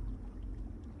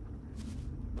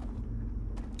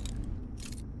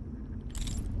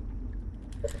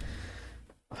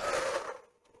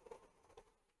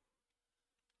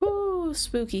 Ooh,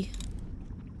 spooky.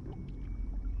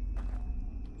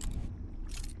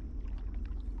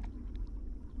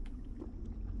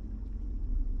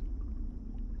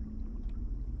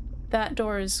 That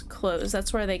door is closed.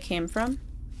 That's where they came from.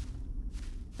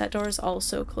 That door is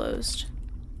also closed.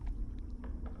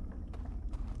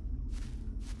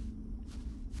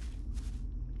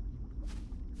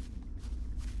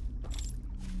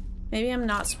 Maybe I'm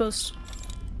not supposed to...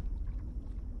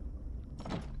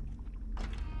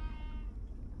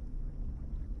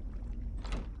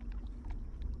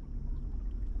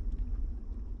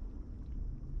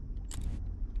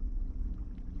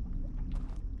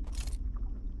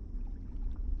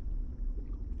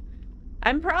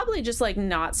 I'm probably just, like,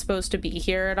 not supposed to be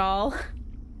here at all.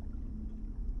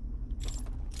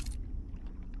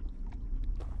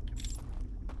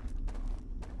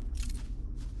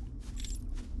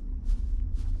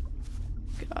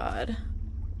 God.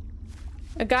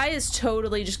 A guy is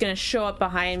totally just gonna show up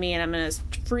behind me and I'm gonna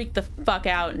freak the fuck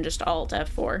out and just alt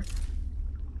F4.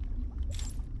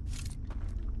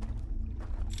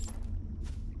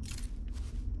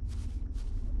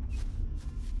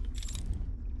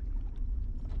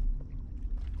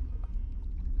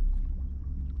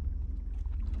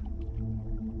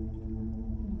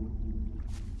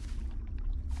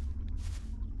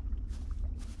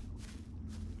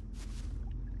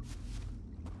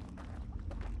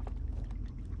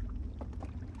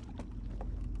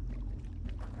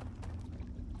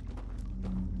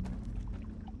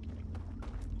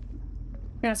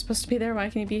 You're not supposed to be there. Why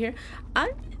can you be here?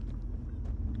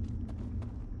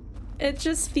 It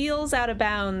just feels out of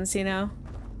bounds, you know?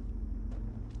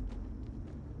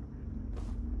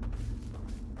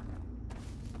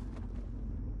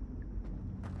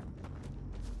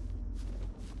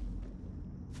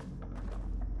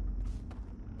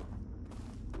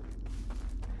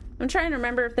 I'm trying to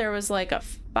remember if there was like a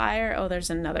fire. Oh,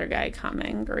 there's another guy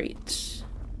coming. Great.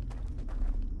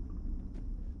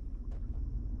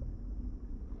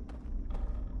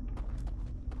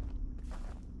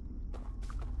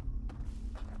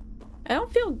 I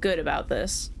don't feel good about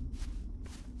this.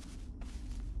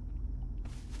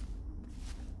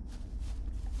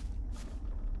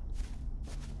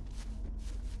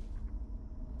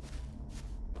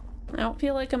 I don't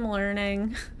feel like I'm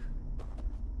learning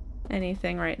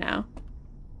anything right now.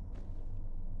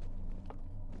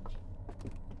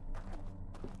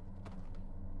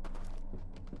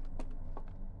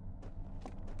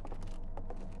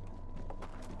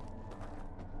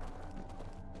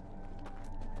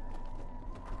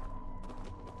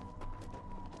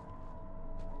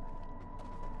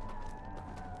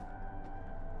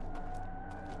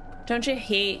 Don't you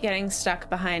hate getting stuck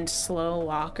behind slow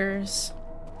walkers?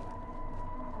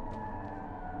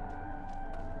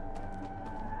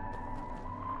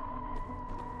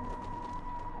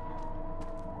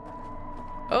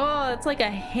 Oh, it's like a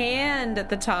hand at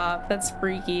the top. That's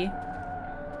freaky.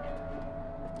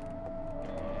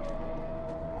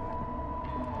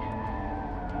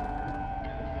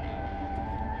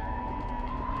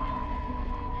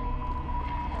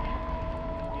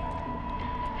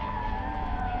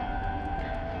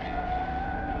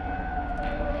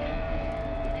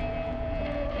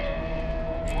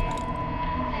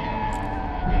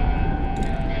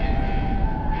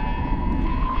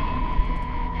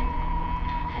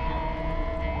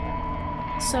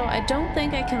 Also, I don't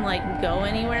think I can, like, go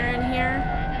anywhere in here.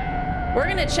 We're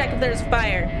gonna check if there's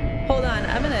fire. Hold on,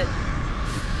 I'm gonna...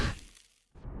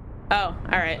 Oh,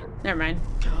 alright. Never mind.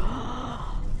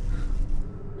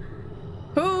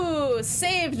 Ooh,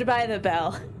 saved by the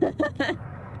bell.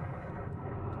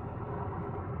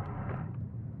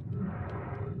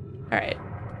 Alright.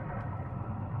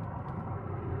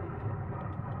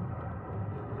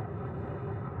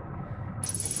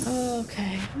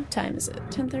 Okay, what time is it?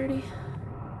 10:30?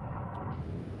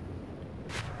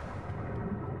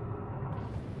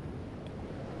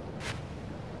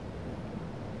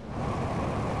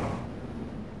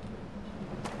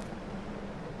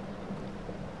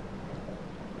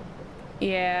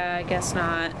 Yeah, I guess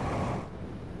not.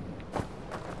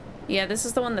 Yeah, this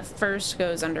is the one that first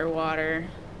goes underwater.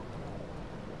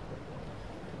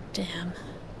 Damn.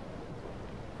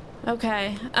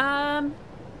 Okay,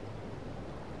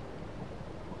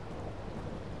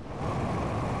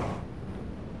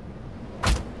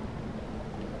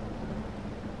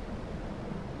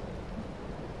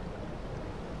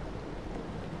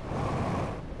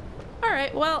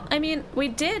 Alright, well, I mean, we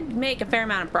did make a fair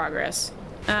amount of progress.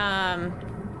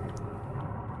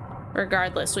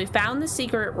 Regardless, we found the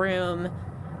secret room.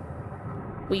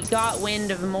 We got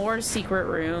wind of more secret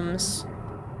rooms.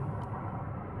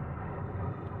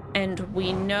 And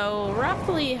we know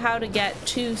roughly how to get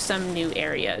to some new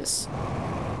areas.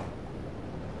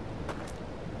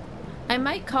 I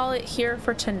might call it here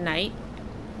for tonight.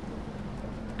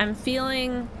 I'm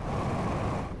feeling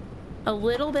a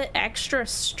little bit extra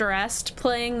stressed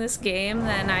playing this game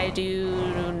than I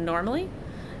do normally.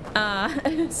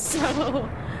 So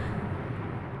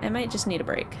I might just need a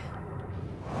break.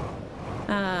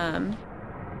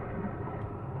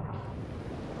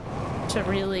 To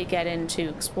really get into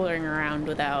exploring around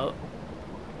without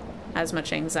as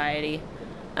much anxiety.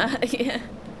 Yeah.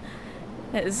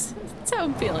 That's how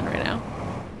I'm feeling right now.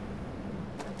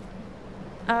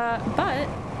 But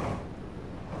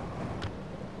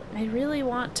I really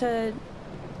want to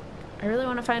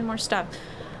find more stuff.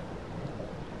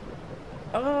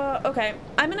 Okay.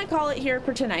 I'm gonna call it here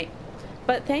for tonight.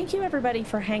 But thank you everybody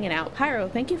for hanging out. Pyro,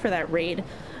 thank you for that raid.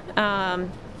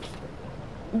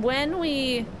 When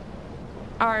we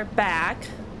are back,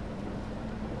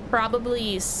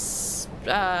 probably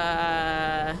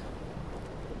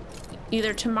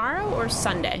either tomorrow or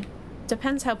Sunday.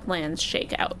 Depends how plans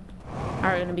shake out.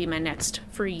 Are gonna be my next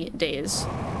free days.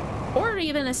 Or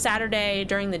even a Saturday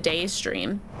during the day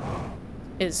stream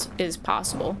is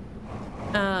possible.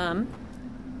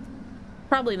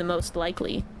 Probably the most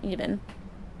likely, even.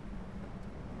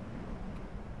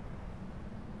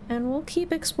 And we'll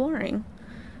keep exploring.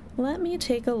 Let me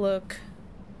take a look.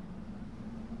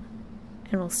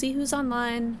 And we'll see who's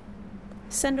online.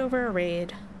 Send over a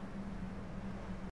raid.